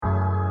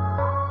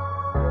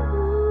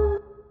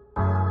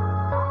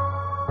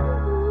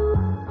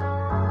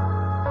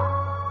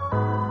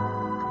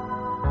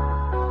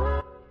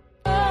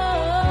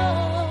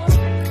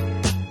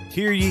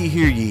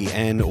Hear ye,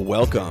 and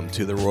welcome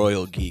to the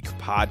Royal Geek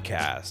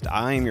Podcast.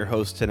 I am your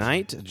host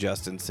tonight,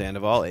 Justin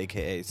Sandoval,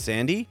 a.k.a.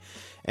 Sandy,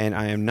 and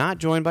I am not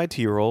joined by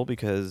T-Roll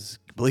because,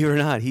 believe it or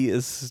not, he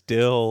is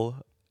still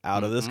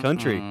out of this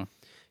country.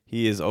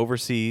 He is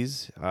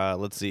overseas.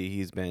 Let's see,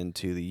 he's been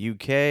to the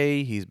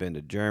UK, he's been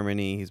to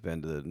Germany, he's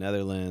been to the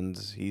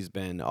Netherlands, he's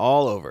been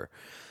all over.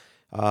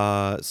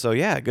 So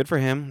yeah, good for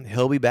him.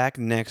 He'll be back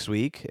next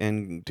week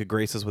and to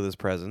grace us with his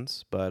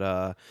presence,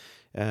 but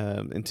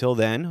until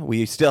then,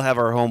 we still have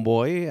our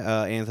homeboy,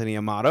 Anthony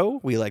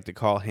Amato. We like to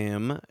call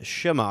him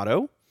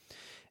Shamato.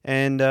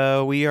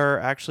 And we are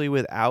actually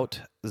without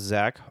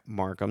Zach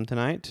Markham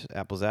tonight,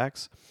 Apple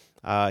Zach's.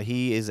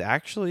 He is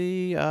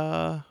actually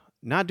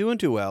not doing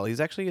too well. He's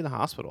actually in the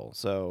hospital.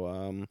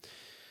 So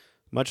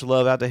much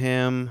love out to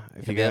him.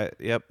 If you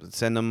got,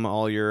 send him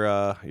all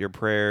your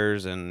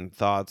prayers and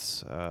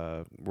thoughts,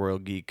 Royal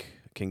Geek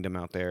Kingdom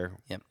out there.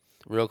 Yep.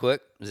 Real quick,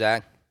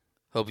 Zach,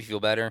 hope you feel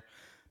better.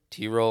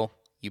 T-Roll,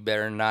 you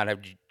better not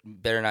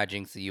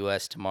jinx the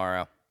U.S.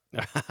 tomorrow.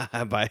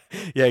 Yeah,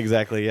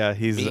 exactly. Yeah,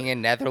 he's being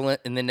in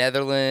the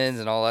Netherlands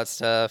and all that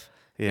stuff.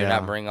 Yeah,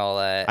 not bring all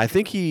that. I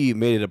think he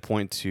made it a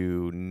point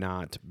to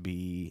not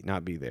be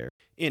there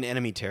in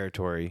enemy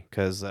territory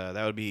because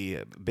that would be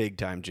a big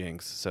time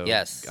jinx. So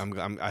yes,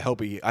 I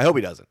hope he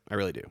doesn't. I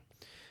really do.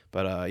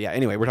 But yeah,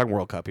 anyway, we're talking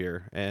World Cup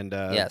here, and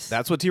yes,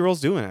 that's what T-Roll's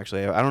doing.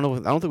 Actually, I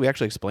don't think we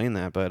actually explained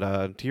that,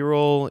 but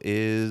T-Roll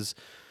is.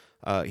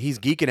 He's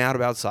geeking out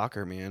about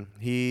soccer, man.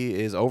 He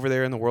is over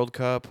there in the World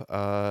Cup.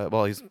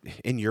 Well, he's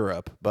in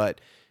Europe,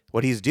 but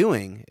what he's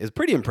doing is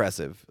pretty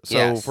impressive. So,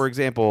 yes. For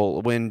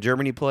example, when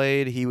Germany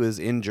played, he was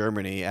in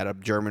Germany at a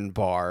German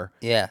bar,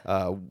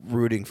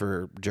 rooting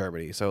for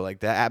Germany. So,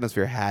 like, that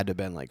atmosphere had to have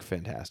been, like,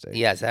 fantastic.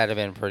 Yes, it had to have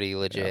been pretty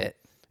legit.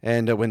 Yeah.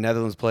 And when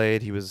Netherlands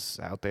played, he was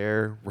out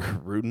there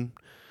rooting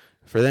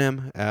for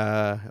them.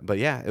 But,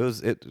 yeah, it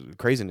was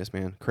craziness,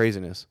 man.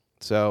 Craziness.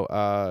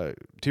 So,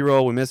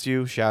 T-Roll, we miss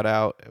you. Shout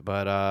out.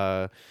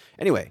 But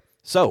anyway,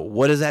 so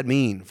what does that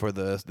mean for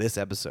this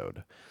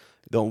episode?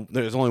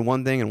 There's only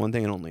one thing and one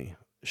thing only.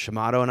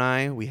 Shamato and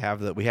I, we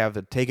have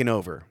the taken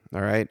over. All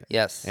right.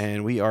 Yes.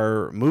 And we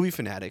are movie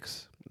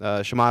fanatics.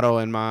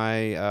 Shamato and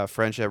my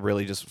friendship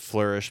really just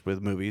flourished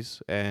with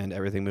movies and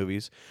everything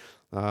movies.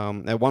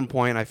 At one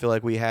point, I feel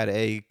like we had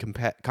a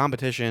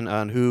competition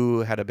on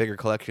who had a bigger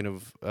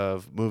collection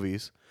of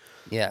movies.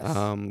 Yes.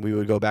 We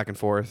would go back and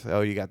forth.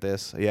 Oh, you got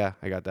this? Yeah,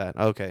 I got that.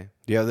 Okay.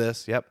 Do you have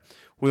this? Yep.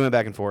 We went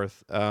back and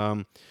forth.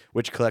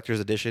 Which collector's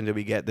edition did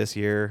we get this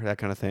year? That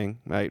kind of thing,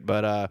 right?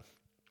 But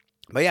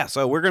yeah.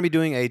 So we're gonna be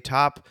doing a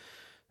top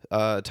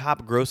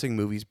grossing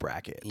movies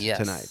bracket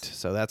tonight.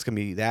 So that's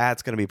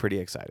gonna be pretty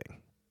exciting.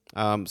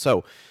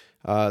 So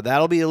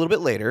that'll be a little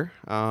bit later.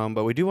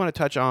 But we do want to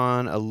touch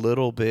on a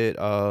little bit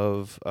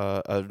of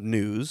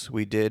news.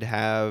 We did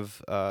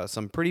have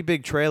some pretty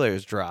big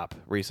trailers drop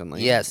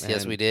recently.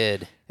 Yes, we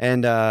did.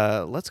 And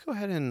let's go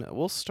ahead and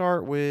we'll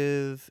start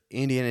with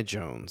Indiana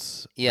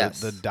Jones.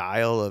 Yes. The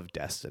Dial of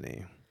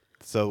Destiny.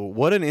 So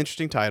what an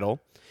interesting title.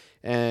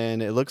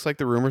 And it looks like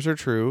the rumors are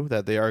true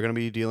that they are going to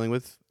be dealing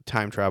with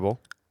time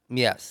travel.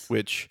 Yes.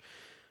 Which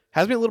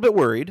has me a little bit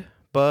worried.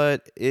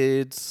 But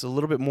it's a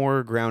little bit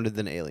more grounded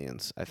than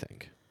Aliens, I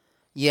think.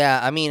 Yeah,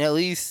 I mean, at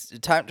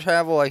least time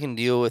travel I can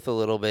deal with a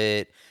little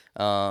bit.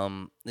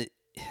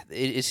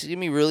 It's going to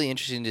be really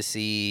interesting to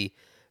see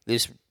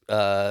this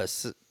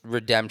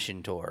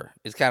redemption tour.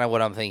 It's kind of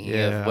what I'm thinking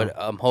of, what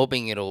I'm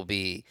hoping it'll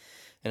be.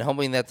 And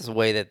hoping that's the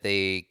way that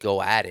they go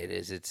at it,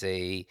 is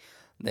they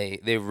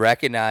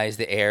recognize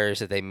the errors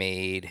that they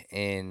made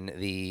in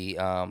the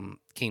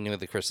Kingdom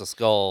of the Crystal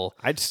Skull.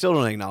 I still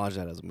don't acknowledge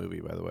that as a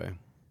movie, by the way.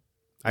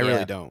 I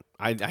really don't.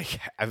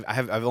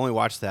 I've only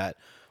watched that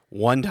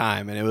one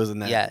time, and it was in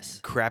that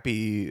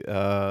crappy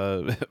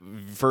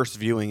first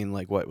viewing in,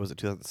 like, what was it,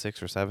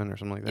 2006 or 7 or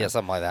something like that? Yeah,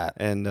 something like that.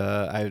 And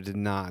I did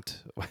not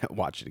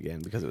watch it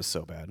again because it was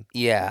so bad.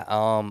 Yeah.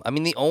 I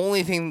mean, the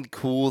only thing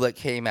cool that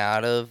came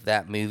out of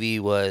that movie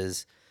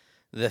was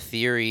the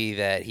theory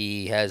that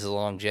he has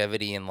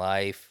longevity in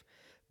life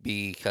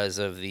because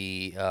of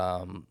the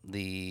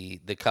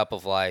Cup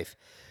of Life.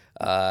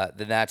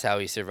 Then that's how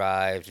he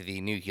survived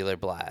the nuclear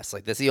blast.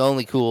 Like, that's the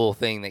only cool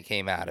thing that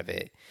came out of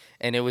it.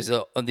 And it was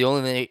the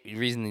only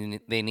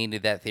reason they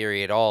needed that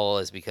theory at all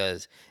is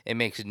because it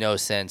makes no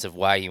sense of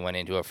why you went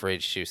into a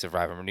fridge to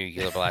survive a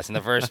nuclear blast in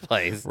the first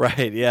place.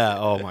 Right, yeah.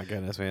 Oh, my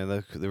goodness, man.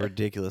 The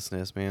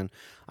ridiculousness, man.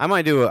 I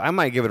might give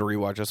it a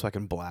rewatch just so I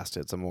can blast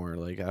it some more.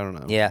 Like, I don't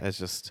know. Yeah. It's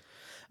just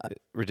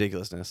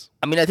ridiculously.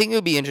 I mean, I think it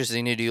would be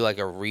interesting to do like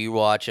a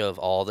rewatch of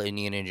all the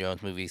Indiana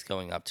Jones movies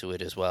going up to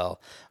it as well.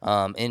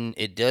 And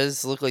it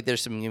does look like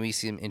there's going to be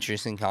some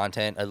interesting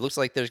content. It looks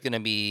like there's going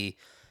to be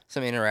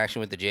some interaction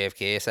with the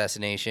JFK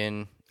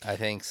assassination, I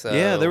think so.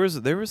 Yeah, there was a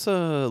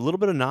little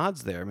bit of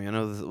nods there,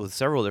 man, with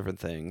several different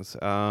things.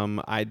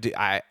 I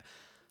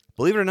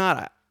believe it or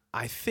not,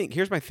 I think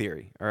here's my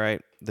theory. All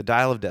right, the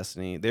Dial of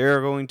Destiny.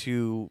 They're going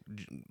to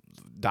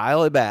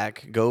dial it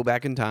back, go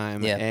back in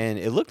time, and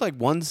it looked like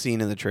one scene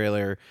in the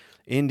trailer.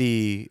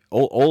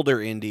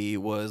 Older Indy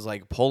was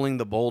like pulling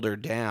the boulder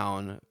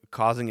down,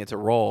 causing it to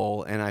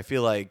roll, and I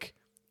feel like,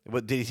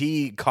 what did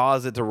he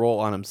cause it to roll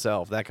on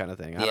himself? That kind of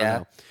thing. I don't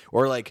know.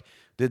 Or like,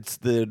 it's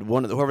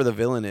whoever the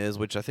villain is,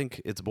 which I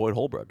think it's Boyd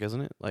Holbrook, isn't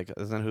it? Like,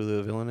 isn't that who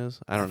the villain is?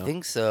 I don't know. I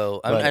think so.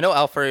 But- I know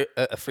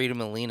Alfredo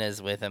Molina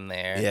is with him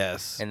there.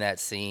 Yes. In that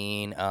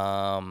scene.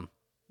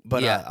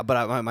 But Yeah.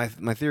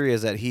 My theory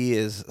is that he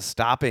is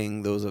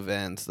stopping those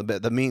events. The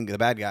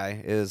bad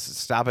guy is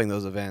stopping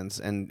those events,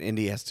 and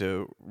Indy has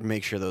to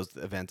make sure those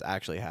events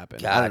actually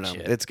happen. I don't know.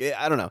 Gotcha.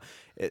 I don't know.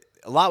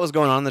 A lot was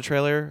going on in the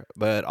trailer,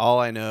 but all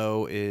I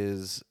know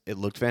is it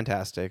looked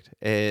fantastic.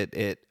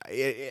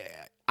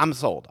 I'm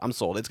sold.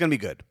 It's gonna be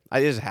good.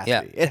 It just has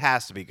to be. It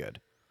has to be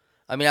good.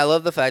 I mean, I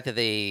love the fact that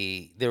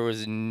there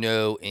was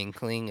no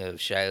inkling of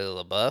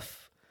Shia LaBeouf,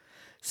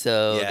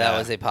 so that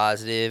was a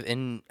positive.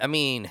 And I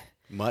mean,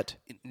 Mutt.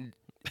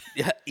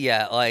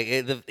 yeah, like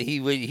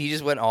he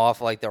just went off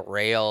like the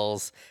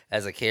rails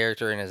as a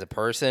character and as a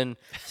person.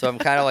 So I'm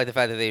kind of like the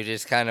fact that they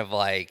just kind of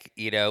like,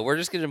 we're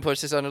just gonna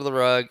push this under the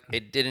rug.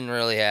 It didn't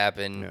really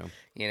happen.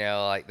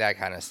 Like that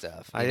kind of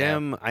stuff. I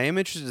am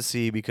interested to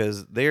see,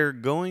 because they're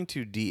going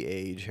to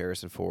de-age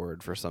Harrison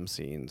Ford for some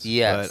scenes.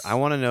 Yes. But I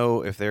want to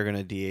know if they're going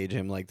to de-age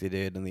him like they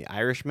did in The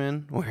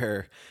Irishman,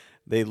 where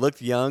they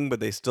looked young,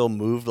 but they still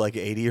moved like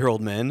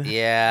 80-year-old men.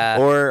 Yeah.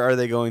 Or are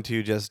they going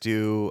to just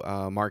do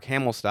Mark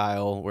Hamill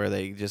style, where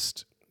they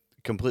just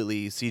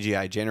completely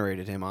CGI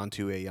generated him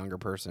onto a younger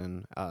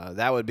person?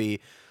 That would be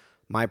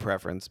my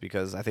preference,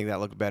 because I think that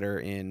looked better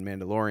in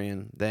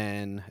Mandalorian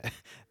than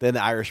The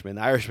Irishman.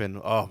 The Irishman,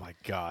 oh my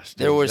gosh,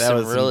 dude, there was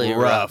some really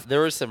rough.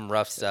 There was some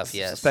rough stuff,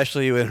 yes.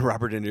 Especially when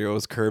Robert De Niro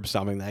was curb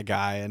stomping that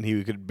guy, and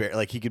he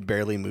could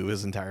barely move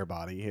his entire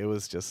body. It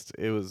was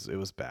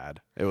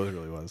bad. It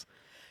really was.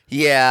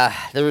 Yeah,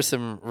 there was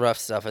some rough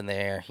stuff in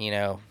there.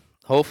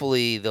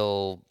 Hopefully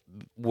they'll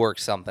work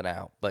something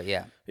out. But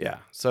yeah. Yeah.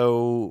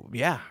 So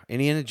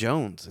Indiana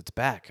Jones, it's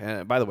back.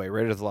 By the way,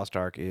 Raiders of the Lost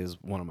Ark is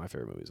one of my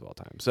favorite movies of all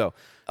time. So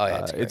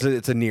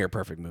it's a near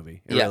perfect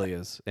movie. It really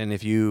is. And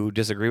if you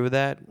disagree with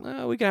that,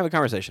 we can have a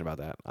conversation about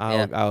that.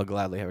 I'll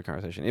gladly have a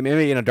conversation. It may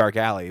be in a dark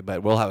alley,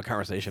 but we'll have a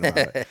conversation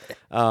about it.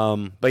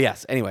 But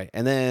yes. Anyway,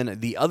 and then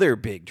the other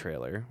big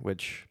trailer,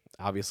 which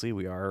obviously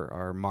we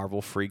are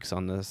Marvel freaks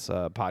on this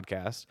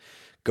podcast,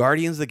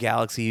 Guardians of the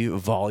Galaxy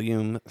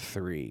Volume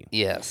 3.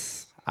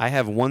 Yes. I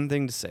have one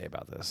thing to say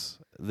about this.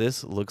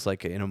 This looks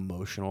like an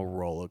emotional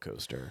roller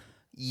coaster.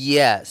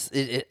 Yes.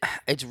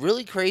 It's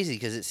really crazy,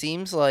 because it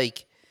seems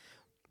like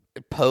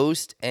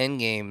post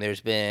Endgame,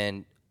 there's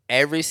been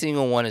every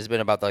single one has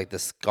been about like the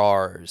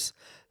scars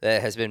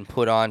that has been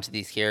put onto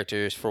these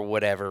characters for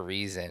whatever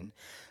reason.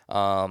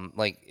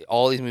 Like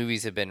all these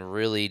movies have been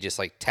really just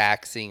like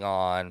taxing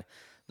on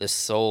the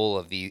soul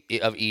of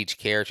each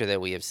character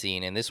that we have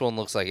seen, and this one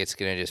looks like it's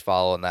going to just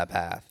follow in that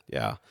path.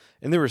 Yeah,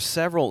 and there were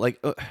several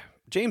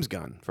James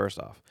Gunn, first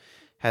off,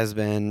 has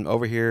been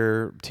over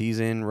here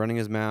teasing, running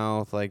his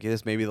mouth, like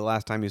this may be the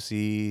last time you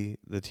see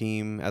the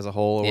team as a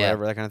whole or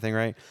whatever, that kind of thing,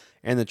 right?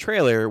 And the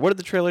trailer, what did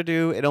the trailer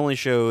do? It only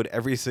showed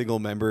every single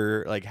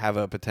member like have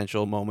a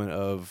potential moment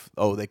of,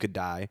 they could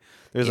die.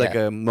 There's like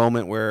a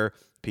moment where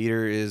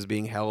Peter is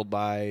being held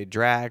by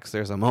Drax.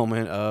 There's a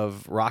moment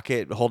of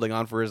Rocket holding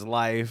on for his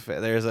life.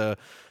 There's a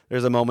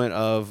moment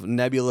of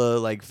Nebula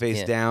like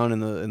face down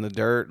in the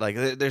dirt. Like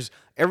there's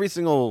every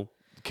single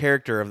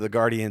character of the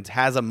Guardians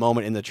has a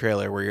moment in the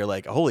trailer where you're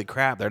like, holy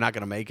crap, they're not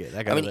going to make it.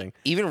 That kind of thing.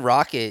 Even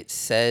Rocket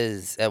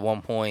says at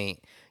one point,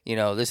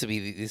 this could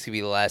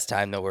be the last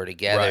time that we're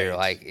together.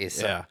 Right. Like,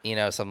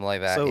 something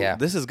like that. So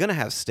this is going to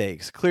have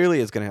stakes. Clearly,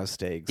 it's going to have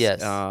stakes.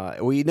 Yes.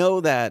 We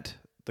know that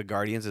the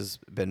Guardians has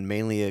been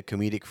mainly a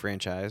comedic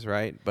franchise,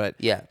 right? But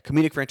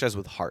comedic franchise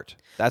with heart.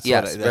 That's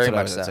what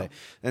I would say.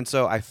 And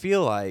so I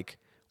feel like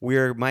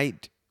we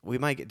might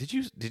get. Did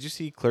you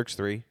see Clerks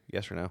 3?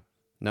 Yes or no?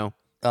 No.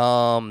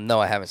 No,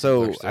 I haven't.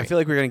 So I feel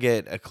like we're gonna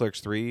get a Clerks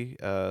 3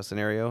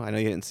 scenario. I know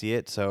you didn't see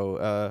it,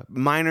 so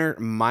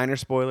minor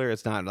spoiler.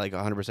 It's not like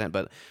 100%,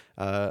 but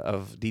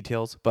of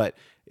details. But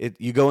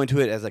you go into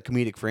it as a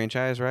comedic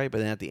franchise, right? But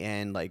then at the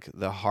end, like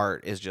the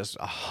heart is just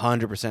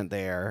 100%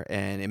 there,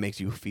 and it makes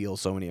you feel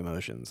so many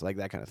emotions, like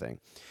that kind of thing.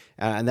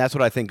 And that's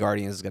what I think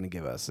Guardians is going to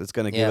give us. It's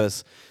going to give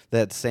us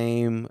that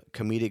same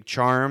comedic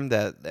charm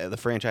that the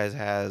franchise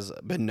has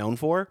been known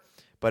for.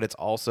 But it's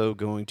also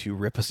going to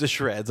rip us to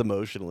shreds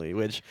emotionally,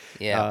 which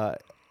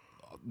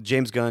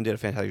James Gunn did a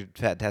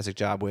fantastic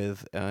job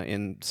with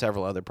in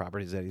several other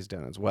properties that he's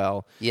done as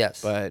well.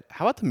 Yes. But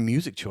how about the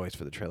music choice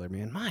for the trailer,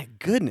 man? My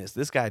goodness,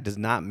 this guy does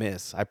not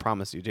miss. I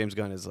promise you. James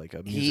Gunn is like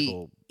a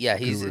musical guru.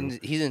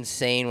 He's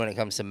insane when it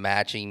comes to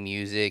matching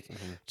music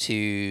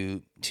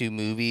to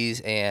movies,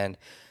 and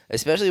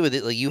especially with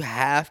it, like you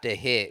have to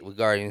hit with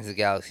Guardians of the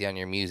Galaxy on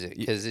your music,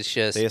 because it's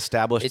just they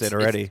established it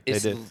already.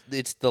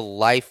 It's the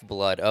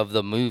lifeblood of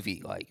the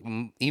movie, like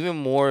even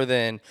more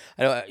than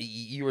I know.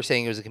 You were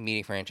saying it was a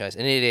comedic franchise,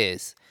 and it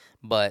is,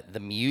 but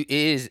it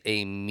is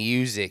a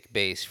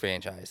music-based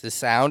franchise. The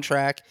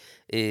soundtrack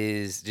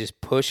is just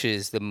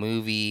pushes the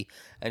movie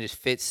and just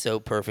fits so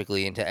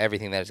perfectly into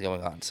everything that is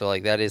going on. So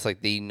like that is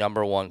like the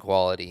number one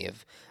quality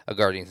of a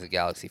Guardians of the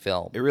Galaxy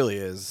film. It really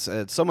is.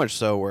 It's so much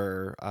so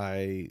where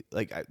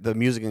the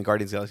music in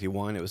Guardians of the Galaxy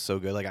 1, it was so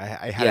good. Like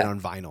I had it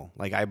on vinyl.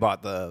 Like I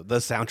bought the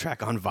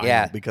soundtrack on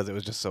vinyl because it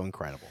was just so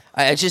incredible.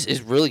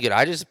 It's really good.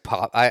 I just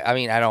pop. I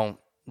mean I don't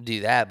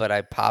do that, but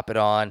I pop it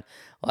on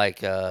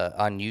like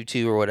on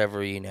YouTube or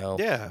whatever,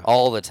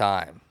 all the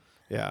time.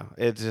 Yeah,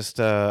 it's just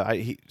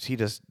he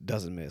just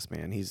doesn't miss,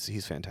 man.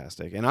 He's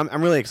fantastic, and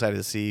I'm really excited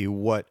to see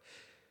what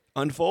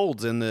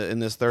unfolds in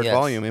this third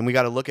volume. And we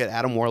got to look at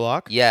Adam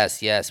Warlock.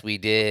 Yes, we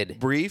did.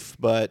 Brief,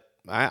 but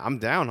I'm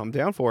down. I'm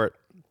down for it.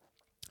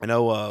 I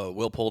know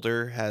Will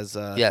Poulter has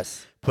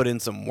put in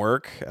some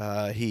work.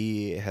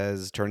 He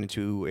has turned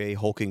into a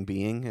hulking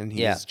being, and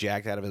he's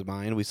jacked out of his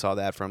mind. We saw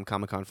that from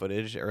Comic-Con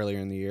footage earlier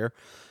in the year.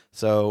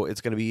 So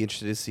it's going to be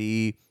interesting to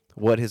see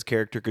what his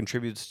character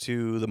contributes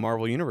to the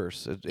Marvel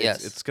Universe.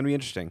 It's going to be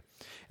interesting.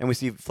 And we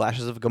see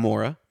flashes of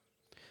Gamora.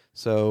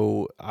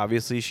 So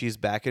obviously she's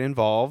back and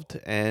involved,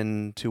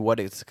 and to what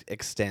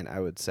extent, I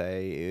would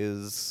say,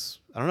 is,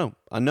 I don't know,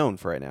 unknown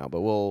for right now.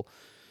 But we'll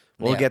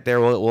get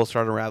there. We'll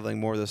start unraveling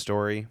more of the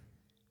story.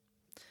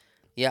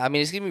 Yeah, I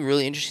mean, it's gonna be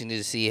really interesting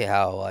to see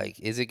how, like,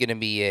 is it gonna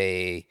be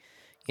a,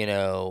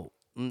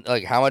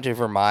 like how much of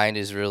her mind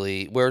is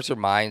really, where's her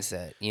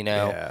mindset,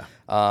 Yeah.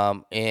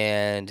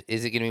 And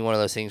is it gonna be one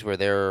of those things where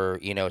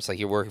it's like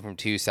you're working from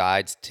two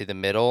sides to the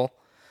middle.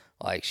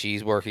 Like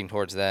she's working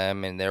towards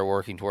them and they're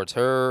working towards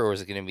her, or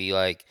is it going to be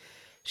like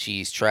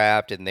she's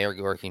trapped and they're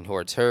working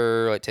towards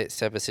her, like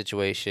type of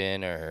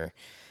situation? Or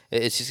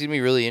it's just going to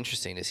be really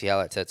interesting to see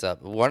how that sets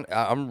up.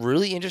 I'm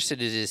really interested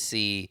to just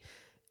see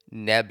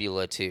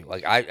Nebula too.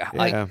 Like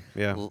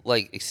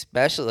like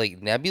especially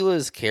like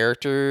Nebula's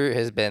character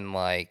has been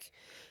like,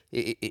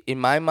 in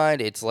my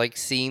mind, it's like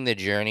seeing the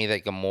journey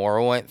that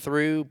Gamora went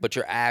through, but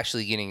you're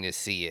actually getting to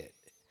see it.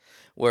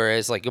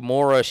 Whereas, like,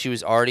 Gamora, she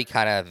was already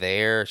kind of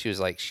there. She was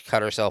like, she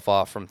cut herself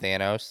off from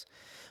Thanos.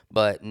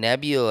 But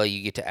Nebula,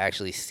 you get to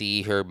actually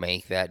see her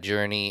make that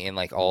journey and,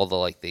 like, all the,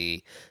 like,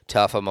 the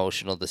tough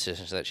emotional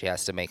decisions that she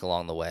has to make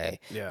along the way.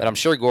 Yeah. That I'm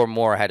sure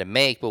Gamora had to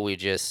make, but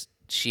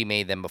she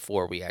made them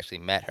before we actually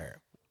met her.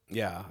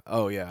 Yeah.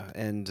 Oh, yeah.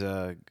 And,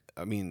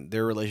 I mean,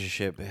 their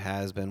relationship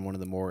has been one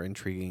of the more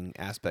intriguing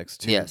aspects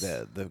to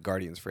the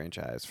Guardians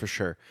franchise, for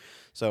sure.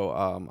 So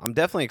I'm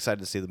definitely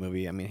excited to see the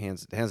movie. I mean,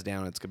 hands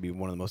down, it's going to be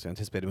one of the most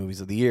anticipated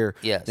movies of the year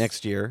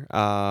next year.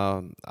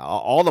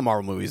 All the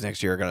Marvel movies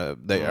next year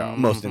are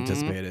most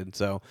anticipated.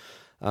 So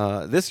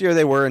this year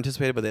they were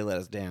anticipated, but they let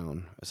us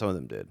down. Some of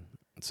them did.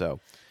 So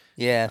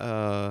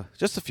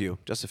just a few.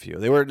 They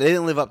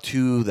didn't live up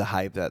to the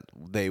hype that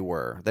they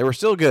were. They were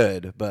still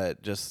good,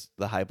 but just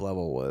the hype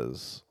level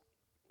was,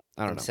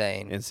 I don't know.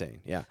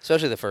 Insane, yeah.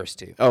 Especially the first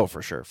two. Oh,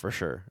 for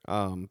sure.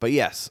 But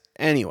yes,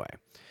 anyway.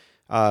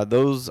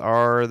 Those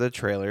are the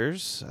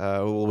trailers.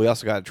 We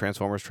also got a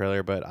Transformers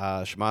trailer, but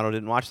Shimano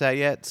didn't watch that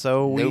yet,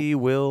 so we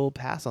will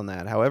pass on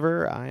that.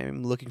 However,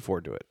 I'm looking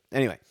forward to it.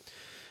 Anyway,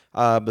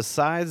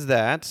 besides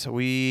that,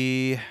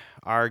 we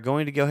are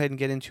going to go ahead and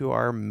get into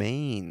our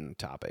main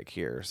topic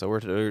here. So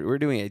we're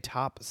doing a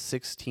top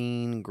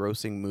 16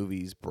 grossing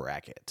movies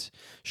bracket.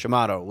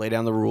 Shimano, lay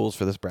down the rules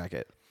for this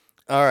bracket.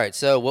 All right,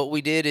 so what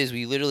we did is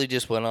we literally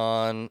just went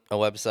on a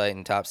website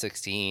and top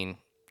 16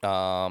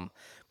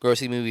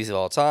 grossing movies of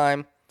all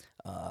time.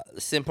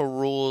 Simple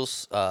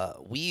rules.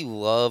 We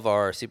love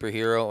our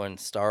superhero and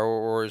Star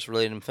Wars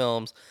related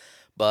films,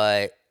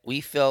 but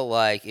we felt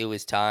like it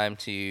was time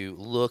to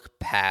look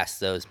past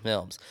those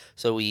films.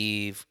 So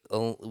we've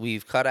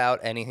cut out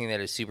anything that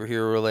is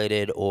superhero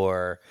related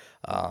or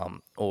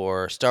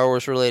Star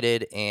Wars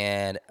related.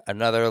 And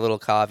another little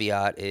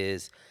caveat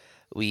is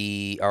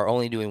we are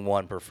only doing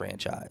one per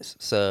franchise.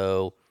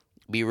 So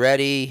be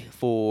ready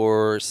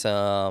for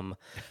some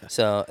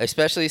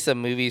especially some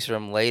movies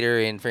from later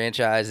in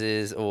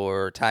franchises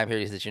or time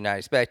periods that you're not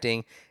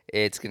expecting.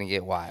 It's gonna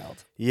get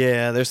wild.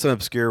 Yeah, there's some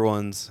obscure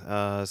ones.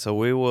 So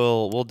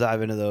we'll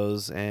dive into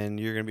those, and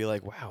you're gonna be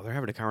like, "Wow, they're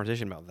having a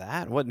conversation about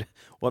that.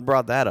 What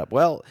brought that up?"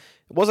 Well,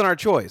 it wasn't our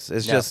choice.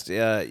 It's just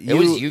it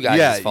was you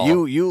guys' fault.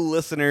 You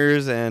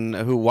listeners and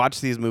who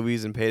watch these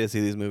movies and pay to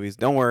see these movies.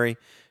 Don't worry.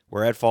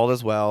 We're at fault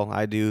as well.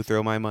 I do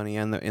throw my money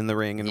in the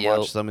ring and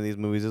watch some of these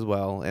movies as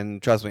well. And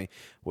trust me,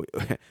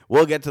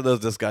 we'll get to those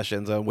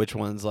discussions on which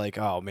ones, like,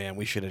 oh man,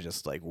 we should have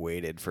just like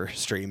waited for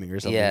streaming or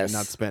something and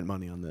not spent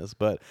money on this.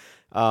 But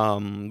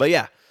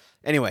yeah.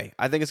 Anyway,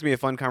 I think it's gonna be a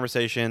fun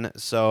conversation.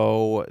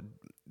 So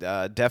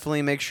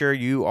definitely make sure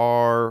you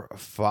are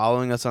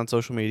following us on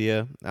social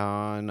media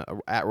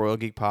at Royal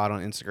Geek Pod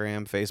on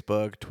Instagram,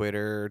 Facebook,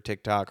 Twitter,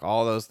 TikTok,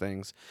 all those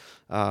things.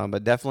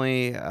 But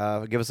definitely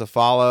give us a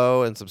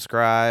follow and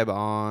subscribe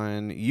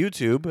on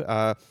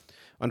YouTube.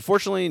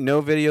 Unfortunately, no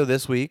video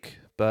this week,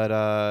 but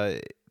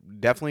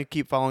definitely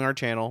keep following our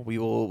channel. We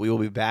will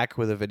be back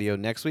with a video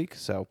next week.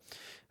 So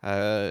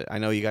I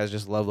know you guys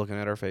just love looking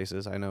at our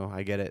faces. I know,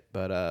 I get it.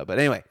 But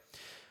anyway.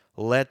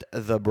 let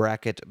the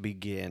bracket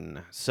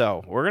begin.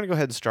 So we're going to go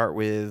ahead and start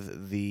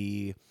with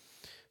the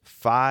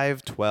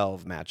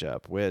 5-12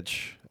 matchup,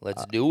 which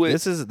Let's do it.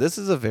 This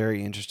is a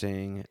very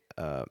interesting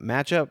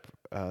matchup.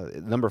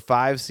 Number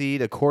 5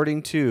 seed,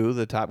 according to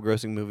the top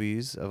grossing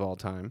movies of all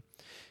time,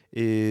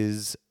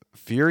 is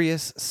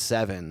Furious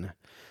 7.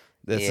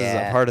 This is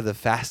a part of the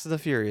Fast and the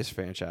Furious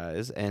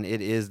franchise, and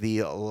it is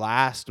the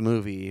last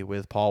movie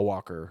with Paul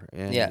Walker,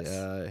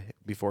 and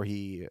before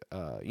he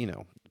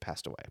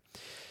passed away.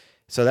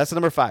 So that's the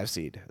number 5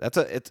 seed.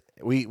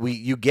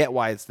 You get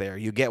why it's there.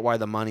 You get why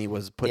the money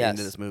was put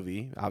into this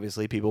movie.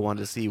 Obviously, people wanted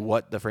to see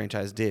what the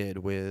franchise did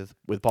with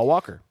Paul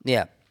Walker.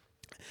 Yeah.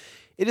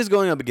 It is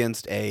going up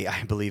against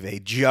I believe, a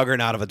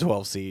juggernaut of a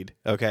 12 seed.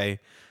 Okay.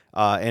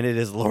 And it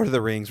is Lord of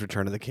the Rings: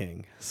 Return of the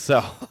King.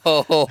 So,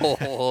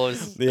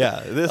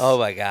 yeah, oh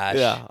my gosh,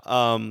 yeah,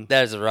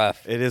 that is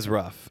rough. It is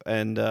rough,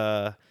 and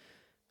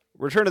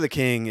Return of the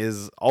King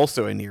is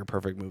also a near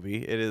perfect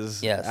movie. It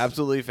is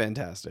absolutely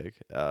fantastic.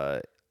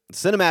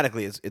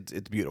 Cinematically,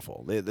 it's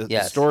beautiful.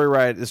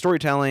 The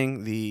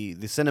storytelling, the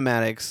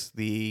cinematics,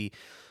 the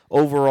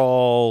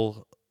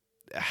overall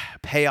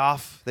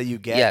payoff that you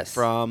get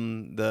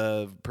from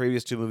the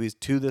previous 2 movies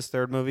to this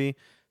third movie.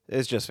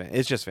 It's just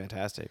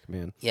fantastic,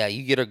 man. Yeah,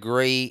 you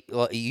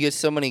get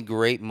so many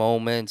great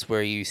moments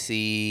where you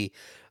see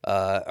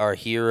our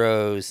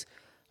heroes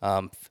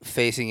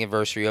facing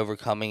adversity,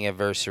 overcoming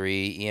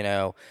adversity.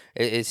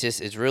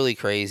 It's really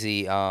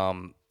crazy.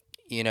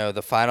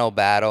 The final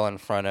battle in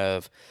front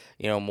of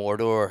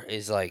Mordor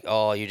is like,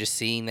 oh, you're just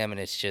seeing them,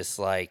 and it's just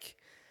like,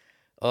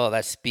 oh,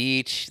 that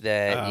speech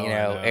that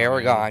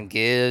Aragorn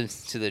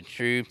gives to the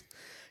troops.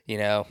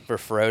 For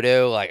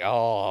Frodo, like,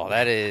 oh,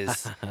 that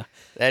is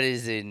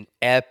an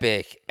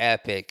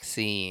epic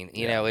scene.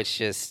 It's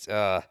just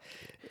it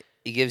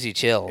gives you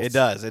chills. It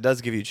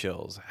does give you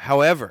chills.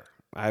 However,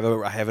 I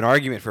have an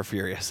argument for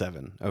Furious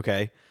 7.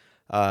 Okay,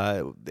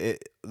 the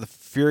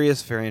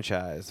Furious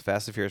franchise,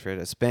 Fast and Furious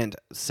franchise, spent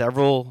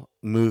several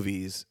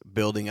movies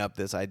building up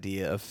this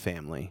idea of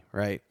family,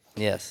 right?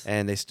 Yes,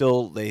 and they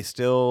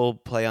still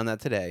play on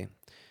that today.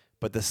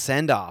 But the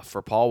send off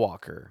for Paul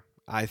Walker,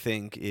 I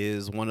think,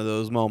 is one of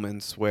those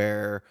moments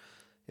where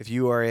if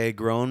you are a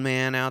grown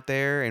man out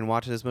there and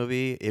watching this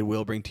movie, it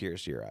will bring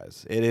tears to your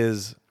eyes. It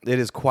is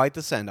quite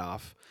the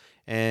send-off,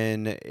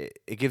 and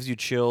it gives you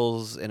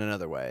chills in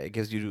another way. It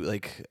gives you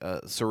like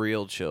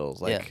surreal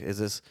chills. Like, is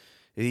this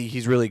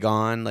he's really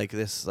gone? Like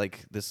this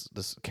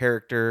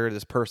character,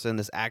 this person,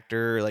 this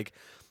actor, like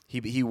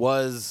he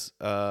was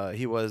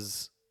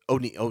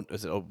O'Neill.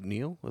 Is it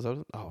O'Neill? Was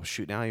that? Oh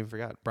shoot! Now I even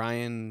forgot.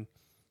 Brian.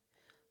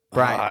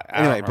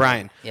 Anyway,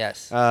 Brian.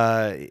 Yes.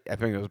 I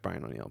think it was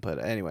Brian O'Neill,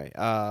 but anyway.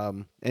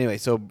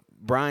 So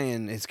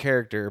Brian, his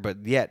character,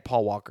 but yet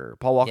Paul Walker.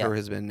 Paul Walker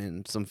has been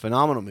in some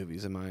phenomenal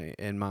movies in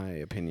my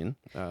opinion.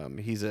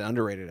 He's an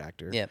underrated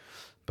actor. Yeah.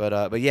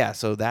 But yeah,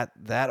 so that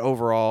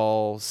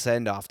overall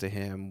send off to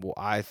him,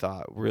 I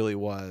thought really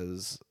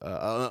was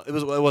it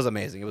was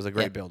amazing. It was a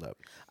great build up.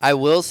 I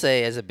will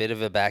say, as a bit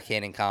of a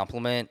backhanded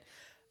compliment,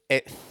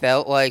 it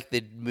felt like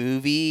the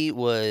movie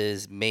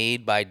was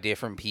made by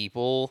different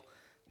people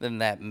than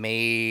that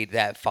made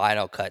that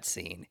final cut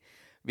scene,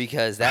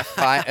 because that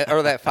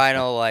that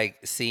final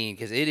like scene,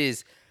 because it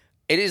is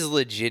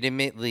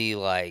legitimately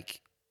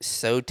like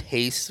so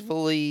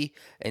tastefully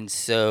and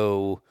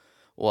so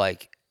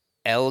like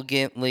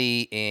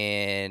elegantly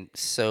and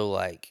so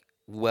like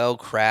well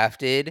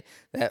crafted,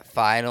 that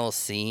final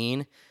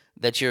scene,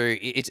 that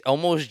it's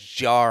almost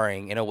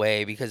jarring in a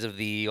way because of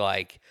the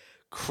like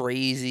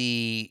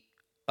crazy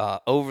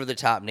over the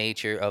top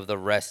nature of the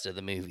rest of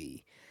the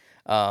movie.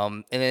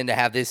 And then to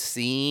have this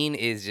scene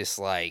is just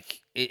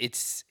like it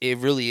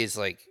really is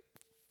like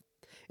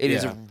it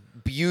is a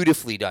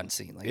beautifully done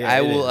scene. Like,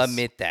 I will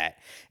admit that,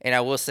 and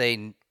I will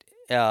say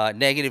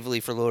negatively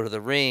for Lord of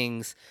the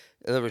Rings,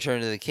 The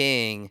Return of the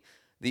King,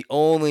 the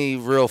only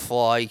real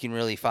flaw you can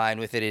really find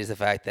with it is the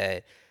fact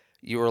that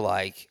you were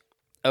like,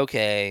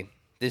 okay,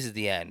 this is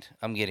the end.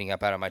 I'm getting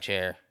up out of my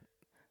chair.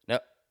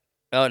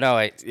 Oh, no,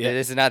 wait. Yeah.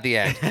 This is not the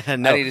end.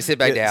 No, I need to sit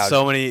back down.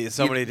 So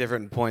many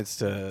different points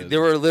to... There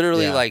were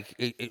literally,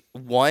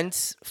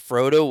 once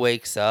Frodo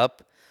wakes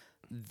up,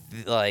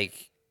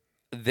 like,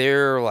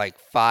 there are, like,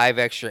 5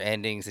 extra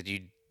endings that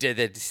you did.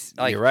 That,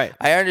 like, you're right.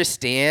 I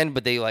understand,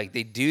 but they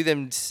do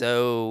them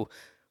so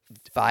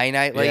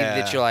finitely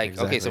that you're like,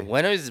 okay, so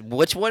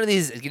which one of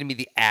these is going to be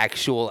the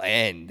actual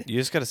end? You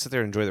just got to sit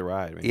there and enjoy the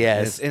ride. Man.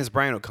 Yes. And it's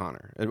Brian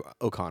O'Connor.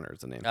 O'Connor is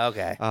the name.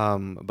 Okay.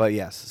 But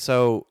yes,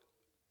 so...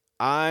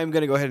 I'm going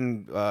to go ahead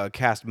and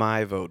cast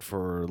my vote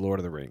for Lord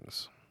of the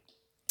Rings.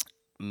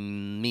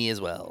 Me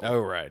as well.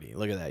 Alrighty.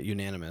 Look at that.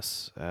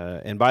 Unanimous.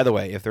 And by the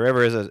way, if there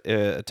ever is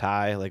a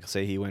tie, like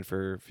say he went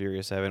for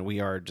Furious 7, we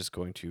are just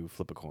going to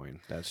flip a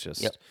coin. That's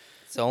just... Yep.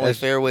 It's the only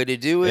fair way to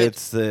do it.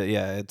 It's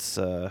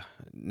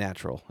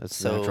natural. It's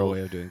the natural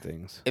way of doing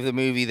things. If the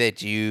movie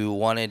that you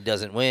wanted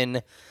doesn't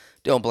win,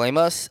 don't blame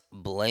us.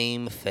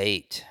 Blame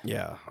fate.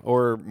 Yeah.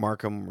 Or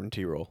Markham or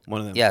T-Roll.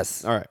 One of them.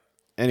 Yes. All right.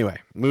 Anyway,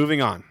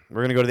 moving on.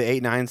 We're going to go to the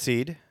 8-9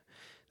 seed.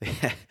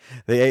 The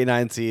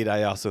 8-9 seed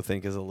I also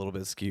think is a little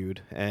bit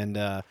skewed. And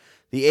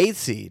the 8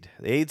 seed.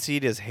 The 8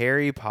 seed is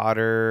Harry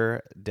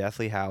Potter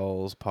Deathly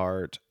Hallows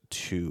Part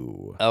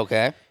 2.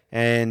 Okay.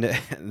 And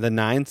the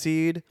 9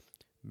 seed,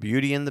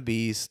 Beauty and the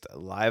Beast,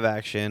 live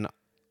action.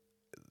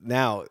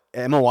 Now,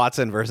 Emma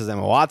Watson versus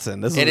Emma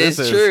Watson. It is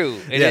true.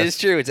 It is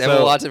true. It's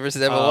Emma Watson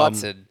versus Emma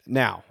Watson.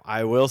 Now,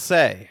 I will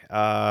say,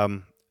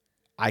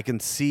 I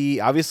can see,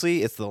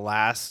 obviously, it's the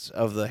last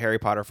of the Harry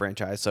Potter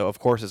franchise, so of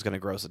course it's going to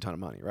gross a ton of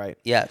money, right?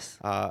 Yes.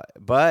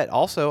 But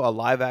also, a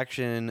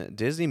live-action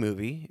Disney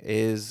movie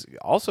is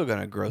also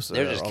going to gross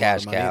They're a just lot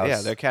cash of money. cows.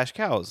 Yeah, they're cash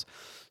cows.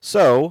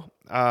 So,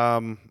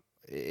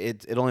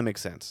 it only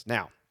makes sense.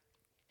 Now,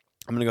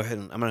 I'm going to go ahead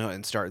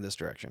and start in this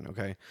direction,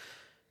 okay?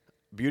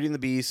 Beauty and the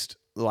Beast,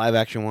 the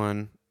live-action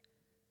one,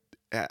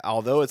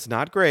 although it's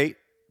not great,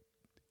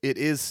 it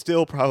is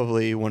still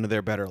probably one of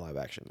their better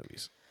live-action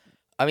movies.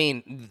 I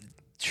mean,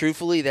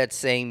 truthfully, that's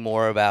saying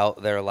more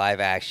about their live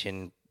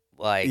action,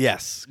 like,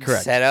 yes,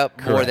 correct. setup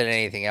more Correct. than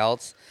anything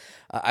else.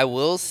 I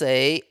will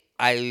say,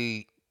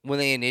 when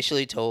they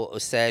initially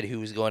said who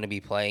was going to be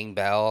playing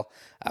Belle,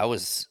 I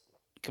was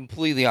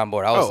completely on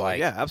board. I was like,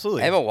 yeah,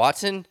 absolutely. Emma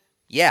Watson,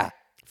 yeah,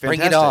 bring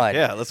it Fantastic. on.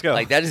 Yeah, let's go.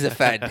 Like, that is a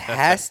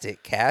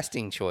fantastic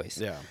casting choice.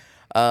 Yeah.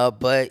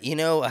 But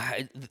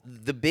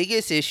the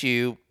biggest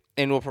issue,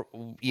 and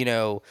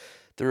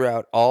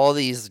throughout all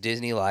these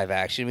Disney live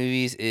action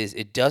movies, is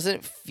it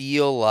doesn't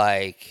feel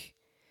like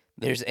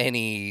there's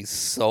any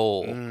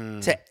soul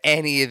to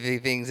any of the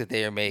things that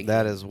they are making.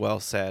 That is well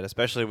said,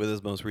 especially with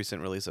his most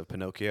recent release of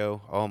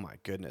Pinocchio. Oh my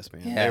goodness,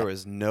 man. Yeah. There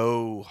was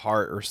no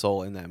heart or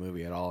soul in that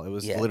movie at all. It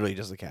was Yeah. literally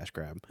just a cash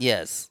grab.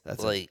 Yes,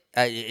 That's like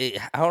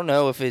I don't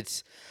know if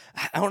it's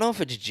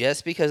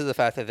just because of the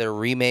fact that they're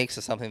remakes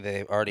of something that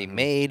they've already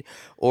made,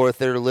 or if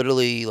they're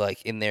literally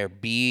like in their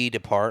B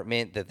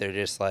department that they're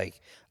just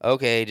like,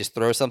 okay, just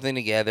throw something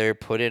together,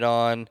 put it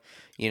on,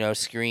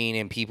 screen,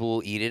 and people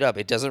will eat it up.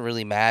 It doesn't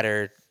really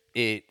matter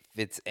if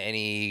it's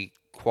any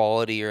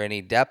quality or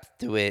any depth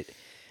to it,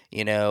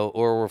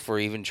 or if we're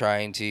even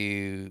trying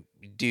to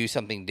do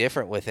something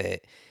different with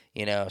it,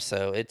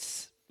 So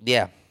it's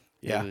Yeah.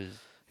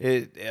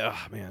 It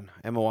was, Man,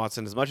 Emma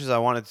Watson. As much as I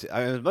wanted to,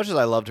 as much as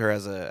I loved her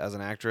as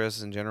an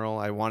actress in general,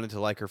 I wanted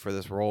to like her for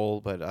this role.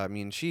 But I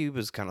mean, she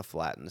was kind of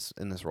flat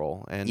in this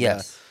role. And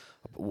yes.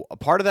 a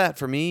part of that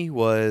for me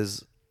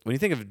was when you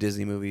think of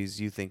Disney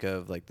movies, you think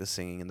of like the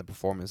singing and the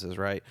performances,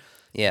 right?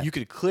 Yeah. You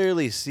could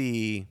clearly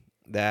see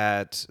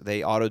that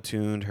they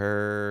auto-tuned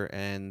her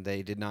and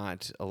they did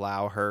not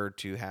allow her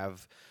to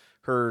have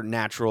her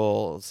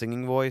natural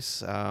singing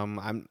voice.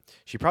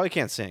 She probably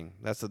can't sing.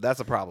 That's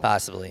a problem.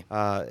 Possibly.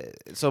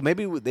 So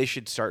maybe they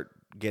should start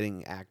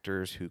getting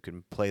actors who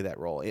can play that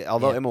role.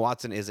 Although Yeah. Emma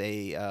Watson is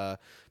a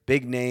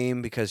big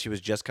name because she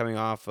was just coming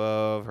off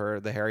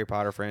of the Harry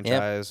Potter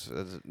franchise,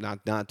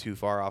 not too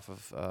far off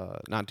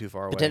of not too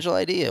far away. Potential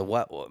idea.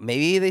 What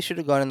maybe they should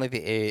have gone in like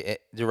the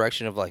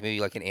direction of like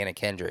maybe like an Anna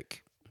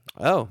Kendrick.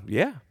 Oh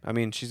yeah, I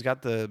mean she's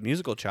got the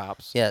musical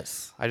chops.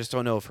 Yes. I just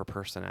don't know if her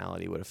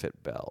personality would have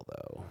fit Belle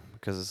though,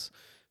 because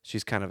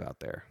she's kind of out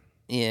there.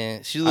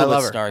 Yeah, she's a I little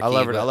love bit her. snarky. I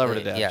love her. I but, love her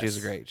to death. yes. She's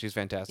great. She's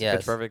fantastic. Yes.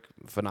 Pitch Perfect,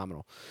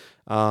 phenomenal.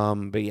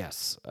 But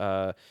yes,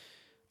 but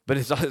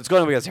it's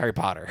going up against Harry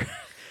Potter.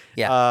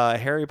 Yeah.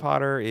 Harry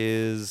Potter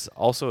is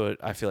also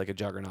I feel like a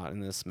juggernaut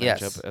in this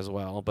matchup Yes. as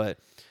well. But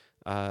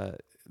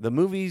the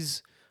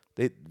movies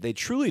they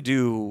truly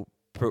do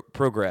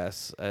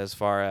progress as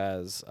far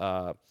as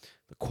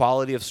the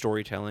quality of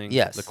storytelling.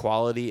 Yes. The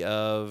quality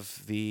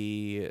of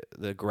the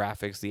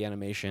graphics, the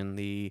animation,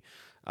 the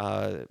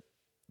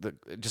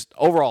just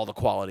overall the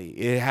quality.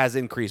 It has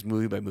increased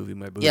movie by movie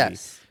by movie.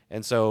 Yes.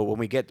 And so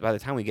by the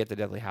time we get to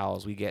Deathly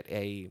Hallows, we get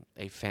a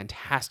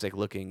fantastic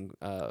looking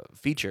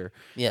feature.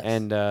 Yes.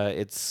 And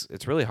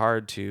it's really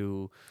hard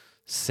to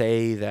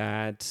say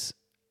that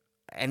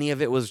any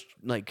of it was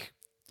like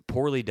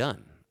poorly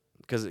done,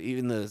 because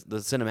even the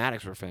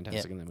cinematics were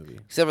fantastic in the movie.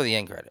 Except for the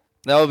end credit.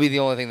 That would be the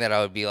only thing that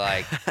I would be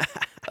like,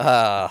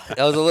 that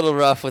was a little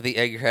rough with the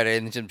egg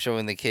credit and just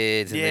showing the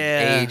kids and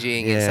the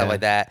aging and stuff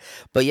like that.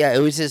 But yeah, it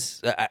was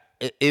just,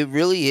 it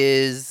really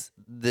is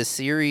the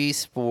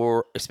series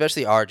for,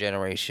 especially our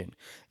generation.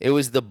 It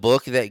was the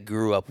book that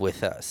grew up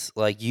with us.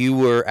 Like we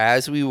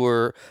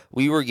were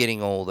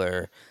getting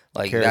older.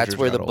 Like that's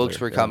where the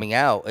books were coming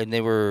out, and they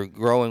were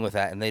growing with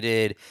that, and they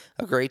did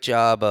a great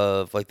job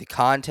of like the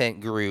content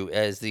grew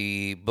as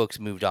the books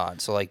moved on.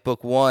 So like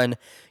book 1,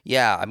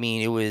 yeah, I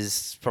mean it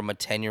was from a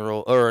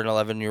 10-year-old or an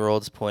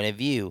 11-year-old's point of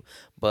view,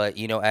 but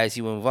as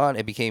you move on,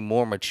 it became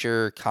more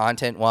mature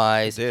content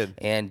wise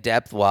and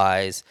depth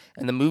wise,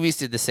 and the movies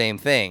did the same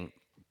thing,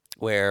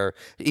 where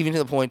even to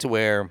the point to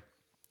where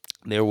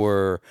there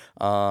were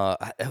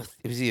it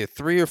was either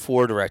 3 or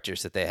 4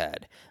 directors that they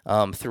had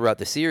throughout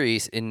the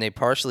series, and they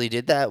partially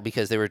did that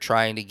because they were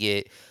trying to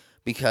get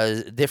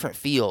because different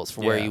feels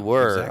for where Yeah, you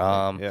were.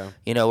 exactly. Yeah.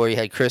 You know, where you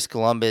had Chris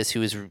Columbus, who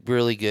was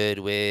really good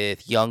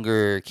with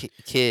younger Oh,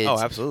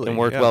 kids absolutely. and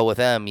worked Yeah. well with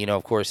them. You know,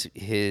 of course,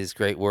 his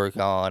great work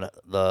on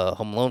the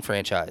Home Alone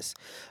franchise.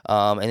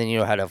 And then, you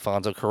know, had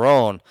Alfonso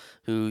Cuarón,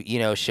 who, you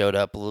know, showed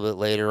up a little bit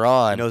later He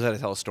on. knows how to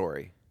tell a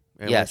story.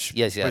 And Yes,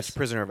 which yes.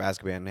 Prisoner of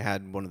Azkaban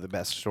had one of the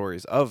best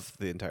stories of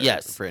the entire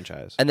Yes.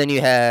 franchise. And then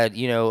you had,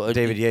 you know,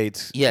 David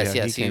Yates. Yes,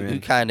 Yeah, yes. he came Who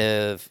in. kind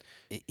of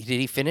did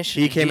he finish?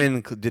 He came in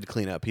and did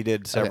clean up. He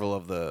did several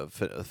of the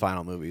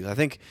final movies.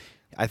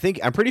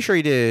 I'm pretty sure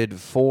he did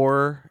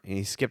 4, and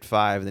he skipped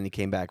 5, and then he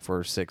came back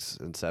for 6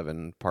 and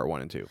 7, part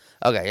 1 and 2.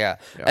 Okay, yeah.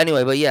 Yeah.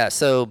 Anyway, but yeah,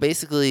 so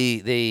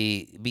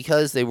basically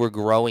because they were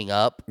growing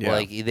up, Yeah.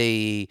 like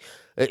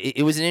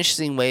it was an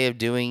interesting way of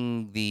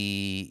doing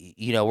the,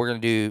 you know, we're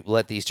going to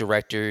let these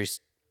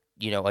directors,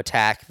 you know,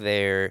 attack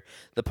the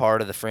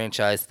part of the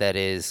franchise that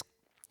is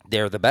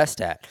they're the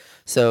best at.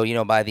 So, you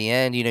know, by the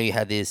end, you know, you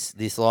had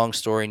this long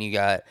story, and you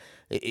got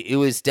it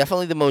was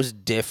definitely the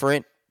most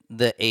different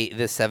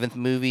the seventh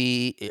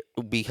movie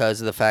because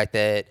of the fact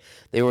that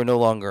they were no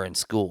longer in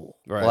school.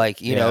 Right.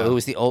 Like, you know, Yeah.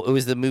 it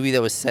was the movie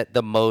that was set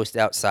the most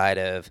outside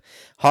of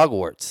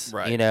Hogwarts.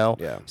 Right. You know?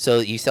 Yeah. So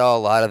you saw a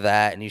lot of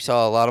that, and you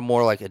saw a lot of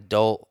more like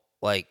adult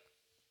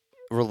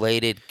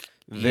related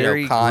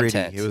Very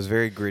content. gritty. It was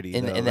very gritty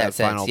In though, that sense,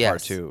 final yes.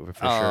 part 2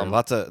 for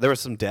sure. There was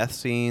some death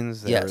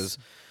scenes. There Yes. was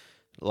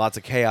lots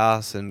of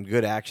chaos and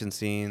good action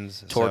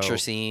scenes. Torture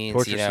scenes,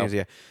 Torture you know. scenes,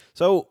 yeah.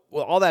 So,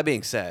 well, all that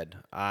being said,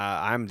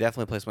 I'm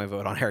definitely placing my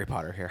vote on Harry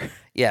Potter here.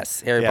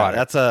 Yes, Harry Yeah,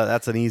 Potter.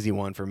 that's an easy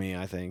one for me,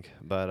 I think.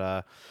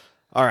 But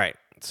all right.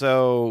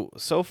 So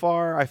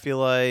far, I feel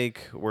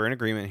like we're in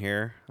agreement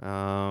here.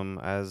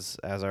 As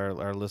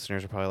our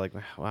listeners are probably like,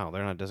 wow,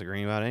 they're not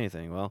disagreeing about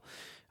anything. Well,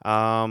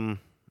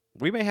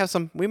 we may have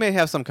some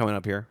coming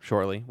up here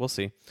shortly. We'll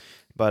see.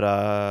 But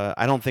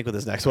I don't think with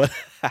this next one.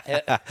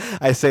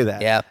 I say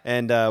that. Yeah.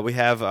 And we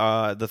have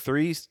the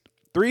three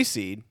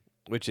seed,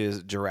 which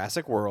is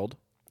Jurassic World.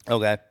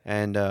 Okay.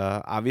 And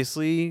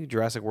obviously,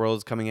 Jurassic World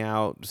is coming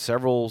out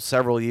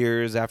several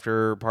years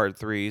after Part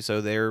 3,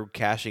 so they're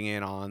cashing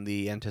in on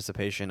the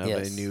anticipation of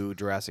a new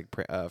Jurassic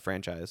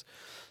franchise.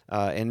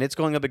 And it's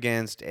going up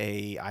against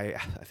I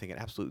think an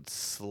absolute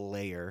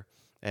slayer,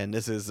 and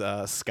this is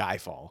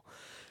Skyfall.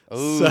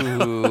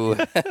 Ooh.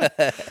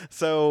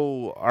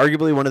 So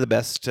arguably one of the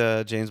best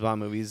James Bond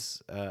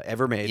movies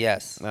ever made.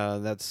 Yes.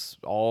 That's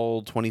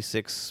all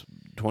 26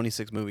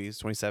 movies,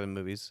 27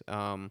 movies.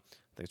 I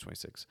think it's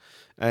 26.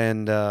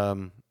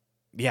 And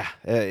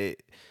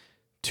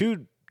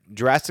two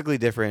drastically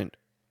different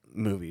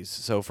movies.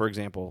 So, for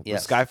example,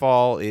 Yes.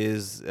 Skyfall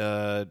is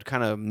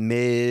kind of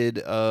mid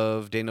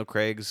of Daniel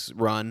Craig's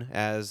run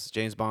as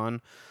James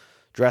Bond.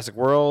 Jurassic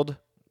World,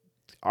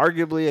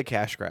 arguably a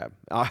cash grab.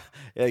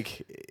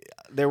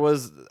 There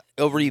was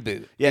A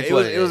reboot. yeah, is it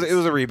what was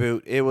is. a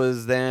reboot. It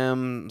was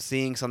them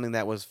seeing something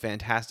that was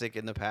fantastic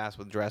in the past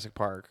with Jurassic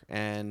Park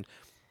and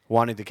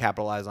wanting to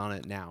capitalize on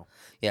it now.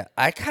 Yeah,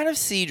 I kind of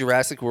see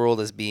Jurassic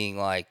World as being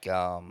like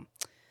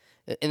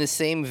in the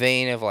same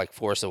vein of like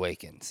Force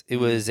Awakens. It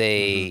was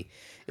it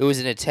was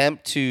an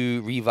attempt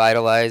to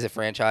revitalize a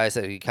franchise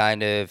that had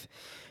kind of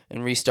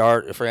and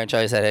restart a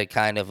franchise that had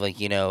kind of like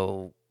had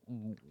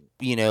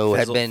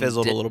been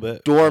Fizzled a little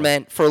bit.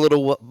 dormant for a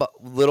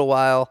little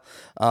while.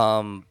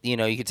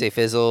 You could say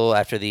fizzle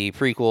after the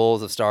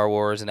prequels of Star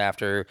Wars and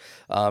after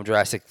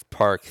Jurassic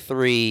Park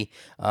 3.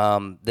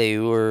 They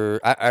were.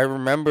 I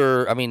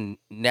remember. I mean,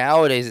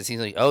 nowadays it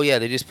seems like, oh yeah,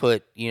 they just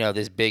put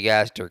this big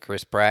actor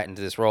Chris Pratt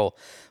into this role.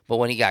 But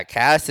when he got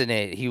cast in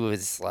it, he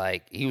was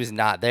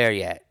not there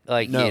yet.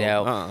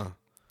 No.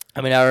 I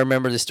mean, I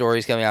remember the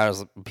stories coming out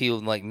as people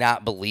like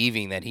not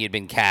believing that he had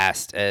been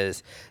cast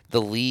as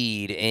the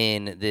lead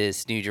in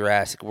this new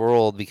Jurassic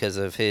World because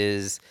of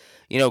his,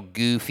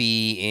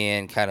 goofy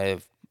and kind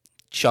of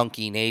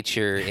chunky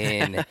nature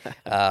in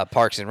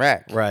Parks and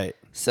Rec. Right.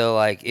 So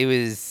like it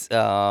was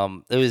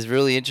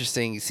really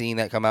interesting seeing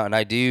that come out, and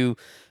I do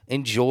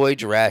enjoy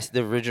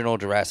the original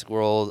Jurassic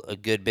World a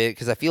good bit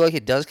because I feel like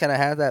it does kind of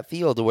have that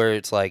feel to where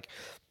it's like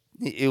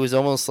it was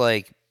almost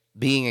like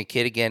being a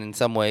kid again in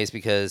some ways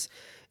because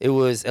it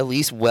was at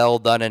least well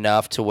done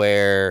enough to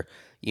where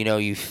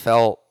you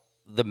felt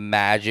the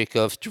magic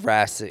of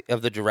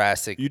the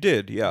Jurassic You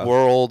did, yeah.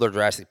 World or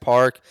Jurassic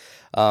Park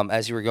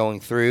as you were going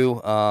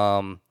through.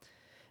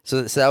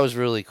 So that was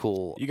really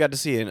cool. You got to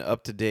see an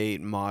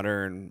up-to-date,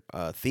 modern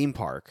theme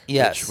park.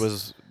 Yes. Which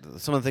was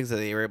some of the things that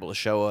they were able to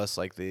show us,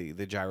 like the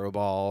gyro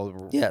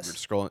ball. Yes.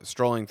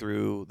 Strolling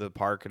through the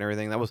park and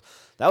everything. That was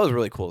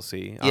really cool to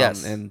see.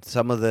 Yes. And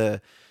some of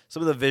the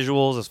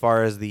visuals, as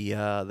far as the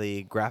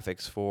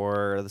graphics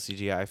for the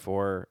CGI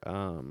for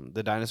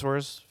the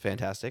dinosaurs,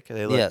 fantastic.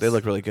 They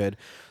look really good.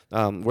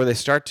 Where they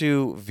start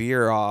to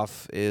veer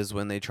off is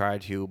when they try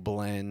to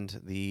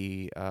blend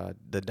the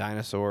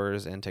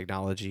dinosaurs and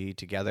technology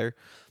together.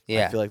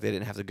 Yeah. I feel like they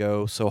didn't have to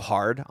go so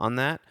hard on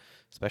that.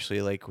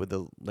 especially like with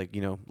the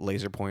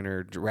laser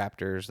pointer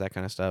raptors, that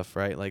kind of stuff,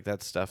 right? Like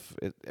that stuff,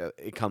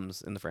 it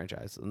comes in the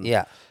franchise. And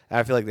Yeah.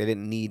 I feel like they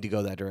didn't need to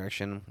go that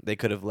direction. They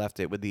could have left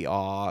it with the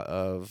awe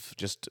of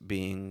just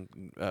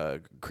being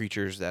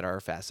creatures that are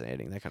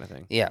fascinating, that kind of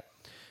thing. Yeah.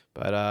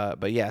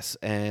 But yes,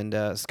 and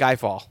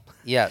Skyfall.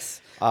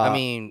 Yes. I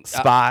mean,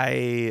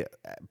 Spy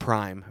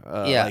Prime.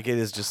 Yeah. Like it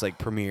is just like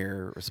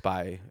premier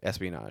spy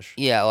espionage.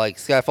 yeah, like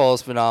Skyfall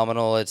is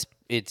phenomenal. It's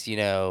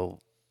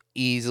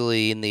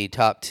easily in the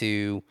top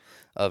 2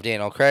 of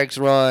Daniel Craig's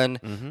run.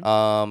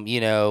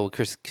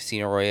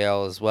 Casino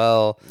Royale as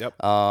well. Yep.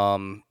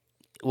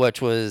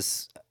 Which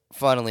was,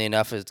 funnily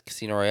enough, as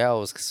Casino Royale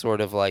was sort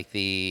of like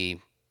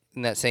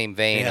in that same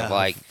vein of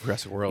like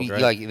Jurassic World,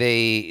 right? like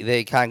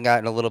they kind of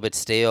gotten a little bit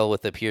stale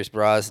with the Pierce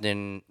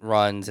Brosnan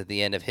runs at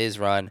the end of his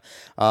run.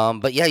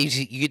 But yeah,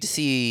 you get to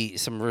see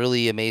some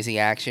really amazing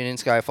action in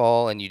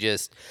Skyfall, and you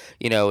just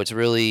it's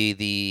really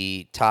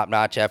the top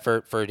notch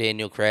effort for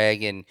Daniel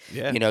Craig, and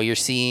Yeah. you're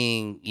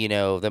seeing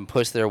them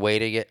push their way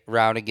to get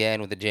around again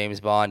with the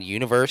James Bond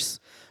universe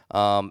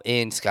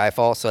in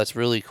Skyfall. So that's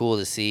really cool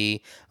to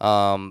see.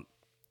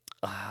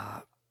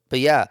 But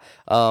yeah,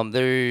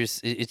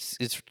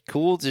 it's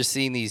cool just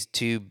seeing these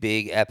 2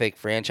 big epic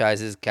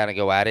franchises kind of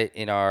go at it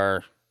in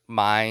our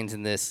minds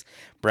in this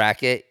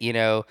bracket.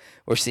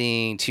 We're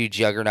seeing 2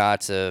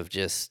 juggernauts of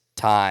just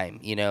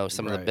time.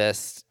 Some of the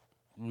best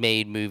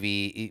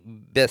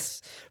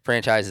best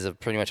franchises of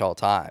pretty much all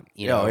time.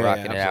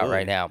 Rocking it out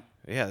right now.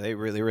 Yeah, they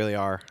really, really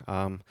are.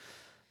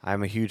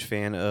 I'm a huge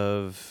fan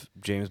of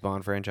James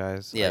Bond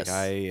franchise. Yes.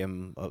 Like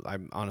I'm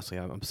honestly,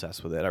 I'm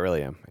obsessed with it. I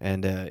really am,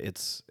 and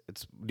it's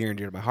near and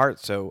dear to my heart.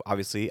 So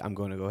obviously, I'm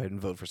going to go ahead and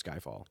vote for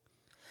Skyfall.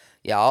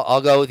 Yeah, I'll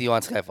go with you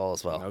on Skyfall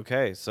as well.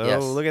 Okay, so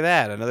Yes. look at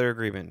that, another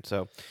agreement.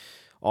 So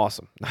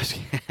awesome.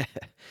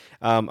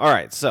 All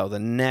right, so the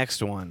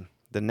next one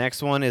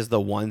is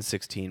the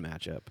 116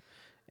 matchup,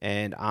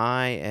 and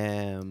I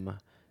am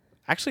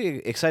actually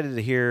excited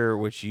to hear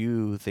what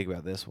you think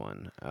about this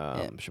one,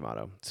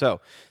 Shamato. So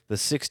the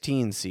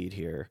 16 seed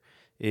here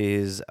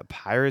is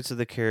Pirates of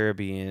the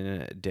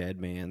Caribbean: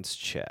 Dead Man's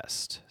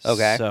Chest.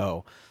 Okay.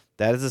 So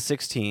that is a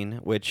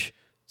 16, which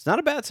it's not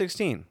a bad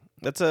 16.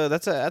 That's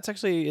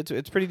actually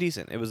it's pretty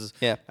decent. It was.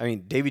 Yeah. I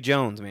mean, Davy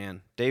Jones,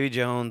 man. Davy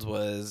Jones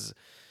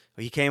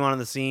he came on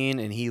the scene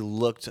and he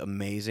looked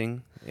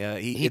amazing. Yeah,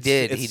 He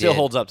did. It He still did.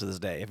 holds up to this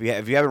day. If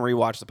you haven't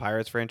rewatched the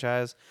Pirates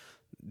franchise,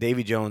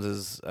 Davy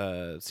Jones's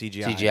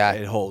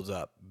CGI, it holds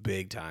up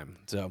big time.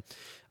 So,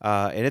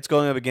 and it's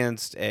going up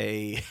against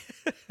a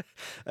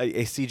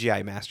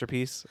CGI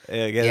masterpiece.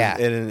 Yeah.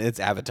 And it's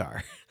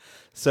Avatar.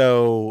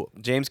 So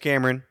James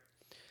Cameron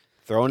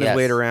throwing his Yes.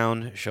 weight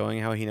around,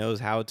 showing how he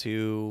knows how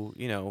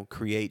to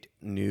create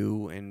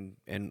new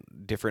and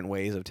different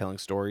ways of telling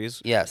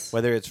stories. Yes.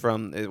 Whether it's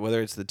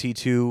the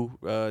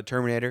T2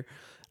 Terminator.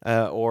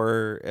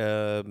 Or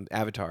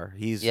Avatar.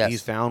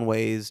 He's found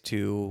ways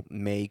to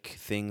make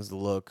things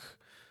look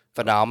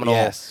Phenomenal.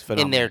 Yes,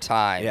 phenomenal. In their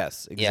time.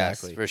 Yes,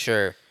 exactly. Yes, for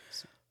sure.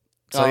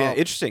 So yeah,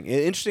 interesting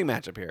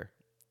matchup here.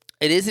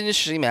 It is an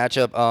interesting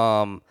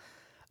matchup.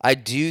 I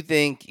do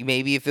think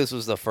maybe if this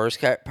was the first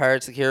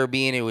Pirates of the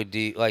Caribbean, it would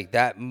do like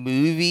that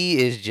movie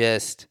is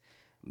just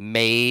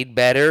made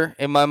better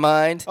in my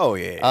mind. Oh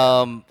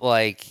yeah.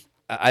 Like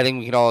I think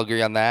we can all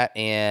agree on that,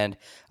 and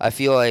I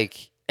feel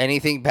like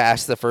anything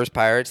past the first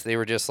Pirates, they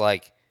were just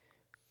like,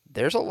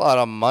 there's a lot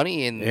of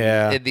money in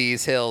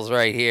these hills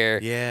right here.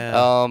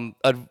 Yeah.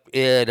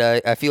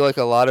 I feel like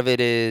a lot of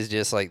it is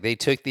just like they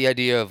took the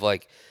idea of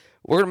like,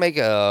 we're gonna make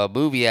a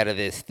movie out of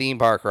this theme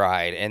park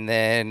ride, and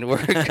then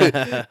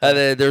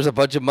there's a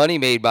bunch of money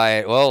made by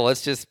it. Well,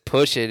 let's just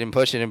push it and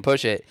push it and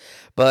push it.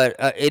 But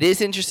it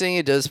is interesting.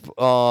 It does,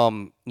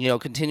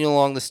 continue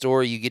along the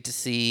story. You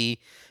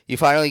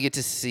finally get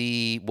to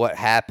see what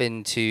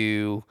happened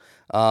to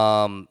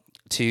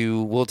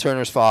Will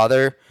Turner's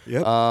father.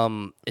 Yep.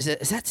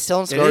 Is that still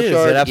in It is.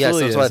 Skarsgård? It absolutely yes,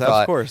 that's what is. I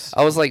thought. Of course.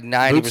 I was like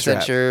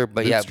 90% sure,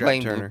 but yeah, Bootstrap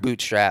playing Turner.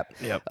 Bootstrap.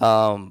 Yep.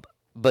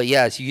 But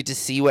yeah, so you get to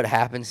see what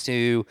happens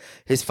to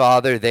his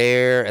father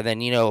there, and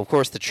then of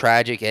course the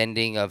tragic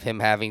ending of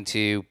him having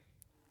to,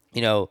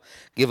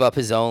 give up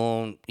his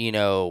own,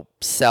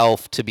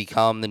 self to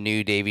become the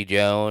new Davy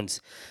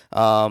Jones.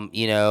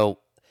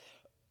 Yeah.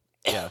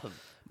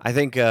 I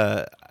think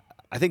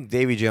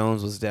Davy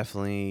Jones was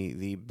definitely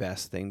the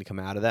best thing to come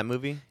out of that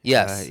movie.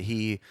 Yes.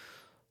 He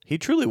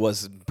truly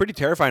was pretty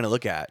terrifying to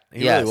look at.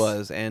 He Yes. really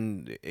was.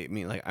 And I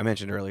mean, like I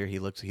mentioned earlier, he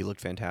looked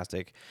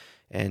fantastic.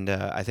 And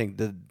I think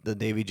the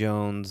Davy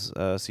Jones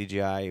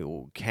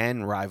CGI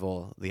can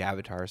rival the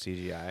Avatar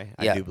CGI.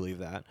 I do believe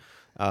that.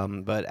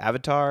 But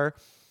Avatar,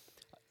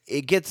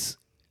 it gets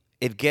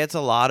a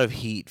lot of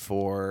heat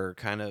for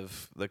kind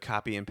of the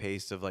copy and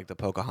paste of like the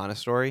Pocahontas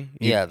story.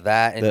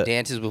 That and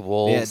Dances with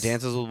Wolves. Yeah,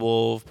 Dances with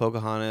Wolves,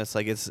 Pocahontas.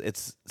 Like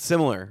it's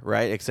similar,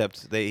 right?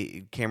 Except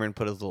Cameron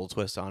put a little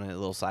twist on it, a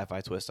little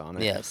sci-fi twist on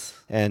it. Yes.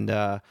 And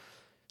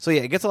so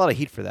yeah, it gets a lot of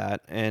heat for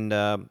that.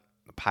 And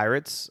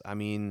Pirates, I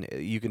mean,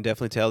 you can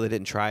definitely tell they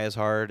didn't try as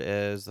hard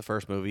as the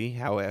first movie.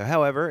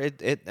 However,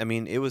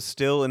 it was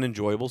still an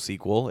enjoyable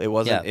sequel. It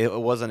wasn't Yeah.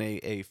 it wasn't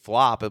a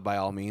flop by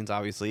all means.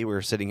 Obviously,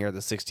 we're sitting here at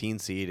the 16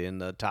 seed in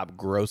the top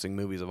grossing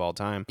movies of all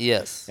time,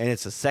 Yes. and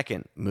it's the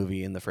second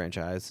movie in the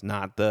franchise,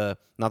 not the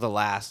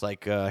last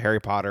like Harry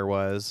Potter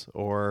was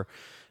or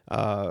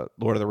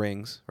Lord of the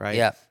Rings, right?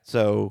 Yeah.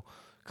 So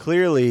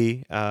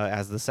clearly,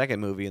 as the second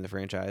movie in the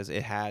franchise,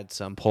 it had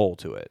some pull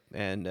to it,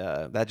 and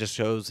that just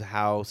shows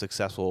how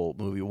successful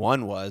movie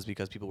one was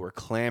because people were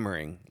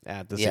clamoring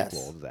at the Yes.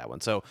 sequel to that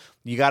one. So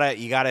you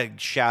gotta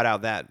shout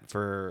out that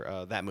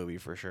for that movie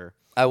for sure.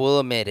 I will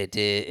admit it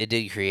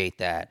did create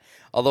that.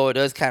 Although it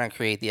does kind of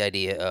create the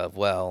idea of,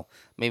 well,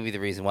 maybe the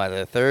reason why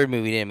the third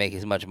movie didn't make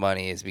as much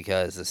money is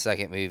because the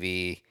second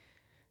movie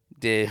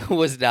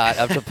was not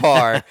up to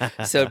par,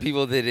 so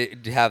people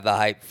didn't have the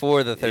hype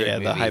for the third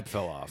movie. The hype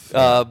fell off.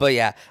 But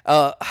yeah,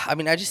 I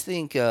mean, I just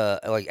think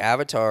like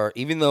Avatar,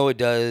 even though it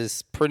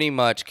does pretty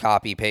much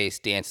copy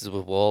paste Dances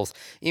with Wolves,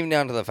 even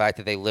down to the fact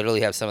that they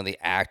literally have some of the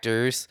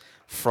actors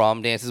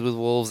from Dances with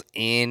Wolves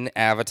in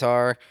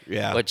Avatar.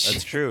 Yeah, which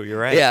that's true.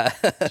 You're right. Yeah,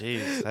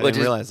 Jeez, I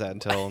didn't realize that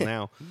until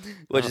now.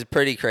 which is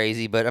pretty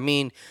crazy. But I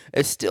mean,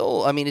 it's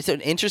still, I mean, it's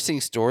an interesting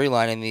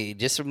storyline, and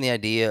just from the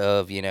idea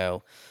of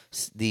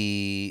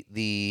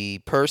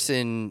the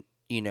person,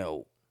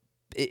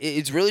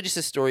 it's really just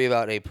a story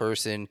about a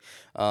person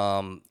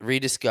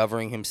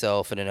rediscovering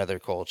himself in another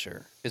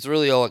culture. It's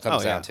really all it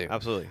comes down to.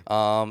 Absolutely.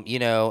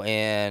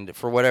 And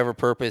for whatever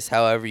purpose,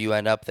 however you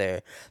end up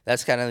there,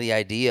 that's kind of the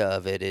idea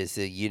of it, is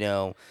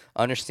that,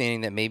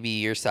 understanding that maybe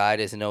your side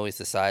isn't always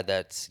the side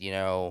that's, they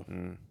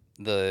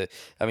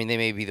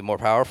may be the more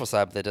powerful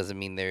side, but that doesn't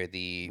mean they're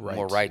the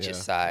more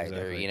righteous side,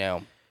 exactly.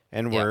 or,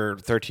 And we're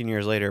 13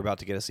 years later about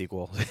to get a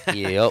sequel.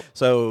 Yep.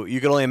 So you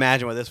can only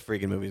imagine what this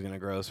freaking movie is going to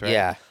gross, right?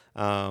 Yeah.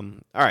 All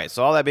right.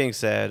 So all that being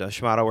said,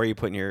 Shimano, where are you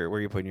putting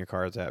your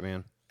cards at,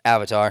 man?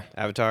 Avatar.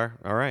 Avatar.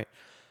 All right.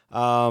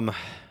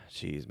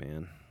 Jeez,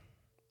 man.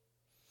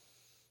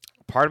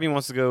 Part of me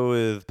wants to go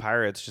with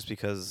Pirates just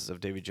because of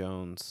Davy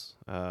Jones.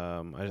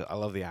 I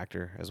love the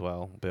actor as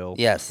well, Bill.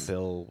 Yes.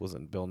 Bill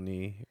wasn't Bill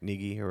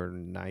Nighy or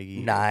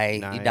Nighy?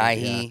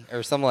 Nighy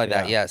or something like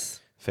that. Yes.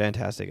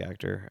 Fantastic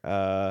actor.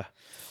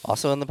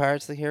 Also in the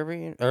Pirates of the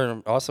Caribbean,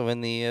 or also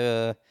in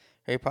the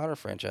Harry Potter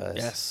franchise.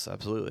 Yes,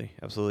 absolutely.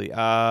 Dude,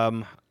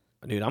 I'm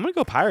gonna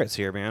go Pirates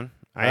here, man.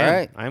 All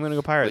right. I'm gonna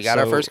go Pirates. We got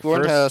our first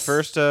coin toss.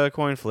 First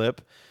coin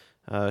flip.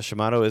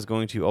 Shimano is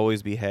going to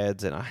always be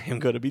heads, and I am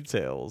going to be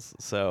tails.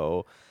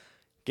 So,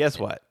 guess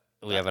what?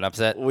 We have an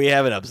upset. We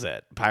have an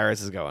upset.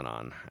 Pirates is going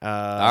on.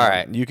 All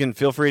right. You can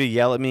feel free to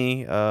yell at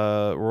me,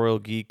 Royal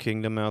Geek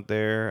Kingdom out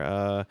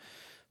there.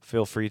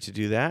 Feel free to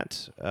do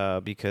that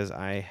because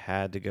I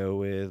had to go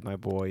with my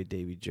boy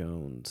Davy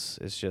Jones.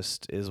 It's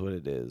just is what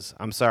it is.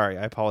 I'm sorry.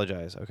 I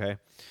apologize. Okay,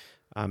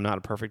 I'm not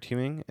a perfect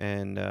human,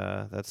 and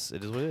it is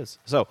what it is.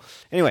 So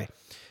anyway,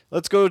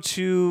 let's go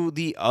to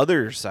the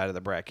other side of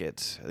the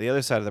bracket.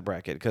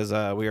 Because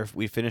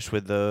we finished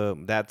with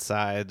that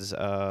side's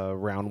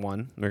round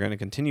one. We're going to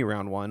continue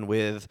round one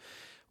with,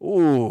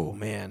 ooh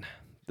man,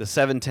 the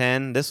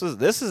 7-10.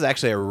 This is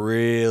actually a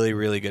really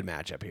really good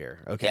matchup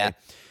here. Okay. Yeah.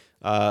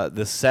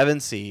 The 7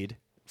 seed,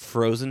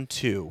 Frozen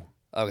 2.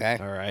 Okay.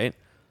 All right.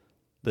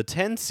 The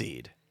 10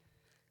 seed,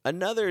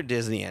 another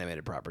Disney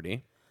animated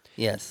property,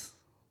 Yes.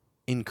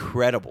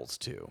 Incredibles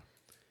 2.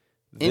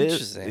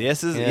 Interesting.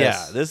 This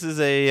is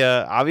a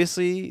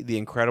obviously The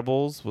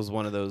Incredibles was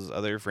one of those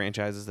other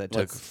franchises that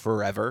took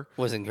forever.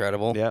 Was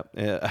incredible. Yep.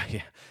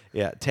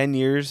 Yeah. 10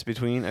 years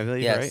between, I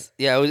believe, Yes. right?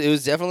 Yeah, it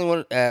was definitely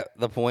one at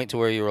the point to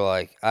where you were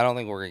like, I don't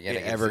think we're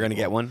Ever gonna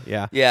get one?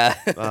 Yeah.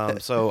 Yeah.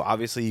 So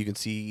obviously you can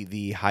see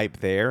the hype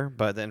there,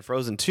 but then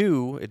Frozen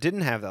 2, it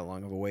didn't have that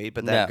long of a wait,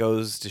 but that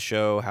goes to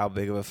show how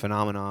big of a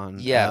phenomenon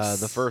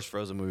the first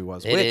Frozen movie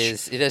was.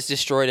 It has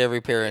destroyed every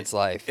parent's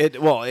life.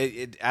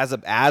 As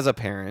a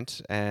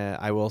parent,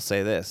 I will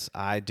say this: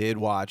 I did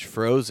watch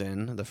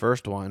Frozen, the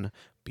first one,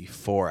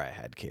 before I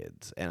had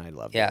kids, and I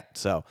loved it.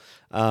 So,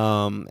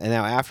 and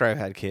now after I've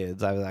had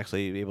kids, I was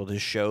actually able to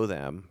show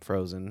them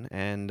Frozen,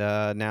 and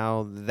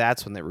now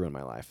that's when they ruined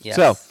my life. Yes.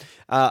 So,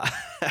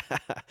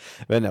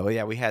 but no,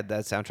 yeah, we had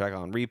that soundtrack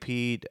on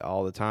repeat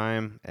all the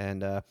time,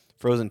 and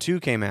Frozen 2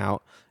 came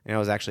out, and I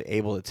was actually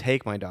able to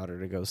take my daughter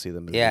to go see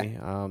the movie.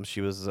 Yeah.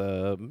 She was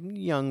a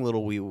young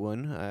little wee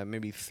one,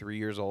 maybe 3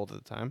 years old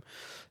at the time,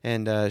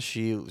 and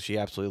she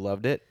absolutely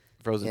loved it.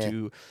 Frozen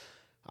 2.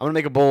 I'm going to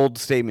make a bold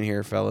statement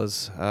here,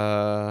 fellas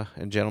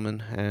and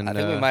gentlemen. And I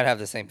think we might have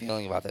the same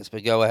feeling about this,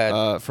 but go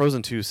ahead.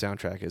 Frozen 2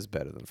 soundtrack is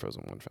better than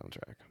Frozen 1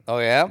 soundtrack. Oh,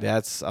 yeah?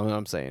 That's what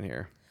I'm saying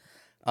here.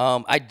 I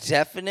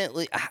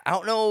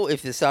don't know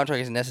if the soundtrack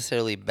is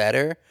necessarily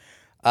better.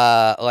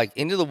 Like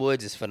Into the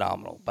Woods is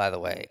phenomenal, by the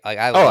way. Like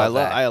I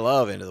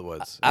love Into the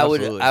Woods.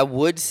 I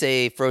would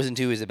say Frozen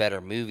 2 is a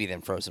better movie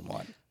than Frozen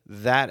 1.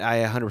 That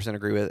I 100%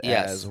 agree with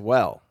as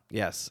well.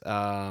 Yes.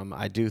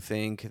 I do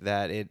think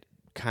that it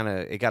got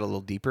a little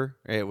deeper,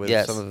 right, with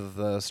some of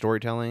the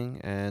storytelling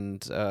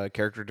and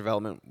character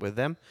development with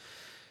them.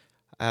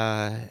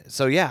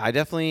 So yeah,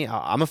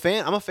 I'm a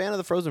fan. I'm a fan of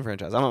the Frozen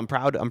franchise. I'm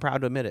proud. I'm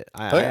proud to admit it. Oh,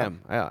 I yeah. am.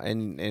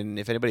 And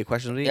if anybody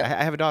questions me, Yeah.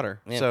 I have a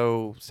daughter. Yeah.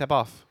 So step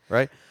off.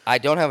 Right. I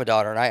don't have a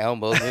daughter, and I own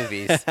both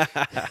movies.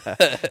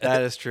 That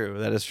is true.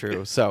 That is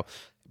true. So,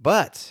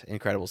 but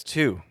Incredibles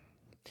 2.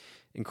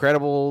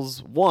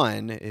 Incredibles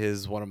 1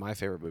 is one of my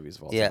favorite movies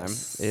of all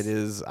Yes. time. It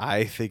is,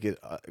 I think,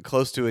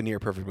 close to a near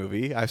perfect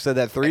movie. I've said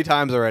that 3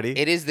 times already.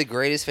 It is the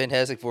greatest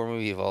Fantastic Four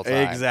movie of all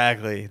time.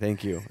 Exactly.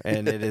 Thank you.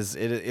 And it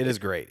is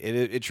great.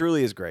 It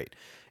truly is great.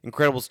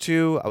 Incredibles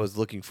 2, I was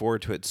looking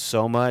forward to it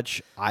so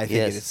much. I think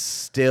Yes. it is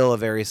still a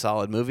very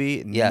solid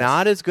movie. Yes.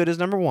 Not as good as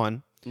number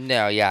 1.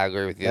 No, yeah, I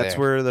agree with you That's there.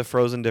 where the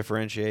Frozen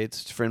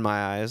differentiates. In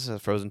my eyes,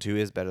 Frozen 2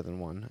 is better than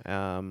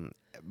 1.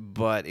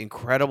 But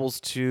Incredibles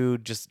 2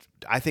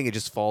 I think it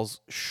just falls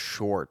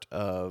short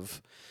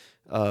of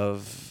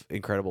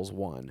Incredibles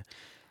 1.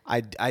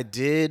 I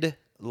did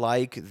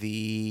like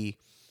the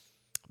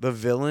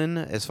villain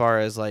as far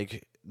as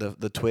like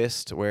the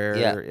twist where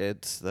Yeah.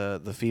 it's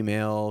the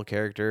female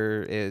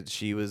character,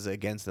 she was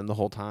against them the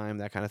whole time,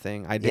 that kind of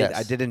thing. I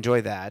Yes. did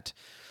enjoy that.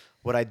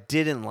 What I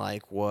didn't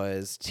like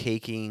was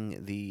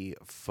taking the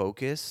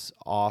focus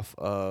off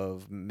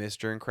of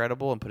Mr.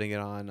 Incredible and putting it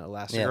on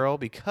Elastigirl,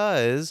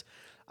 because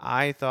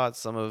I thought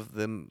some of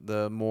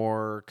the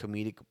more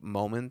comedic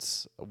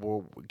moments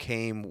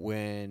came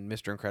when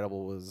Mr.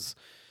 Incredible was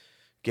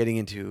getting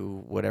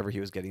into whatever he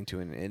was getting to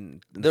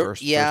in the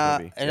first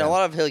movie. And a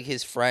lot of like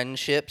his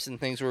friendships and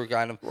things were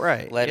kind of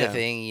Right, led yeah. a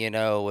thing,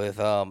 with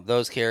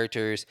those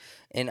characters.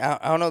 And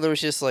I don't know, there was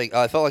just like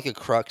I felt like a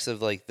crux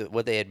of like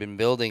what they had been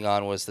building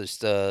on was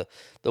just the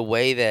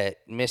way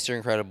that Mr.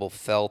 Incredible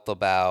felt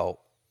about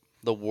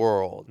the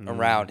world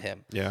around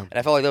him. Yeah. And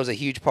I felt like that was a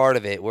huge part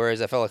of it.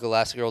 Whereas I felt like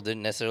Elastigirl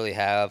didn't necessarily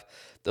have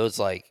those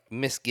like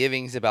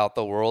misgivings about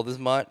the world as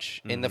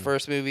much in the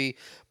first movie.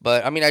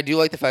 But I mean, I do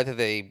like the fact that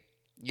they,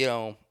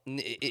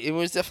 it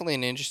was definitely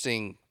an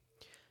interesting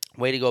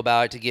way to go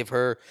about it, to give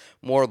her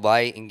more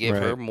light and give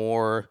her Right.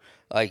 more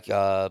like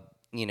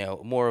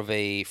more of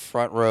a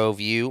front row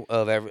view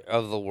of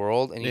the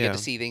world, and you Yeah. get to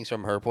see things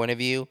from her point of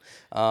view.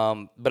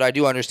 But I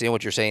do understand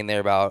what you're saying there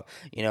about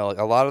like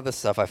a lot of the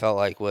stuff I felt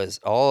like was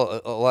a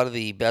lot of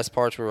the best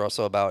parts were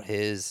also about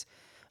his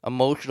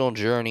emotional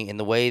journey and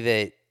the way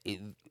that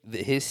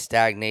his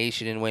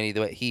stagnation and the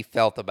way he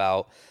felt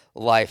about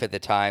life at the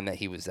time that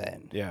he was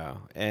in. Yeah,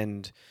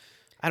 and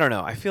I don't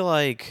know. I feel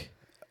like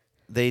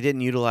they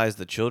didn't utilize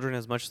the children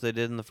as much as they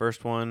did in the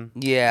first one.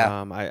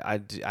 Yeah.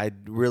 I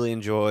really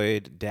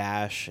enjoyed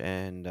Dash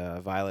and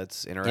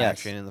Violet's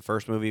interaction in the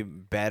first movie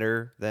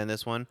better than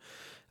this one.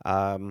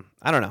 I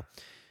don't know.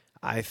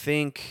 I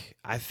think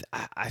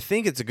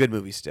it's a good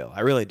movie still.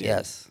 I really do.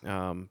 Yes.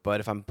 But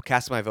if I'm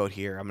casting my vote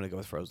here, I'm going to go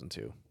with Frozen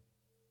 2.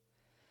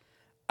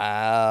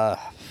 That's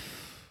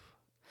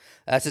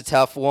a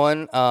tough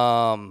one.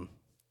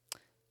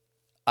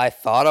 I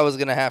thought I was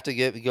gonna have to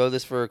go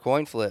this for a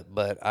coin flip,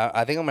 but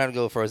I think I'm gonna have to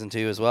go with Frozen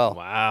 2 as well.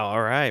 Wow.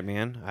 All right,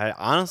 man.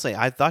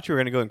 I thought you were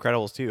going to go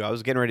Incredibles 2. I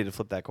was getting ready to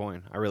flip that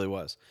coin. I really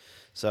was.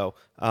 So,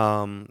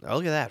 look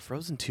at that.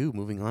 Frozen 2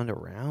 moving on to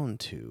round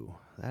 2.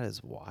 That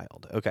is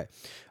wild. Okay.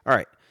 All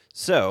right.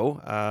 So,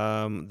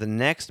 the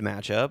next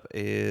matchup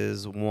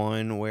is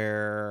one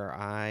where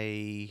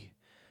I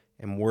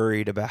am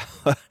worried about.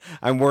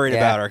 I'm worried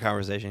about our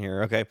conversation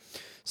here. Okay.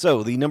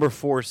 So, the number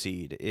 4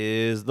 seed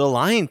is The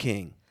Lion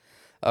King.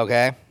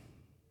 Okay.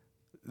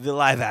 The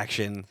live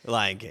action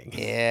Lion King.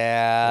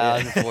 Yeah,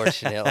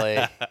 unfortunately.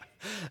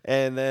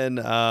 And then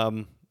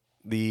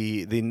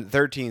the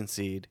 13th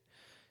seed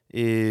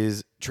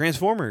is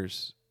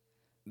Transformers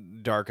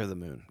Dark of the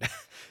Moon.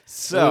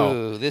 So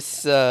Ooh,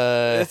 this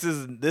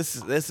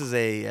is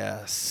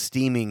a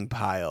steaming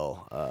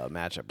pile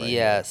matchup right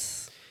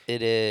yes,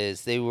 it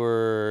is. They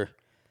were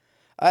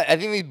I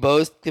think they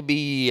both could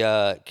be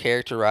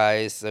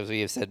characterized, as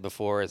we have said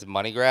before, as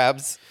money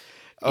grabs.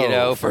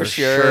 here. For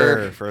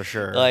sure. For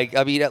sure. Like,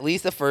 I mean, at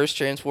least the first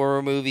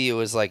Transformer movie, it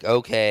was like,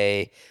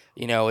 okay,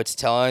 it's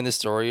telling the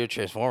story of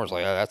Transformers.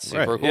 Like, oh, that's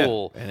super Right, yeah.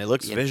 cool. And it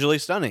looks visually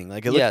stunning.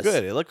 Like, it Yes. looked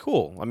good. It looked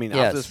cool. I mean,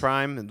 Yes. Optimus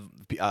Prime,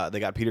 they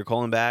got Peter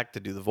Cullen back to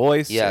do the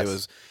voice. Yes. It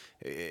was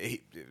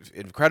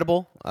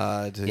incredible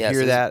to Yes, hear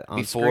it was that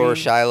on before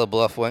screen. Shia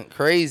LaBeouf went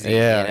crazy.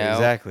 Yeah,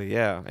 exactly.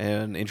 Yeah,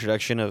 and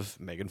introduction of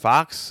Megan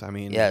Fox. I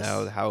mean, Yes.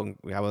 how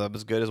that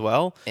was good as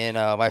well. And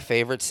my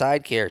favorite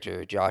side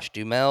character, Josh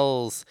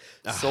Duhamel's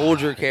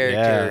soldier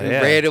character, who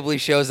yeah. randomly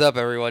shows up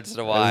every once in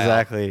a while.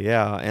 Exactly.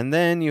 Yeah, and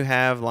then you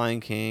have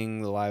Lion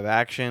King, the live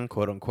action,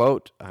 quote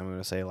unquote. I'm going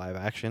to say live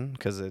action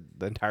because the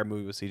entire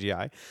movie was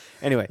CGI.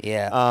 Anyway.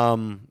 Yeah.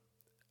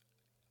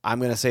 I'm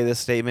going to say this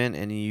statement,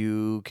 and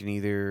you can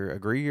either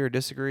agree or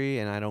disagree,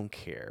 and I don't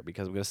care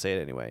because I'm going to say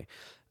it anyway.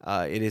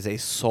 It is a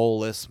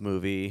soulless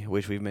movie,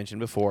 which we've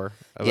mentioned before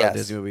about Yes.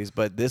 Disney movies,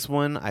 but this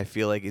one I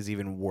feel like is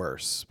even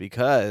worse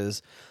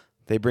because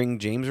they bring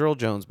James Earl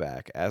Jones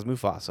back as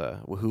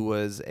Mufasa, who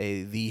was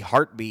the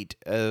heartbeat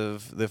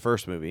of the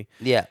first movie.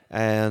 Yeah.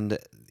 And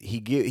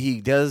he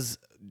does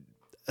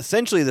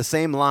essentially the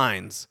same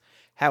lines.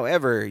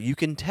 However, you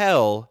can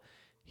tell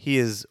he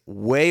is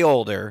way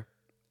older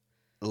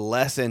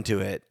less into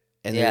it,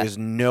 and Yeah. there's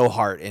no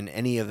heart in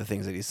any of the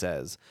things that he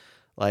says.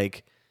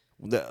 Like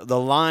the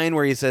line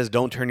where he says,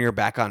 "Don't turn your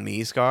back on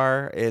me,"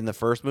 Scar, in the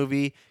first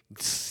movie,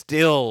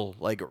 still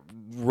like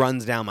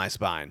runs down my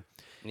spine.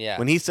 Yeah.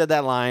 When he said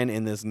that line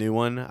in this new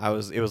one,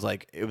 it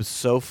was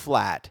so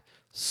flat,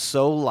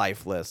 so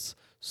lifeless,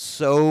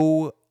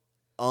 so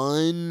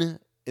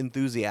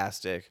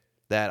unenthusiastic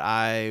that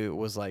I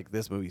was like,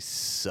 this movie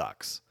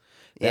sucks.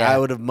 Yeah. I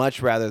would have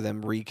much rather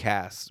them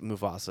recast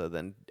Mufasa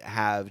than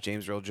have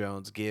James Earl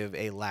Jones give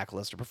a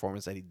lackluster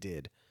performance that he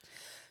did.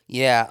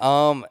 Yeah.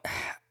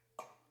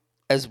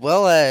 As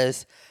well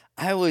as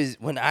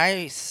when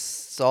I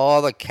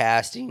saw the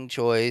casting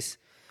choice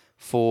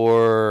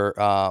for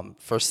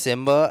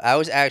Simba, I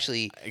was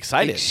actually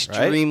Excited,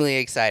 extremely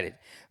excited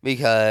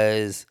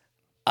because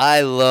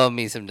I love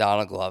me some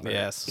Donald Glover.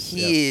 Yes,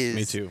 he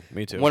yes, is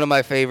me too. one of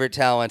my favorite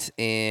talents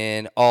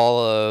in all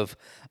of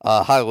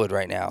Hollywood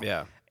right now.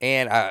 Yeah.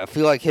 And I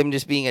feel like him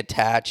just being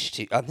attached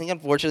to, I think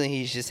unfortunately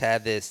he's just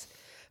had this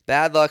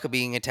bad luck of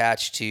being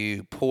attached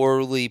to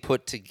poorly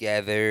put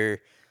together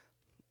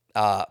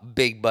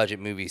big budget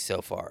movies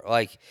so far.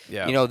 Like,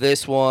 Yeah. you know,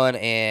 this one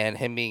and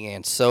him being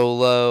in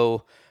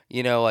Solo,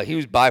 you know, like he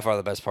was by far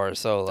the best part of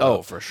Solo.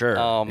 Oh, for sure.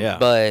 Yeah,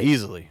 but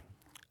easily.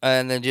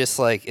 And then just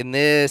like in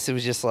this, it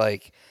was just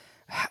like,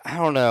 I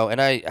don't know.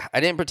 And I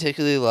didn't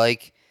particularly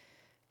like,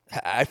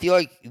 I feel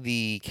like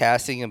the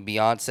casting of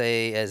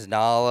Beyonce as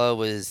Nala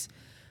was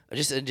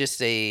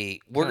just a,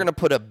 we're going to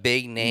put a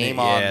big name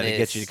on to this,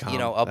 get you to come, you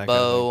know, that a kind of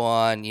bow thing.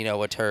 on, you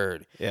know, a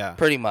turd. Yeah.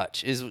 Pretty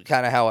much is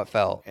kind of how it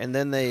felt. And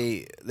then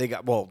they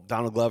got, well,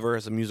 Donald Glover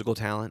is a musical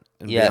talent,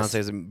 and Yes.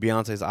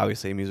 Beyonce's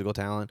obviously a musical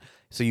talent.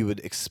 So you would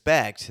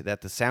expect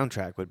that the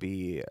soundtrack would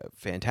be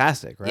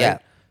fantastic, right? Yeah.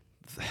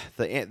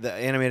 The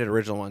animated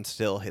original one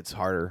still hits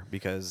harder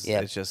because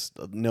Yeah. it's just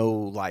no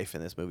life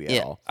in this movie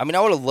at all. I mean, I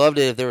would have loved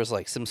it if there was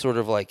like some sort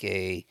of like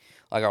if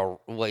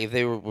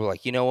they were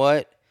like, you know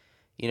what,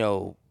 you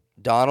know,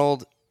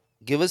 Donald,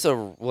 give us a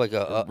Remix like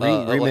on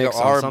R&B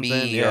something.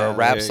 or Yeah, a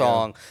rap there you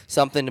song,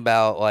 something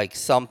about like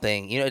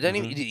something. You know, it doesn't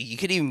even. You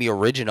could even be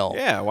original.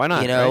 Yeah, why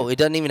not? You know, right? it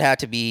doesn't even have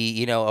to be,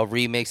 you know, a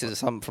remix of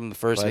something from the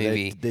first But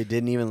movie. they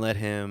didn't even let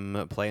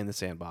him play in the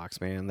sandbox,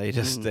 man. They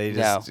just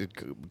No.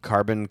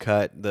 carbon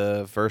cut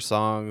the first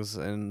songs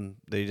and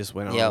they just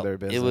went on with their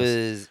business. It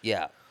was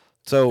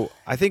So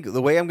I think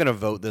the way I'm going to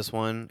vote this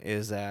one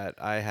is that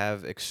I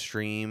have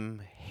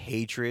extreme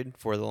hatred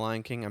for The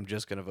Lion King. I'm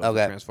just going to vote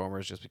for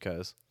Transformers just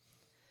because.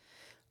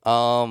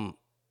 both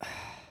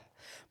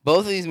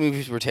of these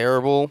movies were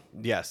terrible.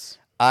 Yes.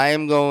 I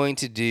am going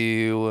to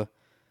do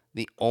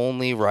the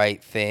only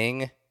right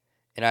thing,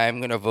 and I am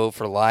going to vote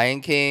for Lion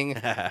King,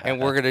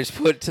 and we're going to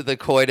put to the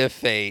coin of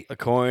fate. A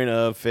coin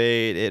of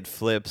fate. It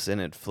flips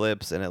and it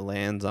flips and it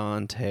lands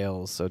on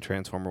tails. So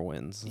Transformer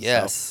wins.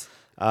 Yes. So,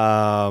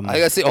 I think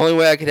that's the only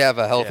way I could have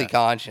a healthy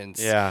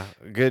conscience. Yeah.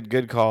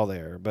 Good call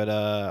there. But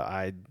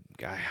I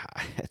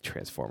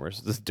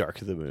Transformers. This is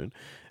Dark of the Moon.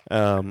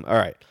 All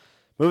right.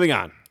 Moving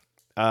on.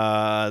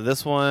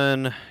 This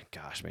one,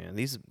 gosh, man,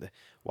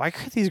 why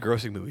could these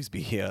grossing movies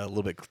be a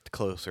little bit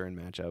closer in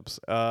matchups?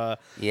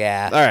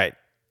 Yeah. All right,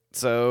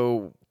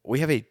 so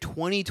we have a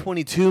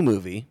 2022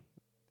 movie.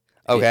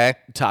 Okay.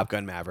 Top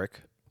Gun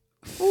Maverick.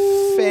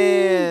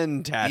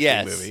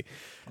 Fantastic movie.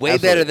 Way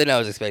better than I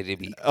was expecting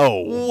to be.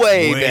 Oh,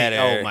 way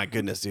better. Oh my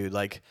goodness, dude!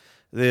 Like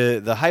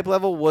the hype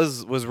level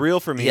was real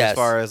for me as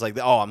far as like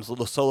I'm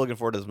so looking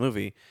forward to this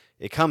movie.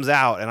 It comes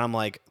out and I'm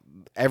like,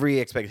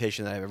 every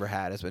expectation that I've ever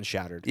had has been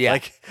shattered. Yeah.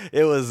 Like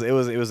it was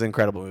an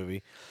incredible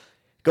movie.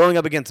 Going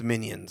up against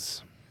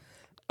Minions.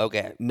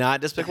 Okay.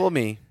 Not Despicable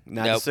Me,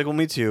 not Despicable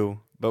Me 2,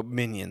 but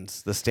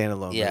Minions, the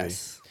standalone movie.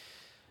 Yes.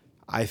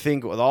 I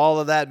think with all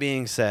of that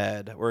being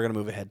said, we're gonna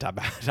move ahead Top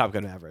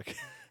Gun Maverick.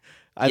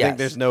 I think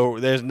there's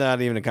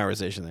not even a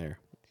conversation there.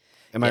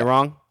 Am I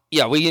wrong?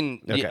 Yeah, we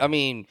can. Okay. I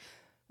mean,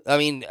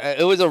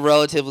 it was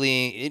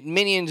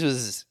Minions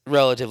was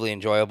relatively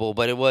enjoyable,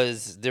 but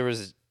there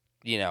was,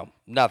 you know,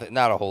 not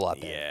a whole lot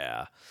there.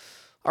 Yeah.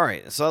 All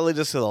right. So that leads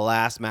us to the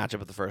last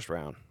matchup of the first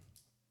round.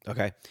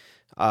 Okay.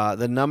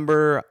 The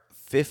number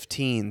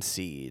 15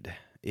 seed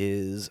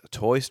is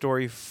Toy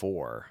Story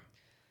 4.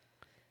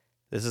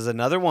 This is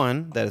another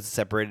one that is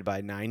separated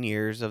by 9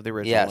 years of the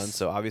original one.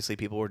 So obviously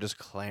people were just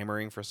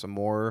clamoring for some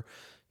more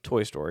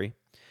Toy Story.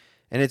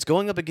 And it's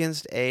going up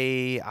against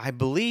I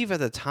believe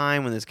at the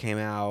time when this came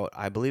out,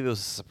 I believe it was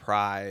a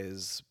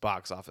surprise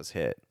box office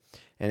hit.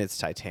 And it's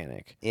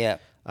Titanic. Yeah.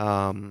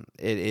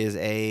 It is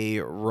a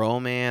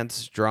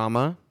romance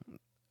drama.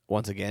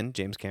 Once again,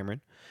 James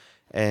Cameron.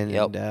 And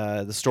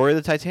the story of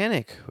the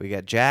Titanic. We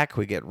got Jack,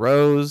 we get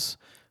Rose,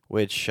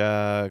 which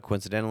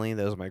coincidentally,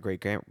 those are my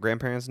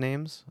great-grandparents'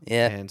 names.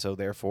 Yeah. And so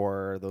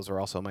therefore, those are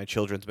also my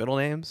children's middle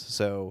names.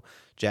 So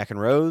Jack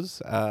and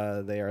Rose,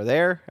 they are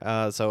there.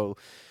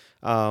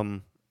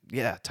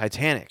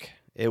 Titanic.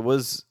 It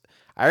was...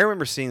 I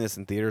remember seeing this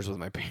in theaters with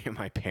my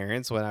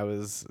parents when I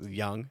was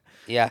young.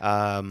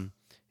 Yeah.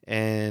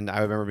 And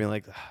I remember being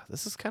like,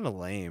 this is kind of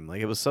lame.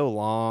 Like, it was so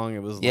long.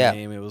 It was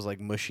lame. It was,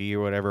 like, mushy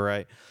or whatever,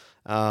 right?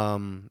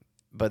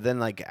 but then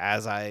like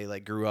as I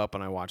like grew up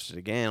and I watched it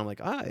again, I'm like,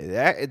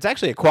 it's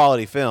actually a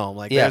quality film.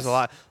 Like Yes. there's a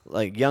lot.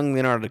 Like young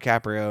Leonardo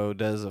DiCaprio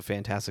does a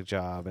fantastic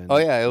job. And Oh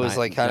yeah, it was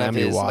like kind of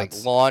Naomi his like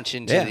Watts. launch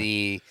into Yeah.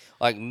 the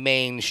like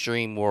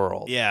mainstream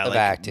world Yeah, of like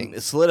acting.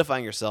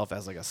 solidifying yourself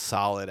as like a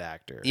solid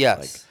actor. Yes.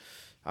 Like,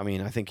 I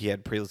mean, I think he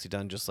had previously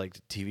done just like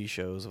TV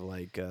shows of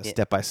like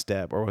Step by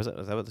Step, or was that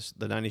what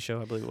the '90s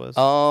show I believe it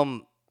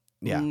was?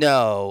 Yeah.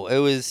 No, it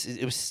was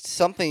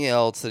something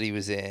else that he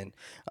was in.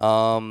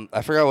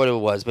 I forgot what it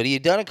was, but he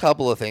had done a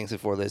couple of things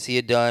before this.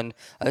 I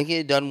think he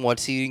had done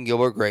Once Eating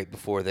Gilbert Grape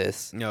before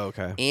this, No,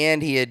 okay.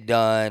 and he had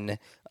done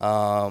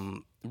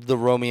the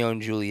Romeo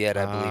and Juliet,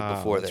 I believe,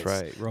 before that's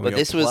this. right. Romeo But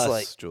this plus was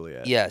like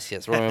Juliet.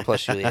 yes, Romeo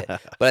plus Juliet.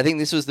 But I think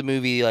this was the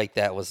movie like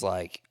that was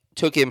like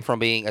took him from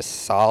being a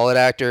solid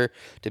actor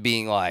to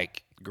being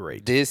like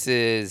Great. this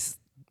is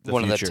The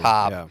one of future, the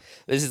top. yeah.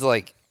 This is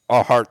like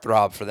a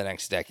heartthrob for the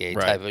next decade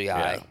type of guy.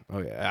 Yeah. Oh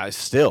yeah.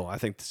 I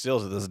think still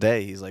to this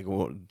day he's like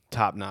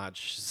top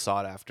notch,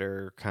 sought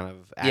after kind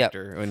of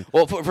actor. And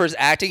Well, for his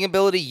acting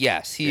ability,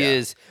 yes, he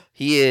is.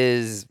 He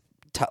is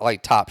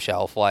like top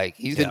shelf. Like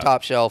he's been Yeah.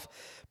 top shelf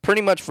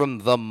pretty much from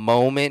the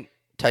moment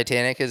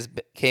Titanic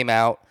came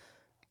out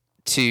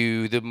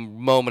to the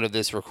moment of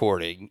this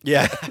recording.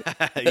 yeah,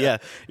 yeah,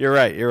 you're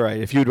right. You're right.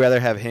 If you'd rather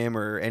have him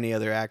or any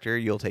other actor,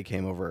 you'll take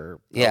him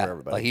over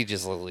everybody. Like he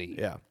just literally.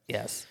 Yeah.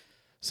 Yes.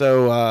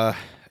 So,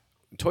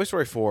 Toy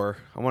Story 4.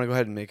 I want to go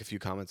ahead and make a few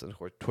comments on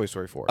Toy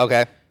Story 4.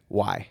 Okay.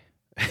 Why?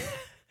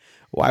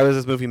 Why was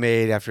this movie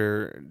made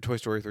after Toy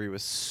Story 3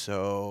 was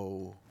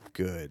so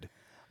good?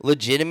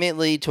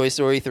 Legitimately, Toy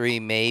Story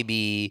 3 may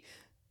be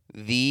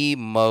the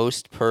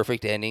most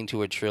perfect ending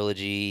to a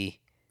trilogy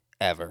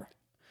ever.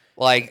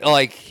 Like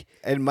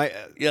And might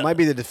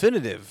be the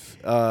definitive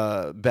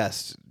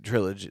best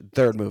trilogy,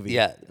 third movie.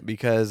 Yeah.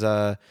 Because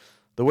the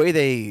way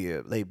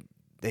they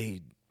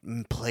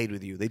played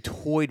with you, they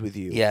toyed with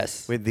you.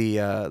 Yes. With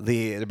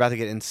they're about to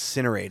get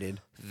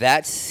incinerated.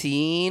 that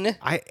scene.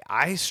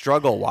 I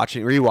struggle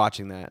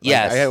rewatching that. Like,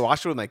 Yes. I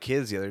watched it with my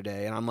kids the other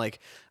day, and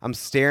I'm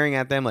staring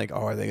at them like,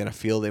 oh, are they gonna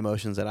feel the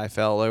emotions that I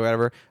felt or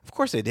whatever? Of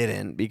course they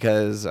didn't,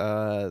 because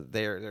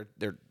they're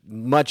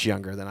much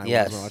younger than I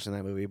was when watching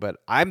that movie. But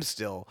I'm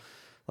still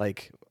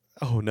like,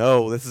 oh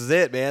no, this is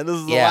it, man. This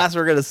is the last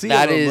we're gonna see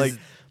of them. Like,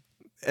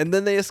 and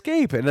then they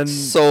escape, and then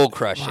soul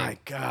crushing. My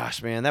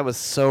gosh, man, that was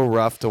so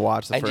rough to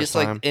watch the first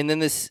time. And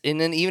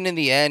then even in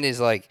the end is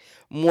like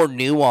more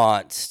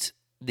nuanced.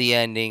 The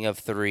ending of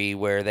 3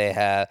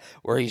 where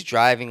he's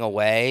driving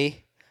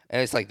away,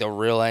 and it's like the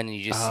real end, and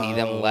you just see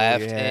them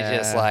left, and it's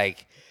just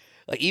like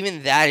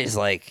even that is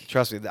like.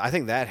 Trust me, I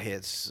think that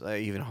hits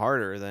even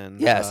harder than.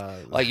 Yes,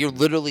 like you're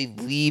literally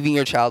leaving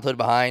your childhood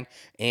behind,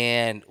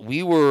 and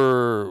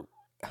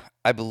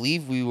I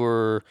believe we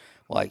were.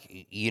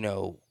 Like, we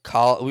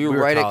were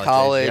right at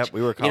college, yep,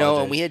 we were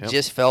and we had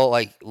just felt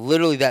like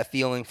literally that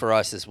feeling for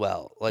us as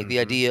well. Like the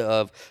idea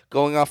of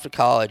going off to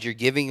college, you're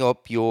giving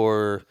up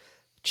your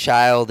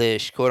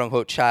childish, quote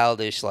unquote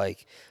childish,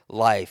 like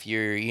life.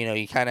 You're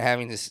kind of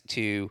having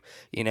to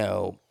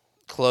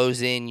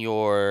close in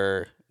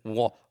your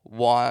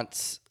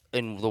wants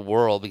in the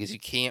world because you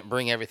can't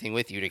bring everything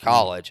with you to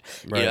college,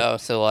 right.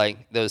 So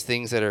like those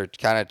things that are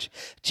kind of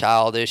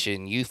childish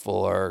and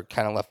youthful are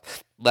kind of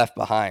left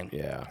behind.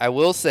 Yeah. I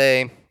will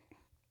say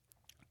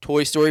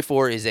Toy Story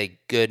 4 is a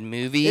good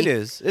movie. It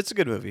is. It's a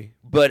good movie.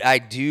 But I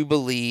do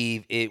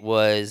believe it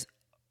was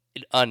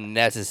an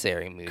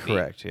unnecessary movie.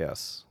 Correct.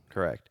 Yes.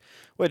 Correct.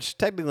 Which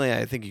technically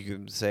I think you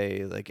could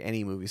say like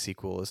any movie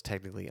sequel is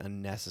technically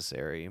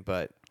unnecessary,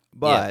 but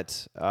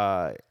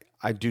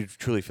I do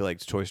truly feel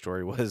like Toy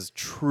Story was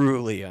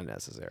truly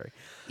unnecessary.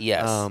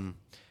 Yes.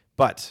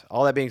 But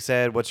all that being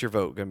said, what's your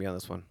vote going to be on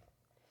this one?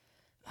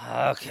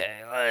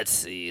 Okay, let's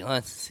see.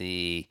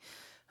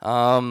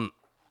 I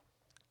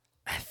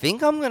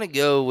think I'm gonna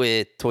go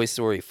with Toy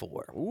Story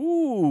 4.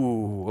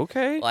 Ooh,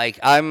 okay. Like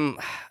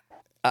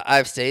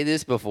I've said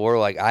this before.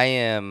 Like I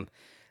am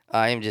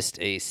just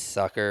a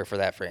sucker for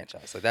that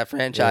franchise. Like that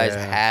franchise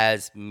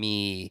has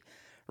me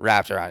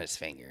wrapped around its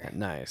finger.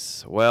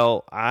 Nice.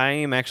 Well,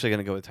 I'm actually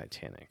gonna go with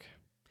Titanic,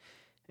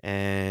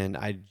 and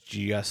I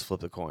just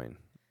flipped a coin.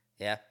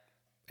 Yeah.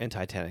 And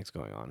Titanic's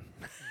going on.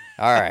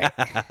 All right.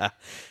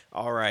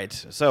 All right.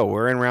 So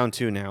we're in round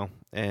 2 now,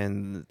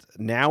 and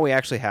now we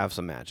actually have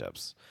some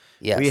matchups.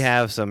 Yes. We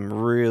have some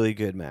really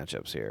good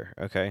matchups here.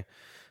 Okay.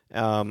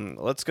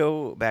 Let's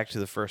go back to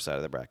the first side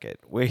of the bracket.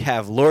 We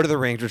have Lord of the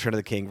Rings: Return of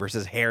the King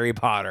versus Harry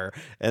Potter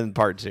in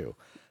Part 2.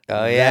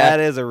 Oh yeah, that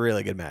is a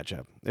really good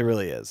matchup. It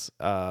really is.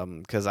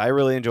 Because I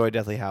really enjoyed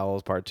Deathly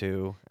Hallows Part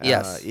 2.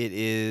 Yes. It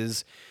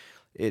is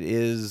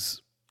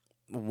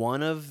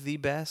one of the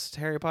best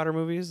Harry Potter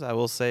movies. I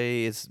will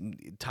say it's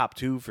top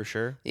 2 for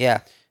sure. Yeah.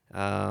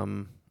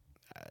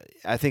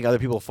 I think other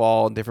people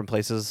fall in different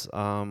places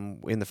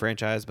in the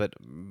franchise, but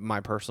my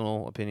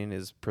personal opinion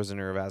is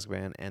Prisoner of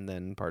Azkaban and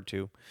then Part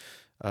 2,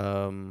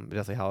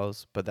 Deathly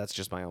Hallows. But that's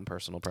just my own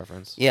personal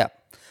preference. Yeah.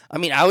 I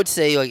mean, I would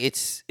say like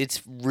it's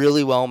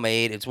really well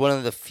made. It's one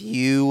of the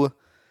few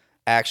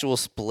actual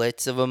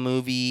splits of a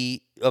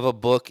movie of a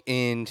book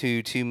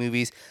into 2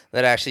 movies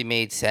that actually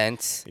made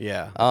sense.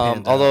 Yeah.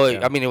 Although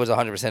yeah. I mean it was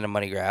 100% a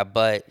money grab,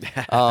 but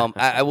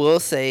I will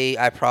say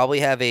I probably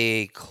have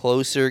a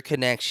closer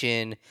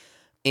connection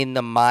in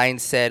the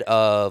mindset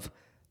of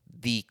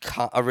the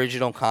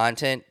original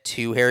content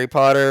to Harry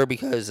Potter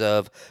because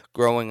of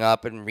growing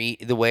up and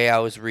the way I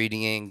was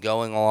reading it and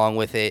going along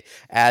with it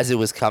as it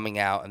was coming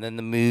out, and then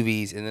the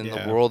movies and then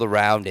the world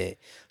around it.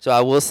 So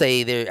I will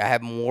say I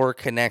have more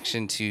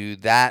connection to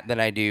that than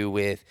I do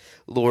with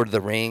Lord of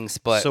the Rings.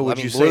 But So would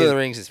I mean, you Lord say- of the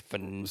Rings is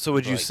fun. So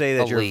would you say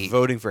that elite. you're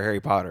voting for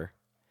Harry Potter?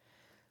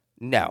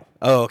 No.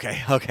 Oh,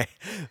 okay. Okay.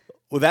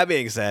 With that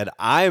being said,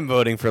 I'm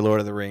voting for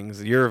Lord of the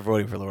Rings. You're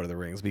voting for Lord of the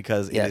Rings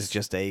because it is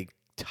just a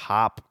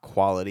top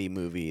quality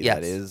movie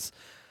that is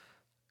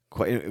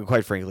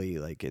quite frankly,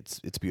 like it's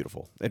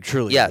beautiful. It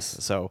truly is.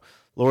 So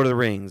Lord of the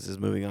Rings is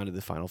moving on to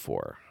the final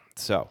 4.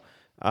 So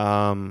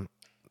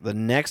the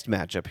next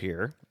matchup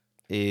here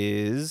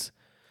is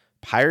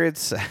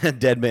Pirates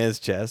Dead Man's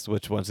Chest,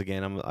 which once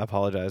again I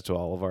apologize to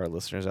all of our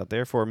listeners out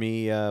there for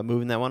me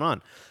moving that one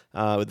on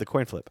with the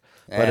coin flip.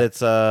 But it's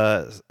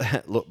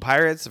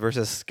Pirates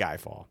versus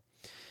Skyfall.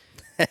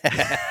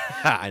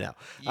 I know.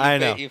 I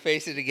know. You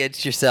faced it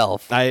against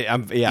yourself.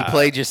 I'm yeah. You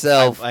played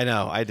yourself. I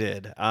know. I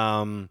did.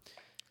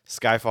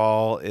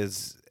 Skyfall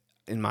is,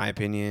 in my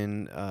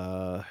opinion,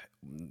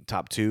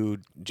 top 2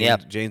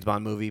 James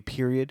Bond movie.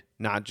 Period.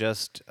 Not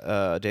just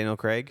Daniel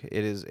Craig.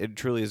 It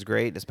truly is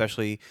great,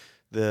 especially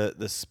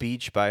the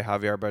speech by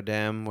Javier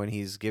Bardem when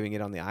he's giving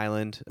it on the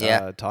island.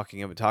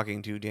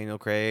 Talking to Daniel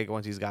Craig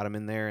once he's got him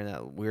in there in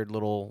that weird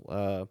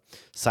little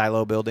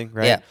silo building.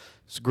 Right. Yeah.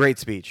 It's a great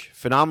speech.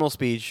 Phenomenal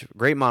speech.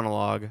 Great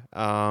monologue.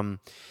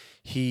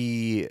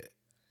 He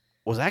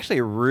was actually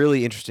a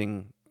really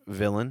interesting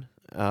villain.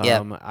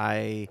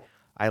 I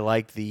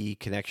liked the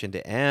connection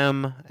to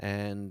M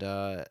and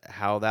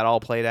how that all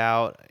played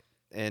out,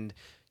 and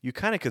you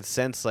kind of could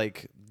sense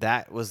like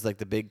that was like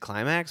the big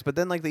climax, but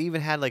then like they even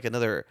had like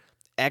another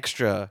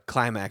extra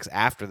climax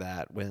after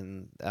that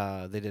when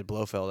they did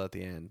Blofeld at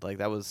the end. Like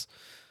that was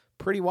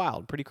pretty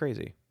wild, pretty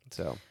crazy.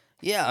 So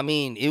yeah, I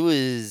mean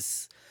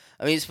it's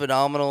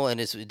phenomenal, and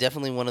it's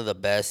definitely one of the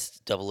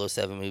best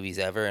 007 movies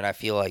ever, and I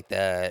feel like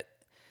that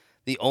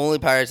the only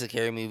Pirates of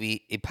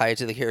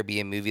the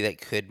Caribbean movie that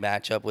could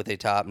match up with a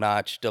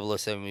top-notch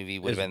 007 movie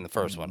would have been the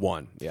first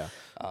one. Yeah.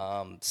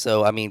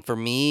 So, I mean, for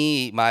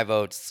me, my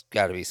vote's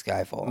got to be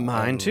Skyfall.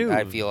 Mine too.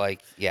 I feel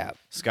like,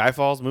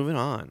 Skyfall's moving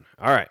on.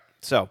 All right.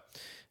 So,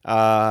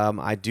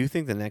 I do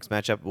think the next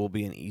matchup will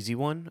be an easy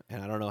one,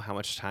 and I don't know how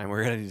much time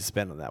we're going to need to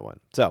spend on that one.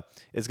 So,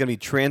 it's going to be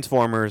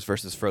Transformers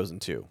versus Frozen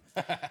 2.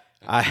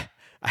 I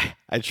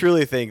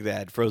truly think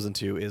that Frozen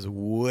 2 is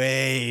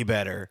way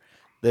better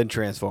than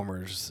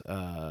Transformers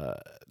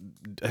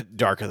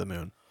Dark of the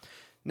Moon.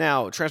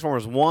 Now,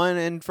 Transformers 1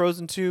 and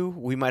Frozen 2,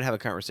 we might have a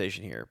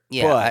conversation here.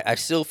 Yeah, but I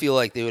still feel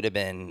like they would have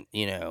been,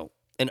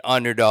 an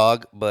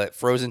underdog, but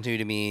Frozen 2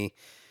 to me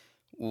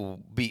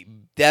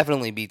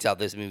definitely beats out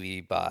this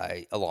movie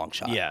by a long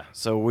shot. Yeah,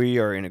 so we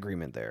are in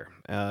agreement there.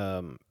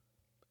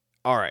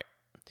 All right.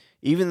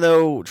 Even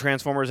though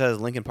Transformers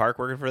has Linkin Park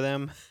working for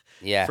them,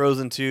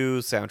 Frozen 2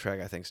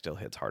 soundtrack I think still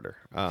hits harder.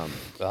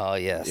 Oh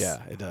yes,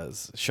 yeah, it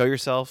does. Show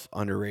Yourself,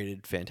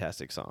 underrated,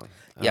 fantastic song.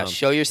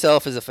 Show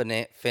Yourself is a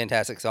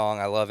fantastic song.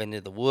 I love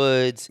Into the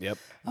Woods. Yep.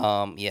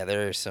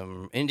 There's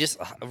some, and just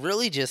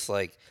really just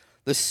like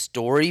the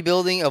story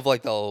building of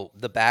like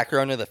the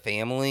background of the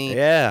family.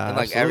 Yeah, and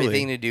like absolutely.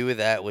 everything to do with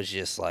that was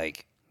just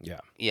like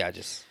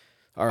just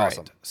all right.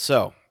 awesome.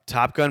 So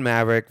Top Gun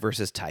Maverick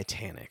versus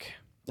Titanic.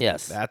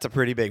 Yes, that's a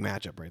pretty big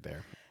matchup right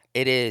there.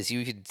 It is.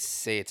 You could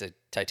say it's a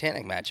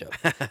Titanic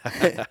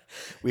matchup.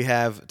 We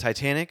have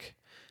Titanic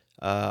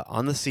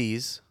on the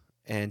seas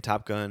and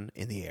Top Gun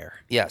in the air.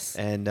 Yes.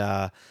 And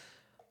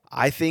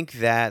I think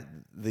that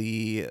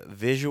the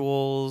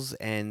visuals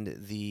and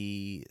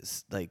the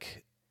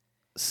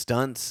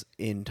stunts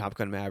in Top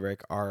Gun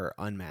Maverick are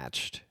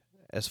unmatched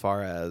as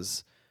far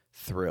as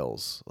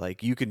thrills.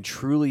 Like you can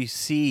truly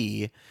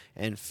see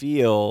and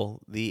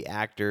feel the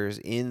actors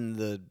in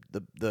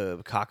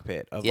the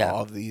cockpit of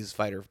all of these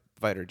fighter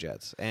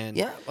jets. And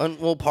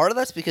well, part of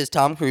that's because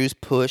Tom Cruise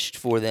pushed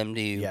for them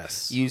to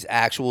use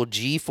actual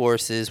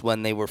G-forces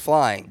when they were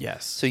flying.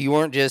 Yes. So you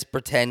weren't just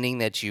pretending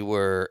that you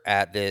were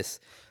at this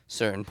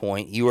certain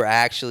point. You were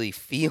actually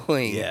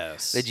feeling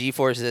the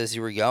G-forces as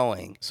you were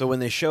going. So when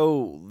they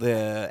show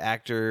the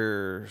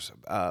actors,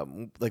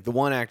 like the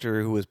one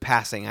actor who was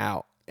passing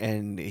out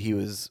and he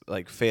was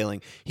like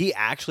failing, he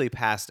actually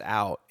passed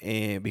out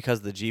because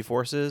of the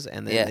G-forces,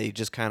 and then they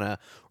just kind of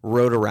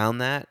rode around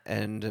that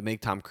and to make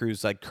Tom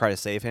Cruise like try to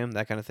save him,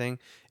 that kind of thing.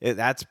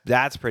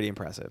 That's pretty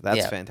impressive.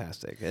 That's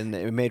fantastic, and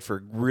it made for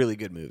a really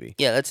good movie.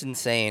 Yeah, that's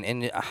insane.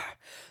 And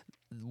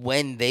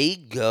when they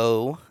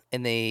go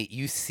and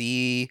you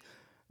see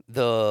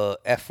the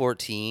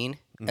F-14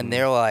 and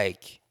they're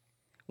like,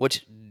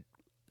 which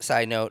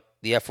side note,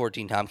 the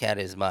F-14 Tomcat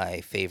is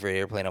my favorite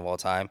airplane of all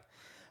time.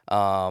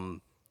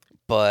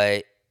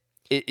 But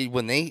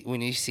when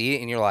you see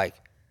it and you're like,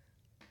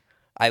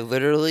 I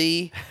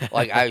literally,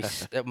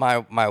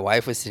 my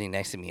wife was sitting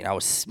next to me, and I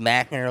was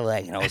smacking her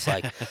leg, and I was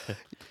like,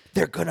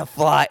 they're going to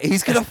fly.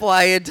 He's going to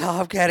fly in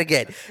Top Gun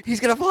again. He's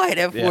going to fly in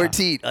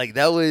F-14. Like,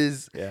 that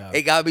was,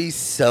 it got me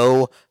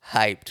so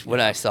hyped when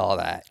I saw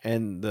that.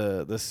 And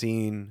the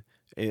scene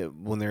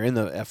when they're in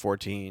the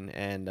F-14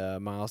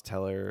 and Miles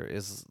Teller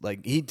is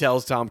like, he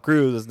tells Tom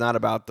Cruise it's not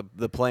about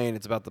the plane,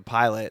 it's about the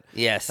pilot.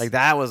 Yes. Like,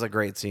 that was a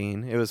great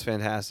scene. It was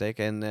fantastic.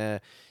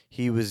 And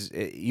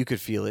you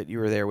could feel it. You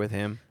were there with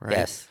him, right?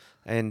 Yes.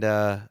 And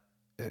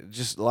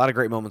just a lot of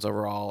great moments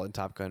overall in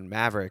Top Gun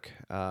Maverick.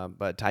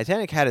 But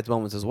Titanic had its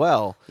moments as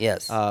well.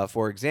 Yes.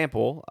 For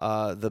example,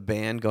 the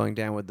band going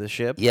down with the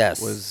ship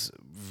was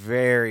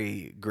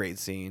very great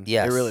scene.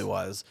 Yes. It really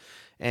was.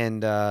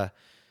 And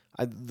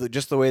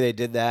just the way they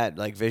did that,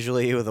 like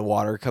visually with the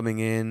water coming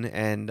in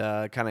and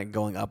kind of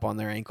going up on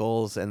their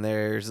ankles, and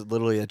there's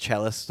literally a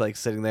cellist like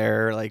sitting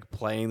there like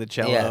playing the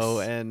cello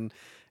and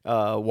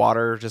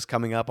water just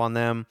coming up on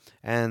them,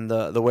 and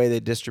the way they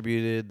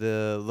distributed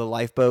the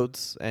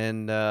lifeboats,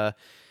 and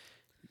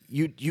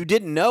you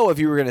didn't know if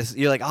you were gonna.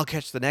 You're like, I'll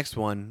catch the next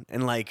one,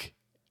 and like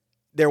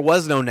there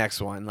was no next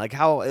one. Like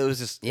how it was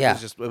just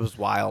it was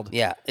wild.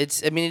 Yeah,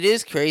 it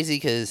is crazy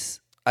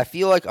because I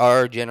feel like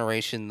our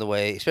generation, the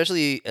way,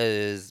 especially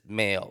as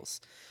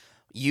males,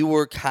 you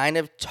were kind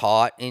of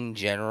taught in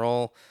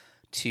general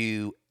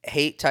to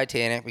hate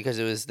Titanic because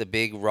it was the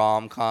big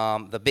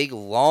rom-com, the big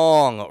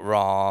long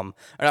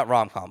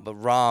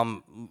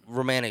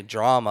romantic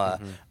drama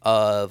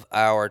of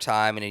our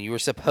time, and you were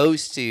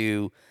supposed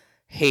to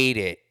hate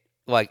it,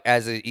 like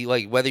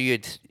whether you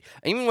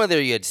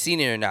had seen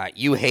it or not,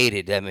 you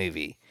hated that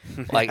movie.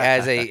 Like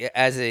as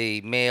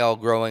a male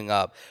growing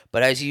up,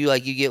 but as you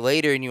get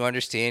later and you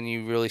understand,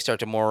 you really start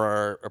to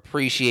more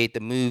appreciate the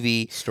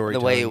movie, the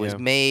way it was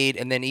made,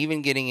 and then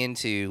even getting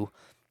into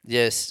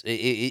just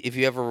if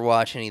you ever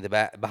watch any of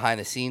the behind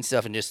the scenes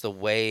stuff and just the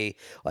way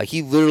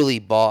James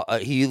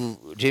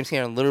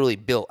Cameron literally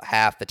built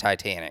half the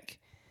Titanic,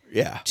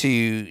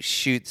 to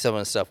shoot some of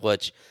the stuff,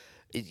 which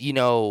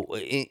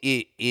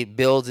it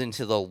builds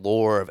into the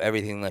lore of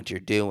everything that you're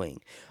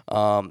doing.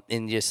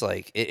 And just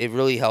like it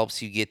really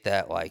helps you get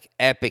that like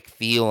epic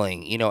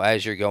feeling,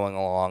 as you're going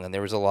along. And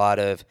there was a lot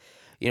of,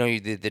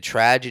 the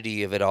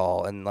tragedy of it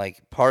all, and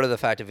like part of the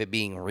fact of it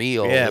being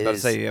real. Yeah, about to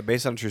say,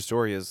 based on a true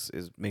story is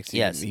makes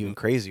it even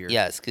crazier.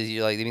 Yes, because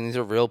these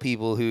are real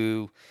people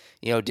who,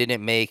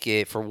 didn't make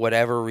it for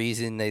whatever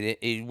reason. They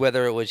didn't,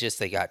 whether it was just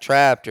they got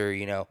trapped, or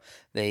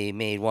they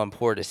made one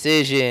poor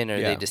decision,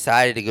 or they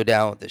decided to go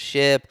down with the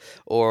ship,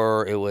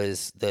 or it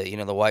was the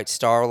White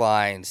Star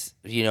Line's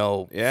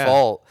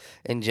fault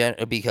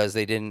because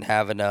they didn't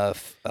have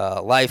enough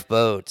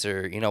lifeboats,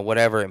 or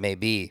whatever it may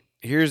be.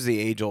 Here's the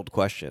age-old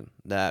question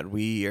that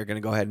we are going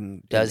to go ahead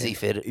and... Does he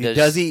fit?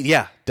 Does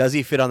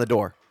he fit on the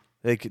door?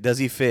 Like, does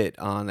he fit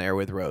on there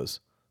with Rose?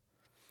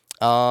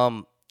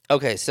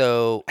 Okay,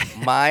 so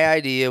my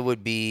idea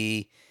would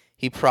be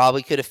he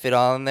probably could have fit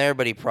on there,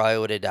 but he probably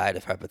would have died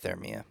of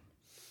hypothermia.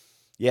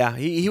 Yeah,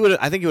 he would.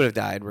 I think he would have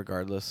died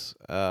regardless.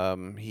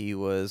 He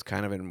was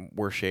kind of in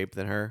worse shape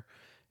than her,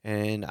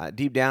 and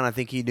deep down, I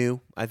think he knew.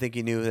 I think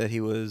he knew that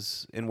he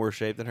was in worse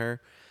shape than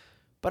her.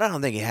 But I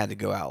don't think he had to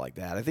go out like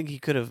that. I think he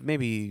could have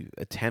maybe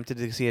attempted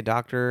to see a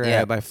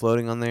doctor by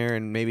floating on there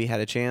and maybe had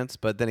a chance.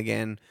 But then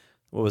again,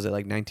 what was it,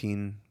 like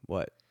 19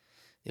 what?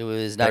 It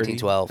was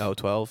 1912. Oh,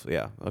 12?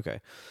 Yeah,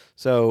 okay.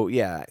 So,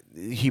 yeah,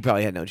 he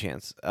probably had no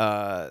chance.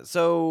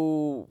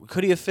 So,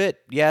 could he have fit?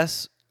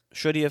 Yes.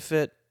 Should he have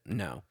fit?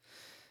 No.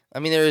 I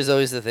mean, there is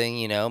always the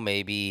thing,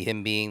 maybe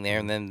him being there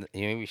and then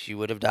maybe she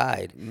would have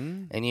died.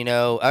 And,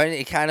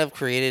 it kind of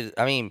created,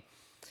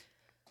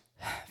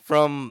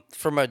 from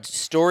a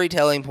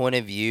storytelling point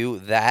of view,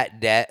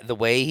 the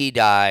way he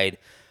died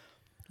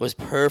was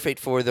perfect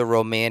for the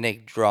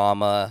romantic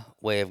drama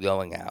way of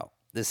going out.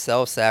 The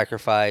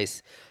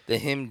self-sacrifice,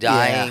 him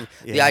dying,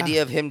 the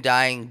idea of him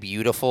dying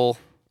beautiful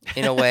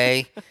in a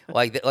way,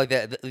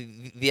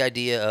 the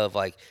idea of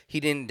like he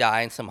didn't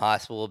die in some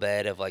hospital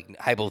bed of like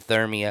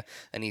hypothermia,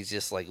 and he's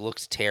just like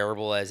looks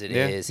terrible as it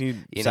is. He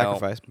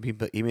sacrificed.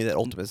 He made that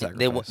ultimate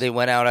sacrifice. They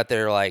went out at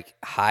their like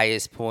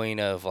highest point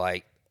of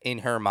like. In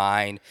her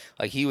mind,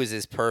 like he was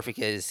as perfect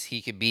as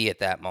he could be at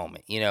that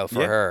moment,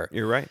 for her.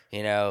 You're right.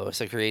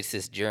 So it creates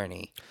this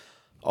journey.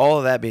 All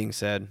of that being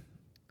said,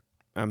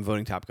 I'm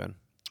voting Top Gun.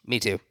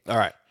 Me too. All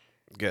right.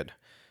 Good.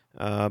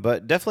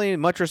 But definitely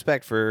much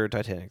respect for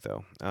Titanic,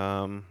 though.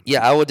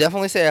 Yeah, I would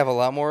definitely say I have a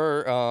lot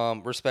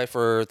more respect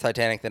for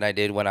Titanic than I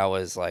did when I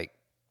was like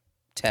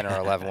 10 or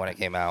 11 when it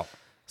came out.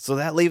 So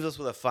that leaves us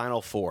with a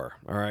final four.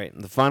 All right.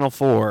 The final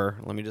four,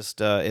 let me just,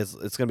 it's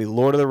going to be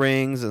Lord of the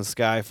Rings and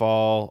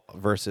Skyfall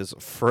versus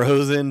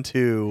Frozen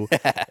 2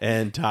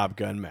 and Top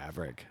Gun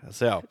Maverick.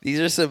 So these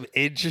are some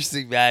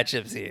interesting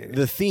matchups here.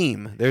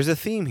 There's a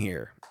theme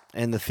here,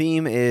 and the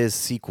theme is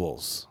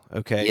sequels.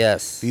 Okay.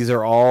 Yes. These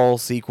are all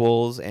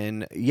sequels,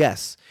 and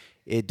yes,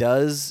 it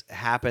does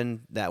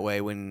happen that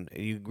way when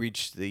you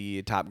reach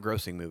the top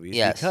grossing movies.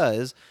 Yes.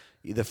 Because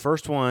the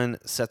first one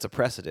sets a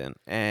precedent,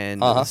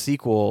 and the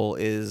sequel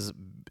is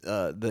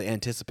the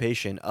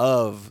anticipation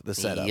of the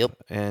setup.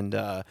 Yep.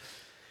 And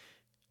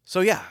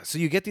so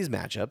you get these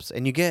matchups,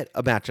 and you get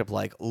a matchup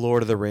like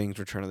Lord of the Rings: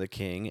 Return of the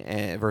King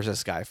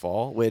versus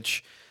Skyfall,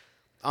 which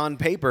on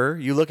paper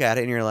you look at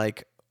it and you're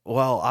like,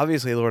 well,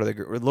 obviously Lord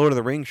of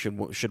the Rings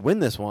should win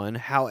this one.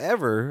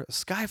 However,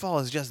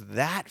 Skyfall is just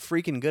that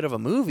freaking good of a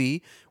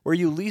movie where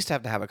you at least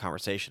have to have a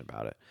conversation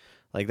about it.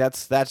 Like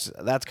that's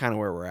kind of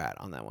where we're at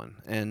on that one,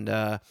 and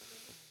that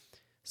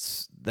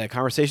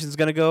conversation is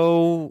going to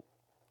go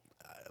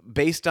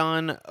based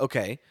on,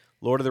 okay,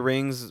 Lord of the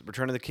Rings: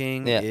 Return of the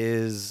King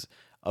is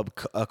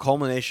a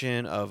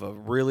culmination of a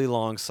really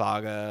long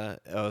saga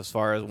as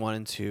far as 1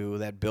 and 2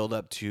 that build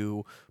up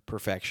to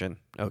perfection.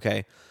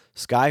 Okay,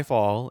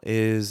 Skyfall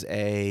is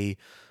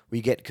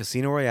we get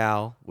Casino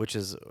Royale, which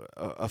is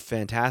a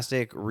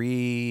fantastic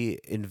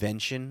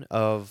reinvention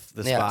of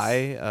the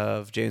spy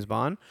of James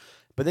Bond.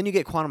 But then you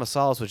get Quantum of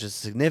Solace, which is a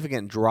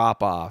significant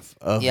drop off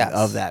of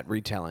that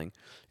retelling.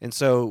 And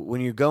so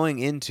when you're going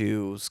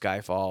into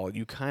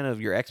Skyfall,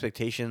 your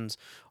expectations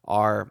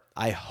are,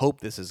 I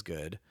hope this is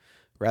good,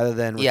 rather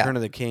than Return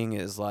of the King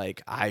is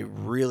like, I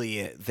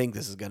really think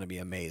this is going to be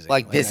amazing.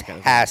 Like this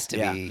has to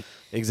be.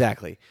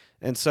 Exactly.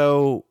 And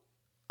so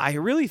I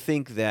really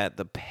think that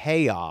the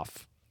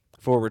payoff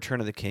for Return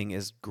of the King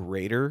is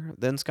greater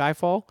than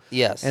Skyfall.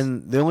 Yes.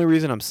 And the only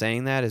reason I'm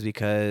saying that is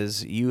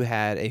because you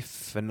had a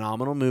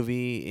phenomenal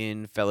movie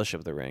in Fellowship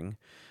of the Ring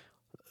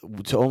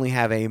to only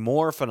have a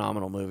more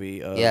phenomenal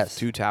movie of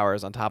Two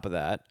Towers on top of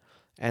that.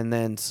 And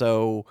then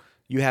so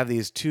you have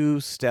these two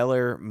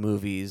stellar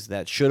movies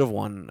that should have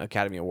won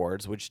Academy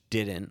Awards, which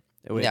didn't,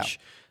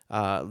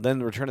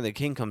 then Return of the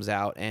King comes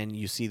out, and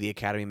you see the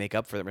Academy make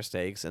up for their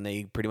mistakes, and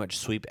they pretty much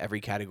sweep every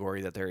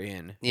category that they're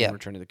in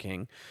Return of the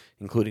King,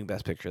 including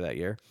Best Picture that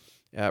year,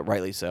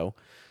 rightly so.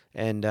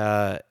 And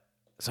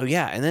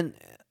and then,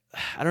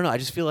 I don't know, I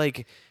just feel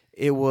like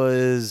it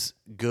was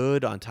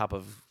good on top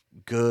of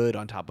good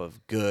on top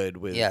of good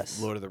with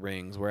Lord of the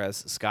Rings,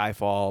 whereas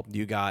Skyfall,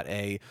 you got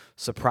a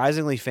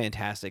surprisingly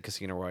fantastic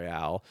Casino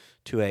Royale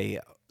to a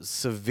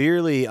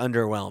severely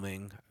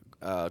underwhelming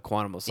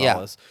Quantum of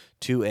Solace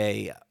to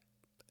a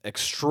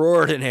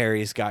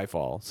extraordinary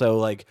Skyfall. So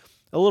like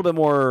a little bit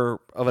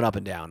more of an up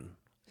and down.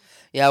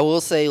 Yeah, I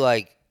will say,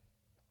 like,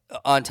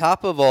 on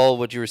top of all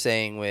what you were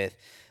saying with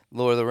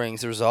Lord of the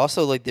Rings, there's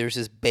also there's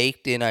this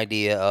baked in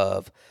idea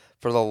of,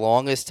 for the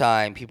longest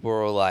time, people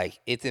were like,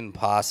 it's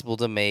impossible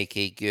to make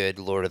a good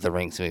Lord of the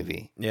Rings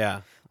movie.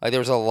 Yeah. Like, there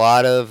was a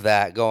lot of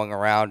that going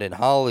around in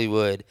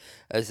Hollywood,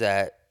 as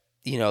that,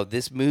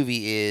 this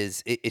movie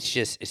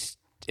it's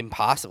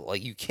impossible.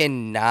 Like, you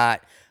cannot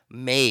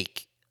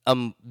make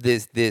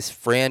this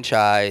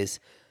franchise,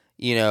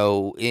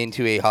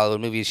 into a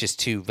Hollywood movie. It's just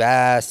too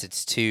vast.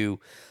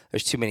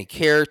 There's too many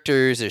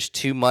characters. There's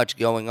too much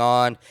going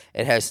on.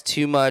 It has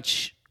too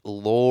much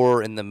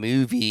lore in the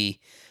movie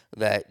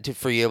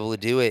for you able to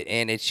do it.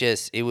 And it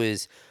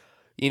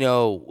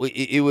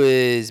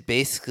was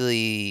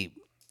basically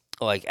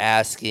like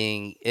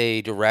asking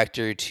a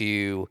director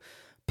to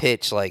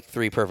pitch like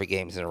 3 perfect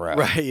games in a row.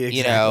 Right.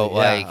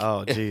 Exactly.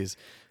 Oh, geez.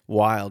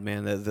 Wild,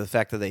 man. The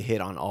fact that they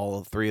hit on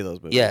all 3 of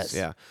those movies. Yes.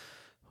 Yeah.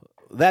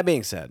 That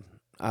being said,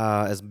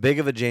 as big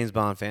of a James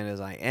Bond fan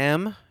as I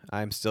am,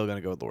 I'm still going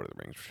to go with Lord of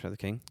the Rings: Return of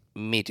the King.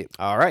 Me too.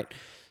 All right.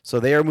 So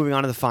they are moving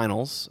on to the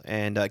finals.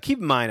 And keep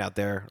in mind out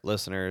there,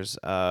 listeners,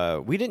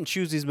 we didn't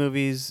choose these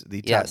movies.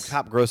 The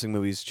top grossing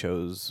movies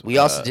chose. We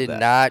also did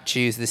not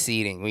choose the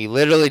seeding. We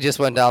literally just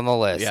went down the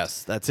list.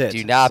 Yes, that's it.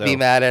 Do not be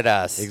mad at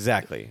us.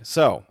 Exactly.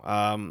 So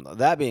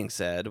that being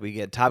said, we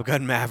get Top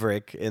Gun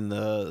Maverick in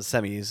the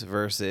semis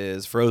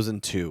versus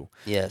Frozen 2.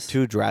 Yes.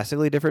 2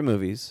 drastically different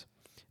movies.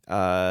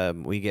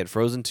 We get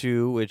Frozen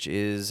 2, which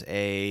is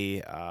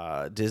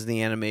a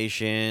Disney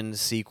animation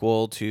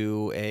sequel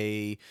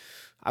to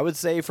I would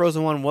say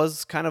Frozen 1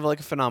 was kind of like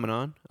a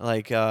phenomenon.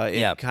 Like,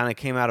 it kind of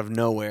came out of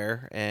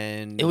nowhere,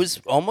 and it was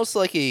almost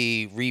like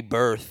a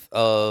rebirth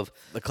of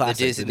the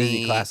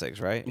Disney classics,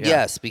 right? Yeah.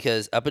 Yes,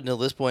 because up until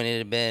this point, it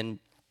had been.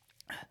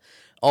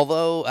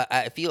 Although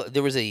I feel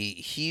there was a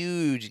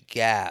huge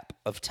gap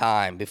of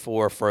time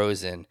before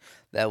Frozen,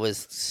 that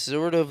was there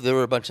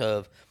were a bunch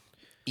of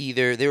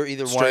they were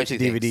either one or two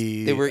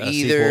DVD.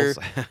 Things.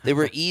 They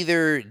were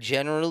either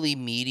generally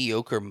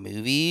mediocre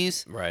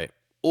movies, right,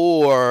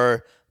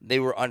 or they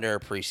were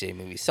underappreciated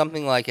movies.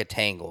 Something like a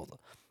Tangled.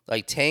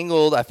 Like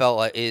Tangled, I felt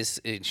like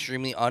is an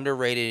extremely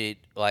underrated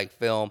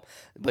film,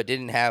 but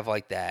didn't have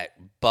like that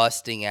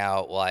busting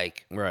out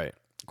right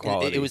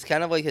quality. It was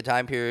kind of like the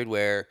time period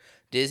where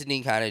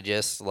Disney kind of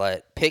just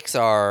let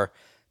Pixar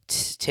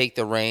take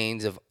the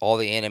reins of all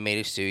the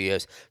animated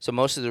studios. So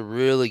most of the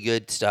really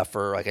good stuff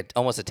for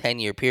almost a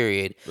 10-year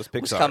period was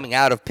coming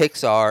out of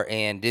Pixar,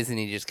 and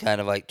Disney just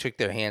kind of took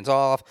their hands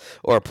off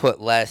or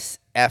put less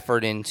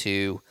effort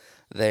into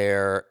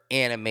their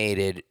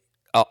animated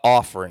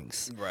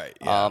offerings. Right.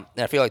 Yeah. And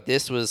I feel like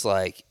this was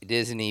like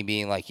Disney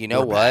being like, you know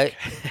We're what,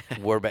 back.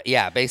 we're back.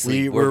 Yeah,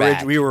 basically we we're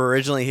back. we were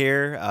originally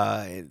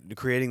here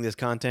creating this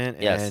content,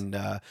 Yes.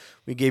 and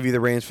we gave you the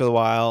reins for the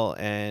while,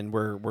 and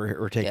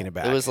we're taking it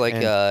back. It was like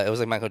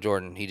And, Michael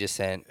Jordan. He just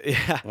sent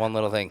yeah, one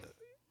little thing.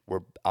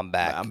 I'm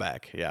back. I'm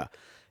back. Yeah,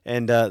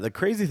 and the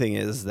crazy thing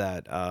is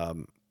that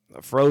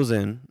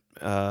Frozen,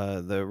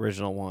 the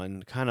original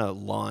one, kind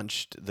of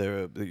launched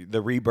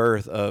the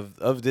rebirth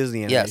of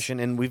Disney animation,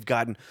 and we've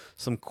gotten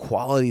some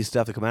quality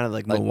stuff to come out of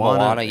like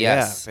Moana.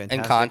 Yes, Yeah, and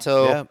fantastic.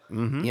 Kanto. Yeah,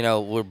 mhm. You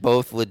know, we're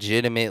both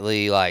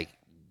legitimately like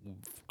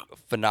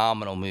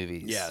phenomenal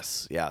movies.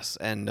 Yes,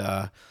 and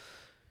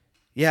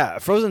yeah,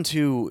 Frozen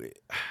 2.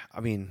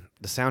 I mean,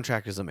 the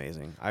soundtrack is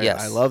amazing.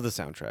 I love the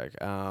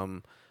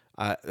soundtrack.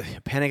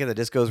 Panic at the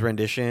Disco's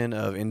rendition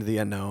of Into the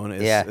Unknown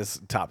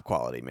is top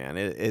quality, man.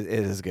 It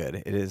is good.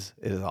 It is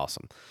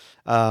awesome.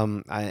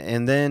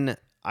 And then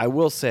I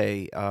will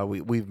say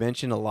we've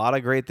mentioned a lot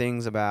of great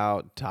things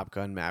about Top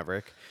Gun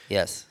Maverick.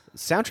 Yes.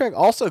 Soundtrack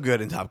also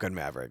good in Top Gun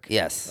Maverick.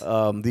 Yes.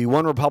 The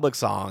One Republic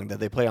song that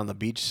they play on the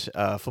beach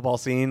football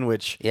scene,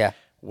 which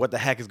what the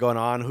heck is going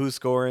on? Who's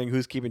scoring?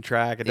 Who's keeping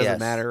track? It doesn't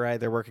matter, right?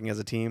 They're working as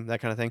a team,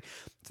 that kind of thing.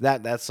 So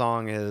that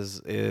song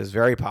is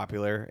very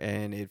popular,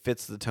 and it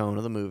fits the tone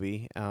of the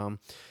movie.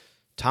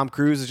 Tom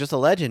Cruise is just a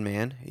legend,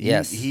 man.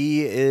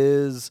 He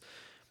is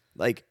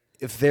like,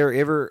 if they're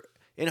ever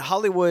in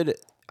Hollywood,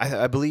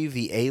 I believe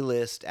the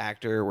A-list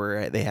actor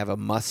where they have a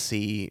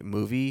must-see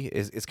movie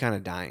is kind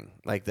of dying,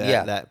 like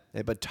that.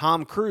 But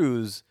Tom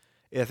Cruise,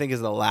 I think, is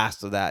the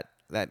last of that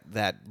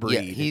breed.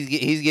 Yeah,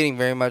 he's getting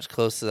very much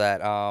close to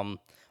that.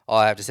 All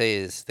I have to say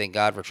is thank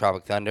God for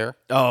Tropic Thunder.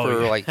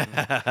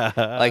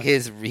 Like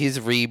his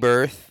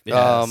rebirth.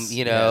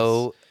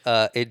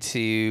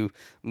 Into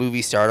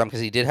movie stardom,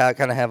 because he did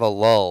kind of have a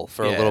lull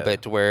for a little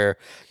bit to where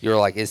you're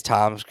like, is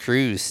Tom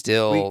Cruise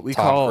still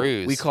Tom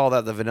Cruise? We call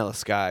that the Vanilla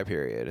Sky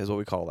period, is what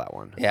we call that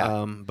one.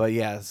 Yeah. But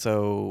yeah,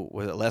 so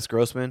was it Les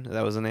Grossman?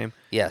 That was the name?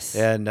 Yes.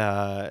 And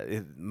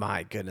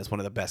my goodness,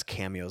 one of the best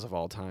cameos of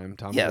all time.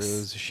 Tom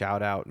Cruise,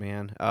 shout out,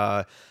 man.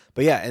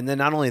 But yeah, and then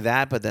not only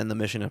that, but then the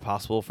Mission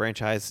Impossible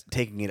franchise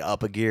taking it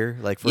up a gear.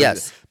 But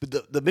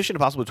the Mission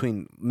Impossible,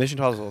 between Mission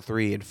Impossible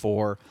 3 and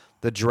 4,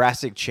 the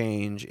drastic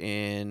change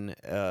in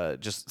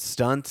just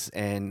stunts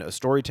and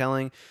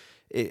storytelling,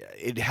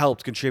 it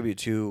helped contribute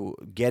to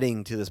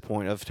getting to this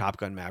point of Top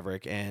Gun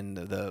Maverick and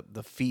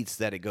the feats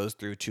that it goes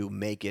through to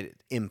make it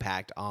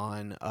impact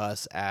on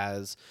us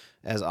as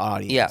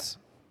audience.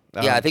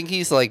 Yeah. I think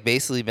he's like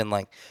basically been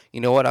like, you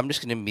know what? I'm just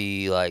gonna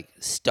be like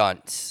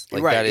stunts,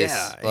 like right, that is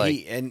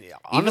like, and even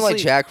honestly, like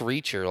Jack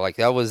Reacher, like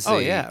that was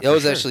that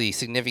was actually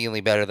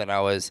significantly better than I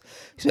was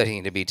expecting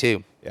it to be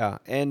too. Yeah,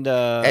 and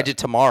Edge of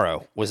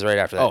Tomorrow was right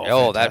after that.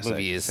 Oh, that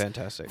movie is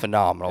fantastic,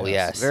 phenomenal.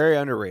 Yes, very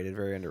underrated,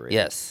 very underrated.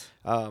 Yes.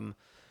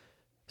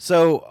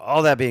 So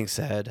all that being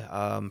said,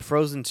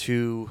 Frozen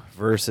 2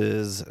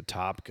 versus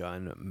Top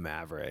Gun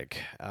Maverick.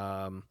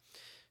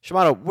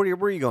 Shimano, where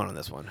are you going on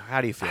this one? How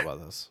do you feel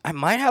about this? I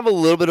might have a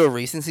little bit of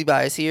recency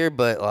bias here,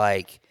 but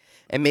like,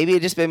 and maybe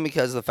it just been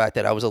because of the fact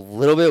that I was a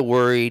little bit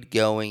worried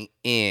going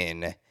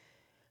in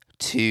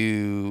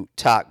to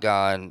Top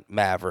Gun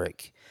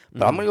Maverick.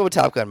 But I'm gonna go with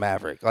Top Gun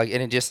Maverick. Like,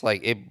 and it just like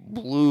it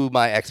blew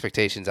my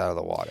expectations out of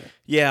the water.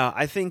 Yeah,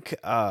 I think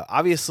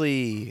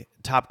obviously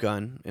Top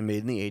Gun, and made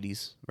in the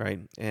 '80s,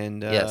 right?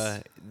 And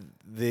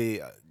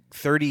the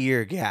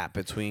 30-year gap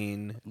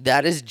between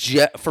that is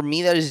for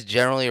me, that is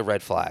generally a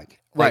red flag.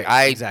 Like,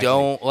 right, I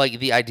don't like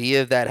the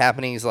idea of that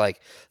happening. Is like,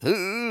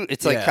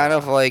 it's like kind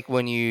of like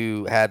when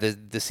you had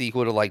the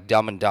sequel to like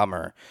Dumb and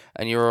Dumber,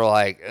 and you were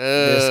like,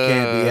 this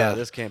can't be. Yeah,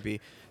 this can't be.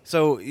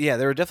 So yeah,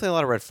 there were definitely a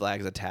lot of red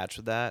flags attached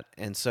with that,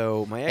 and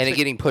so and it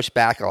getting pushed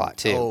back a lot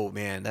too. Oh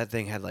man, that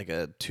thing had like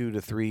a 2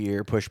 to 3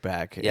 year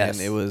pushback, yes.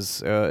 And it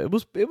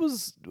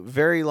was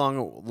very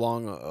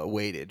long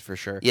awaited for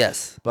sure.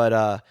 Yes,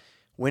 but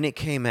when it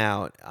came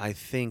out, I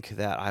think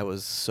that I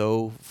was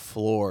so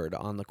floored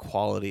on the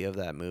quality of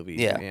that movie,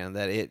 man,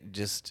 that it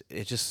just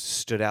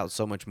stood out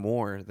so much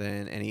more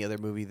than any other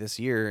movie this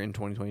year in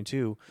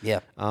 2022. Yeah.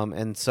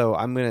 And so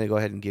I'm gonna go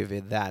ahead and give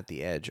it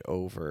the edge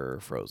over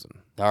Frozen.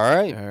 All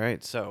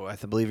right. So I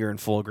believe you're in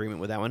full agreement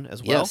with that one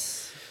as well.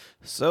 Yes.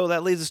 So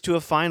that leads us to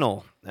a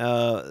final.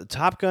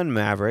 Top Gun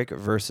Maverick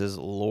versus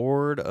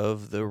Lord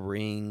of the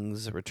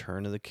Rings: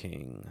 Return of the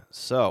King.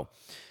 So,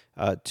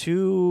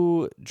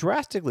 two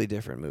drastically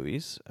different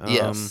movies.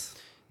 Yes.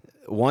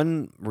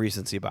 One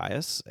recency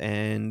bias,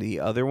 and the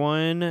other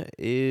one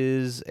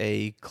is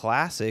a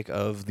classic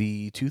of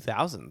the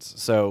 2000s.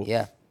 So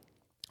yeah.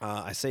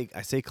 I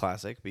say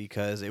classic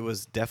because it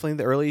was definitely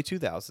the early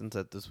 2000s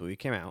that this movie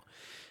came out.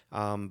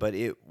 But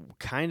it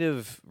kind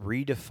of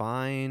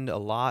redefined a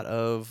lot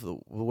of the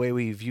way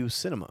we view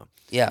cinema.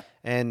 Yeah.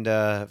 And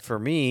for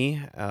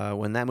me,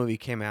 when that movie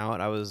came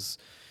out, I was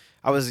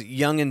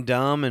young and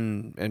dumb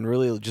and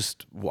really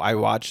just I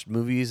watched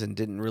movies and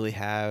didn't really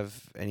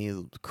have any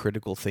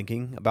critical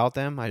thinking about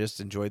them. I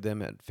just enjoyed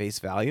them at face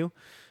value.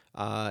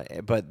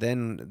 But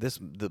then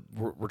the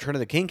Return of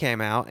the King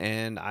came out,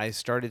 and I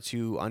started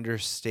to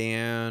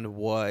understand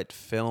what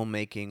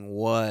filmmaking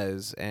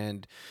was,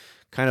 and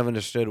kind of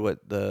understood what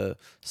the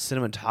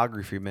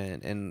cinematography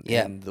meant,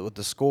 and what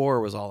the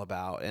score was all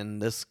about.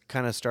 And this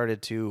kind of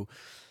started to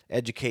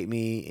educate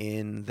me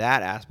in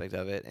that aspect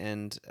of it.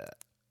 And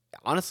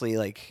honestly,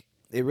 like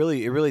it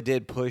really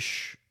did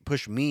push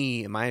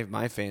me and my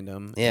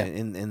fandom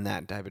in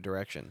that type of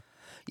direction.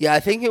 Yeah,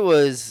 I think it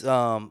was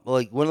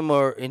like one of the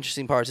more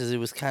interesting parts is it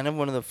was kind of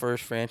one of the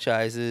first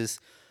franchises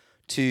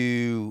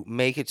to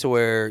make it to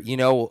where,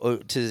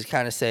 to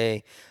kind of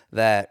say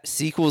that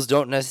sequels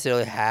don't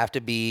necessarily have to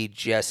be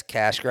just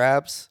cash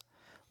grabs.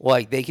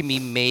 Like, they can be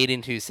made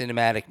into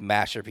cinematic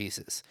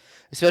masterpieces,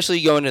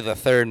 especially going to the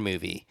third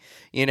movie.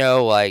 It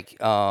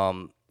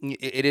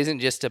isn't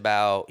just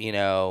about,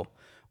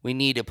 we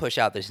need to push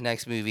out this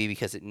next movie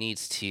because it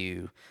needs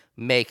to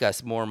make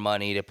us more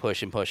money to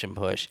push and push and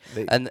push.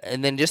 And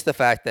then just the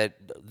fact that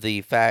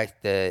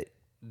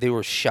they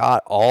were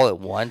shot all at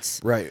once.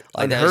 Right.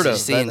 Like, Unheard that was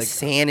just of. the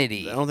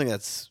insanity. I don't think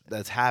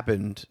that's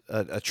happened.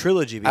 A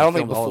trilogy being I don't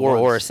think filmed all at before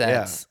or once.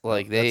 since. Yeah.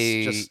 Like,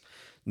 That's just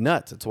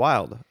nuts. It's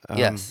wild.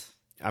 Yes.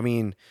 I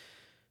mean,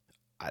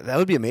 that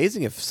would be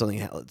amazing if something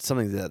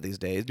did that these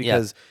days,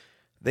 because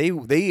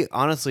they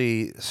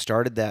honestly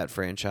started that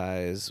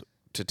franchise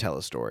to tell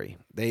a story.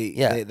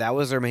 That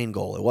was their main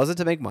goal. It wasn't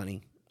to make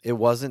money. It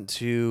wasn't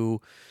to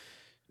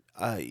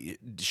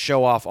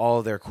show off all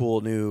of their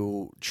cool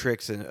new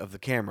tricks of the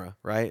camera,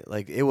 right?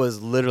 Like, it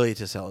was literally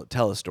to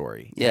tell a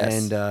story.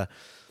 Yes. And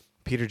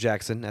Peter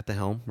Jackson at the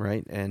helm,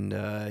 right?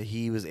 And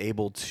he was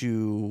able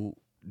to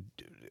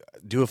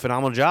do a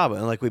phenomenal job.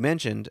 And like we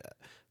mentioned,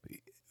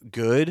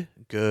 good,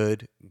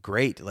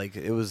 great. Like,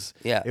 it was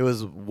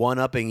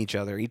one-upping each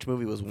other. Each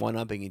movie was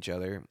one-upping each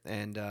other.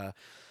 And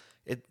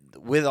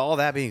with all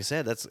that being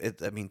said,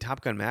 I mean, Top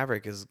Gun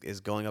Maverick is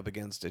going up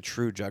against a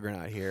true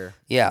juggernaut here.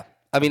 Yeah.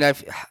 I mean,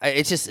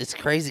 it's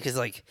crazy because,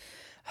 like,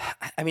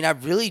 I mean, I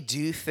really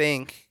do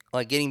think,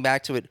 like, getting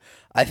back to it,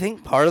 I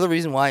think part of the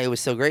reason why it was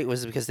so great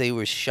was because they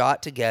were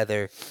shot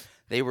together.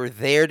 They were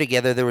there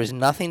together. There was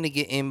nothing to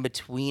get in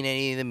between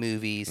any of the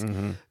movies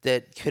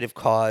that could have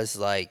caused,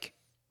 like,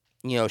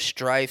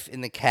 strife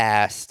in the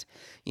cast.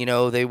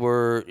 They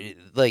were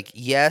like,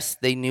 yes,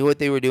 they knew what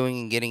they were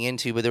doing and getting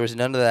into, but there was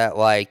none of that,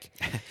 like,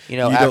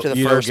 after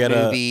the first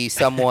movie,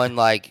 someone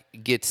like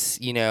gets,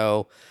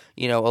 a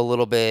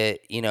little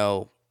bit,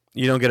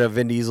 You don't get a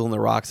Vin Diesel and The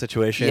Rock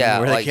situation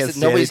where like, they can't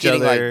stand each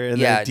other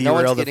and they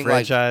derail the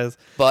franchise.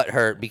 Butt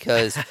hurt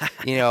because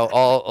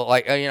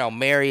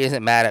Mary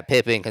isn't mad at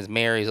Pippin because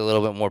Mary's a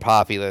little bit more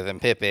popular than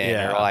Pippin,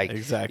 or like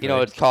exactly.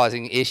 It's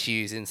causing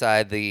issues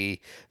inside the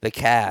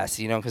cast,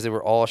 because they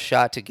were all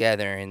shot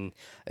together and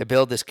it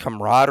built this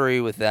camaraderie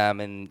with them,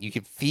 and you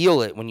could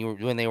feel it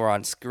when they were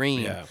on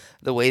screen. Yeah.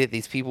 The way that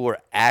these people were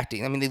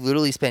acting. I mean, they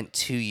literally spent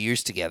 2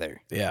 years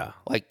together. Yeah.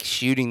 Like,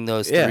 shooting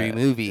those 3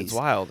 movies. It's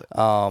wild.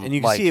 And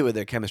you can see it with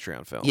their chemistry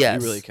on film.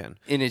 Yes. You really can.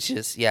 And it's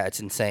just, it's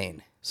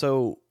insane.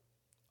 So,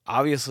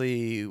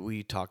 obviously,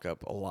 we talk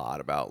up a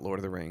lot about Lord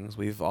of the Rings.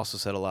 We've also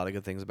said a lot of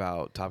good things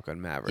about Top Gun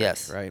Maverick.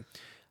 Yes. Right?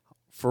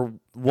 For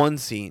one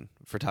scene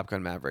for Top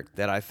Gun Maverick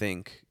that I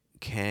think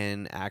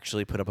can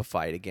actually put up a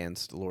fight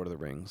against Lord of the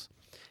Rings,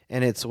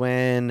 and it's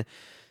when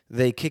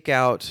they kick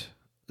out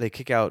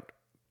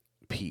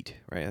Pete,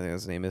 right? I think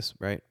his name is,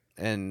 right?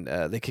 And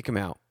they kick him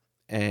out,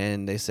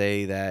 and they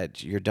say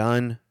that you're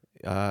done.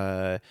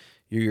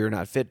 You're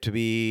not fit to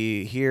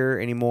be here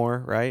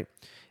anymore, right?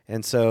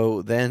 And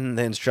so then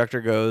the new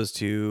instructor goes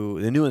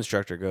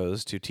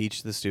to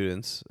teach the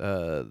students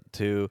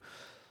to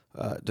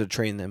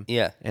train them.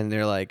 Yeah. And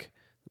they're like,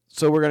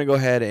 so we're gonna go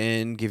ahead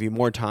and give you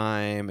more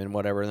time and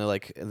whatever. And they're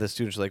like, the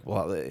students are like,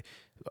 well,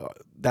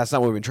 that's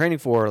not what we've been training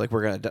for. Like,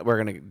 we're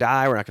gonna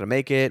die. We're not gonna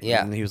make it.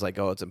 Yeah. And he was like,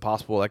 oh, it's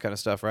impossible. That kind of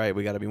stuff, right?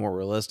 We got to be more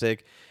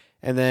realistic.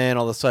 And then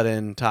all of a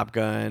sudden, Top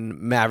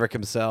Gun Maverick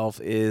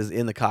himself is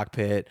in the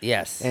cockpit.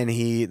 Yes. And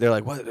they're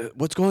like,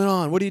 what's going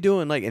on? What are you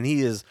doing? Like, and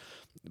he is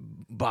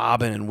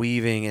bobbing and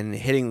weaving and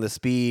hitting the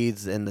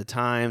speeds and the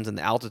times and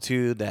the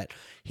altitude that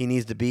he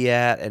needs to be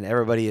at, and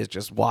everybody is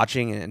just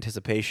watching in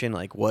anticipation.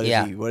 Like, what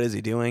is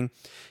he doing?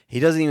 He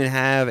doesn't even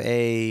have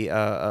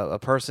a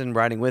person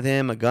riding with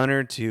him, a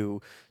gunner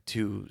to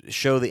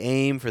show the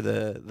aim for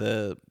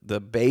the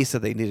base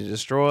that they need to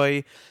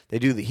destroy.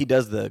 He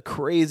does the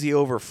crazy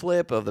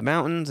overflip of the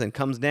mountains and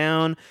comes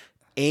down,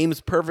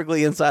 aims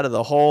perfectly inside of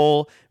the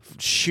hole,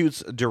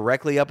 shoots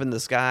directly up in the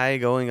sky,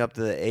 going up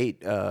to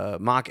the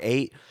Mach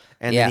 8.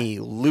 And then he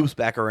loops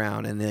back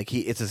around, and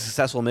it's a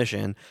successful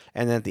mission.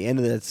 And then at the end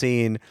of that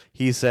scene,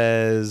 he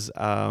says,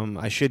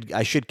 "I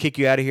should kick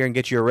you out of here and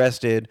get you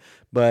arrested,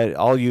 but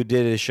all you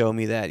did is show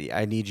me that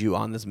I need you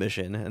on this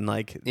mission." And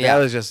that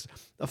was just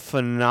a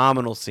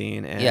phenomenal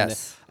scene. And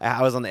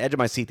I was on the edge of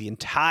my seat the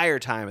entire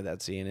time of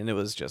that scene, and it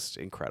was just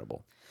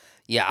incredible.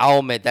 Yeah, I'll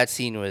admit that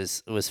scene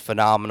was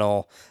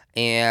phenomenal,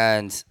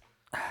 and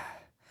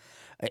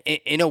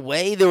in a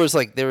way, there was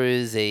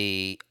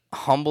a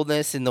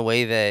humbleness in the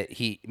way that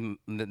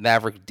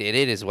Maverick did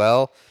it as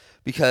well,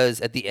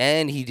 because at the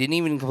end he didn't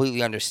even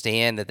completely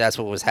understand that that's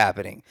what was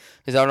happening.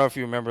 Because I don't know if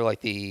you remember,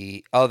 like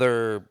the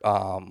other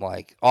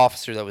like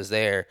officer that was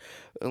there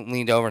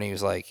leaned over and he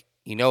was like,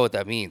 "You know what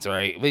that means,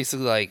 right?"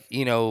 Basically, like,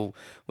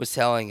 was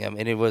telling him,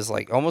 and it was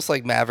like almost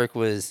like Maverick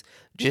was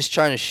just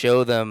trying to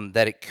show them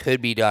that it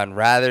could be done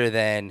rather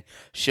than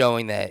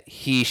showing that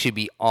he should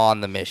be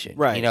on the mission.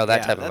 Right. That Yeah,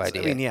 type of that's,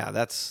 idea. I mean, yeah,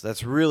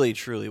 that's really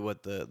truly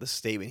what the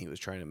statement he was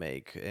trying to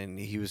make, and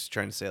he was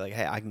trying to say like,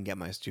 "Hey, I can get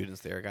my students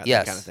there," got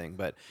that kind of Yes. thing.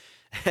 But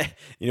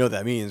you know what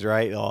that means,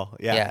 right? Well,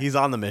 yeah, Yeah. he's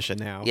on the mission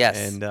now, Yes.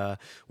 and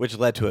which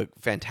led to a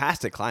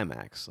fantastic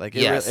climax. Like,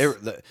 Yes.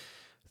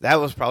 that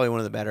was probably one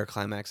of the better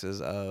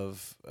climaxes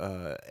of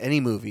any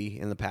movie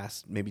in the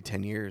past maybe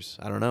 10 years.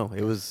 I don't know.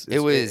 It was It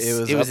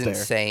was up there.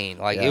 insane.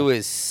 Like Yeah. it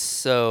was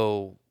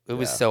so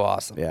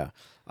awesome. Yeah.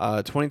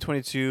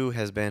 2022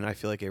 has been, I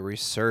feel like, a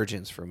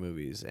resurgence for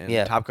movies, and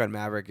Yeah. Top Gun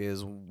Maverick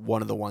is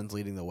one of the ones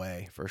leading the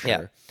way for Yeah.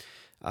 sure.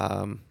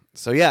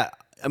 So yeah,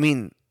 I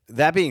mean,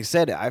 that being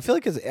said, I feel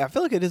like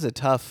it is a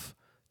tough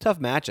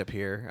matchup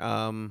here.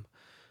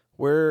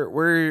 Where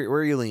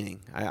are you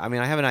leaning? I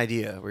mean, I have an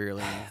idea where you're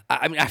leaning.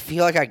 I mean, I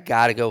feel like I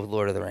gotta go with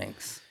Lord of the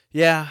Rings.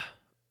 Yeah,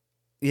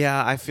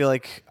 I feel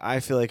like I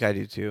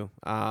do too.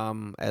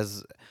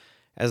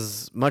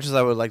 As much as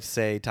I would like to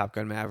say Top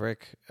Gun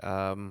Maverick,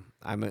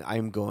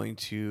 I'm going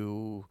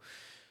to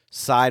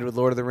side with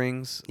Lord of the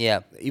Rings. Yeah.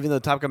 Even though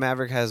Top Gun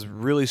Maverick has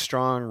really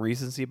strong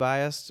recency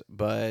bias,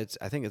 but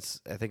I think it's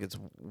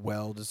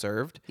well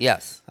deserved.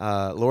 Yes.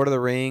 Lord of the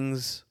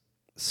Rings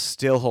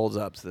still holds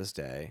up to this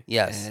day.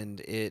 Yes.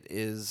 And it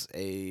is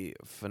a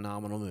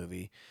phenomenal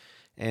movie.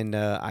 And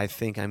I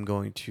think I'm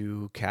going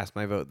to cast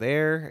my vote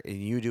there, and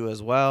you do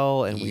as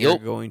well. And we are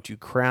Yup. going to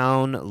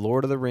crown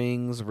Lord of the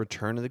Rings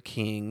Return of the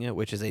King,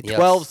 which is a Yes.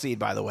 12 seed,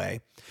 by the way.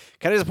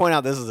 Can I just point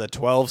out this is a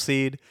 12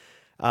 seed,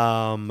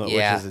 which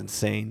is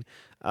insane,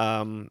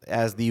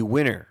 as the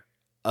winner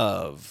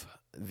of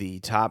the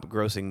top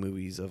grossing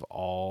movies of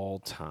all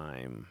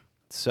time.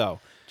 So,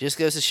 Just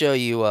goes to show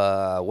you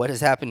what has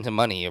happened to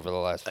money over the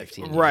last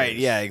 15 years. right,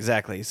 yeah,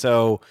 exactly.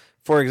 So,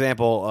 for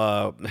example,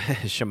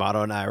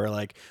 Shamato and I were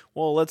like,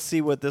 well, let's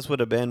see what this would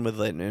have been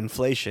with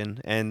inflation.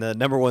 And the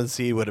number one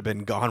seed would have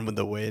been Gone with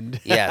the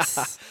Wind.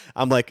 Yes.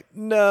 I'm like,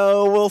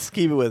 no, we'll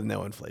keep it with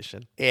no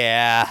inflation.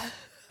 Yeah.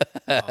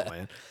 Oh,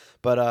 man.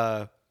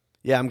 But,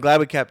 yeah, I'm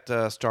glad we kept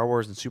Star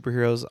Wars and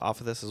superheroes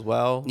off of this as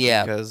well.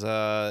 Yeah. Because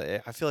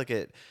I feel like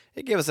it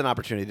gave us an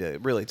opportunity to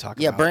really talk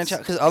about branch out,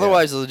 because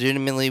otherwise,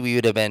 legitimately, we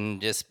would have been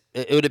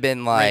it would have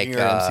been like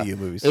Ranking our MCU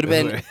movies. It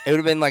would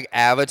have been like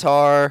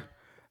Avatar,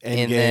 Endgame.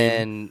 and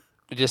then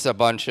just a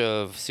bunch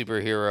of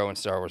superhero and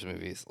Star Wars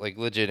movies. Like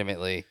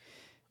legitimately,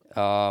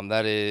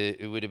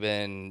 it would have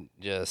been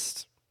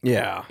just.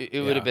 Yeah,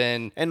 It would have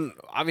been. And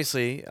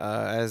obviously,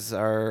 as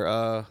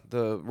our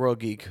the Royal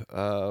Geek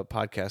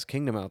podcast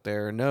Kingdom out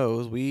there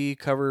knows, we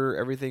cover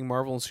everything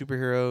Marvel and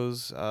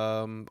superheroes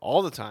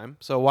all the time.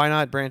 So why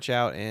not branch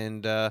out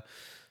and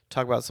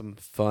talk about some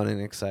fun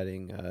and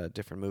exciting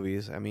different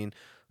movies? I mean,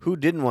 who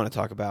didn't want to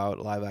talk about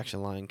live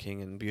action Lion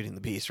King and Beauty and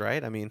the Beast,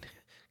 right? I mean,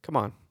 come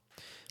on.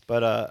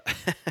 But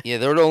Yeah,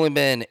 there would have only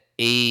been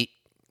eight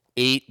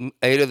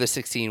of the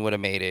 16 would have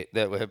made it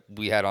that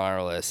we had on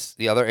our list.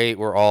 The other 8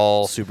 were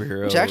all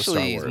superheroes, which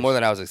actually is more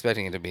than I was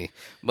expecting it to be.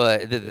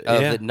 But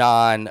the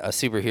non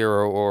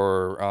superhero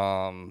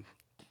or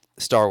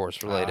Star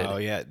Wars related. Oh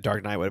yeah,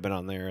 Dark Knight would have been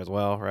on there as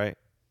well, right?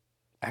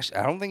 Actually,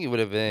 I don't think it would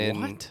have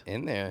been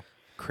in there.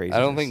 Crazy. I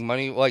don't think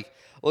money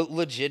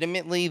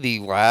legitimately the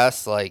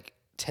last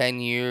 10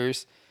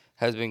 years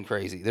has been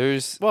crazy.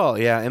 Well,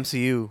 yeah,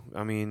 MCU.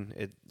 I mean,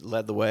 it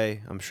led the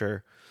way. I'm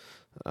sure.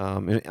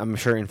 I'm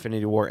sure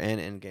Infinity War and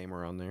Endgame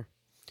are on there.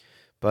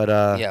 But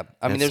yeah,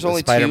 I mean, there's the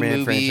only 2 Spider-Man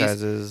movies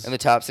franchises in the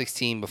top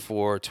 16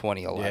 before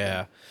 2011.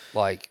 Yeah,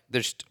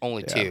 There's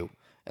only 2,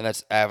 and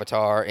that's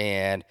Avatar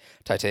and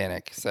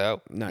Titanic.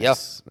 So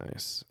nice.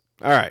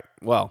 All right.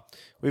 Well,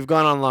 we've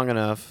gone on long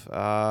enough,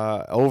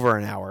 over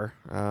an hour.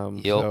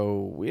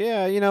 So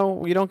yeah, you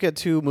don't get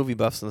 2 movie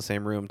buffs in the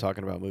same room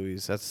talking about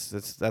movies.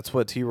 That's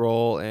what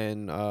T-Roll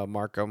and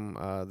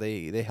Markham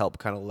they help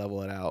kind of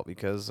level it out,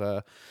 because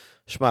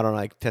Shamato and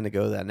I tend to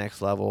go to that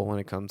next level when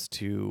it comes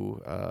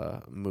to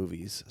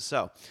movies.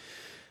 So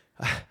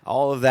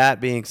all that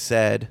being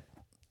said,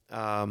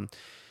 thank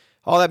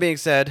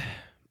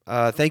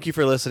you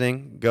for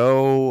listening.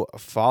 Go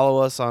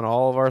follow us on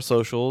all of our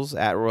socials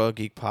at Royal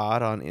Geek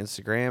Pod on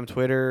Instagram,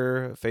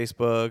 Twitter,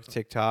 Facebook,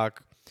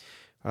 TikTok,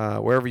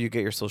 wherever you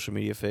get your social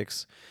media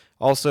fix.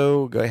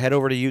 Also, go head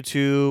over to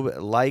YouTube,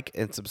 like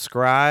and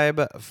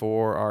subscribe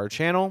for our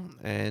channel,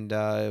 and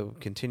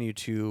continue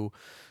to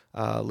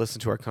listen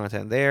to our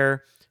content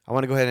there. I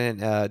want to go ahead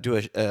and do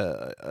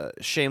a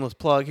shameless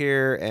plug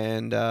here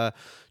and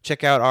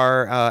check out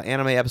our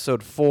anime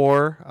episode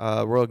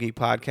 4, Royal Geek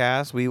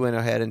Podcast. We went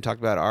ahead and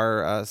talked about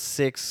our our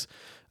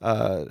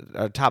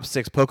top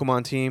 6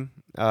 Pokemon team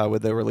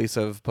with the release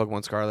of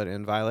Pokemon Scarlet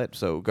and Violet.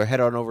 So go head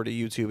on over to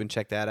YouTube and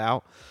check that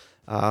out.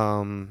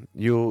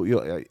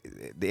 The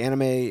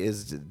anime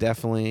is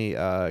definitely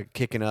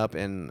kicking up,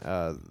 and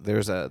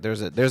there's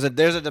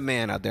a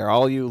demand out there.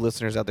 All you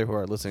listeners out there who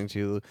are listening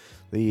to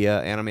the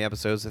anime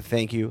episodes,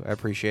 thank you. I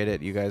appreciate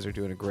it. You guys are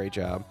doing a great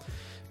job.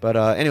 But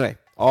anyway,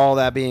 all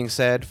that being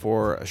said,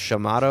 for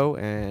Shamato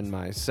and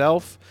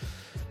myself,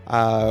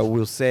 we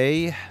will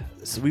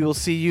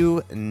see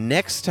you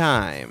next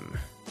time,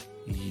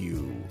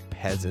 you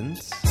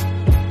peasants.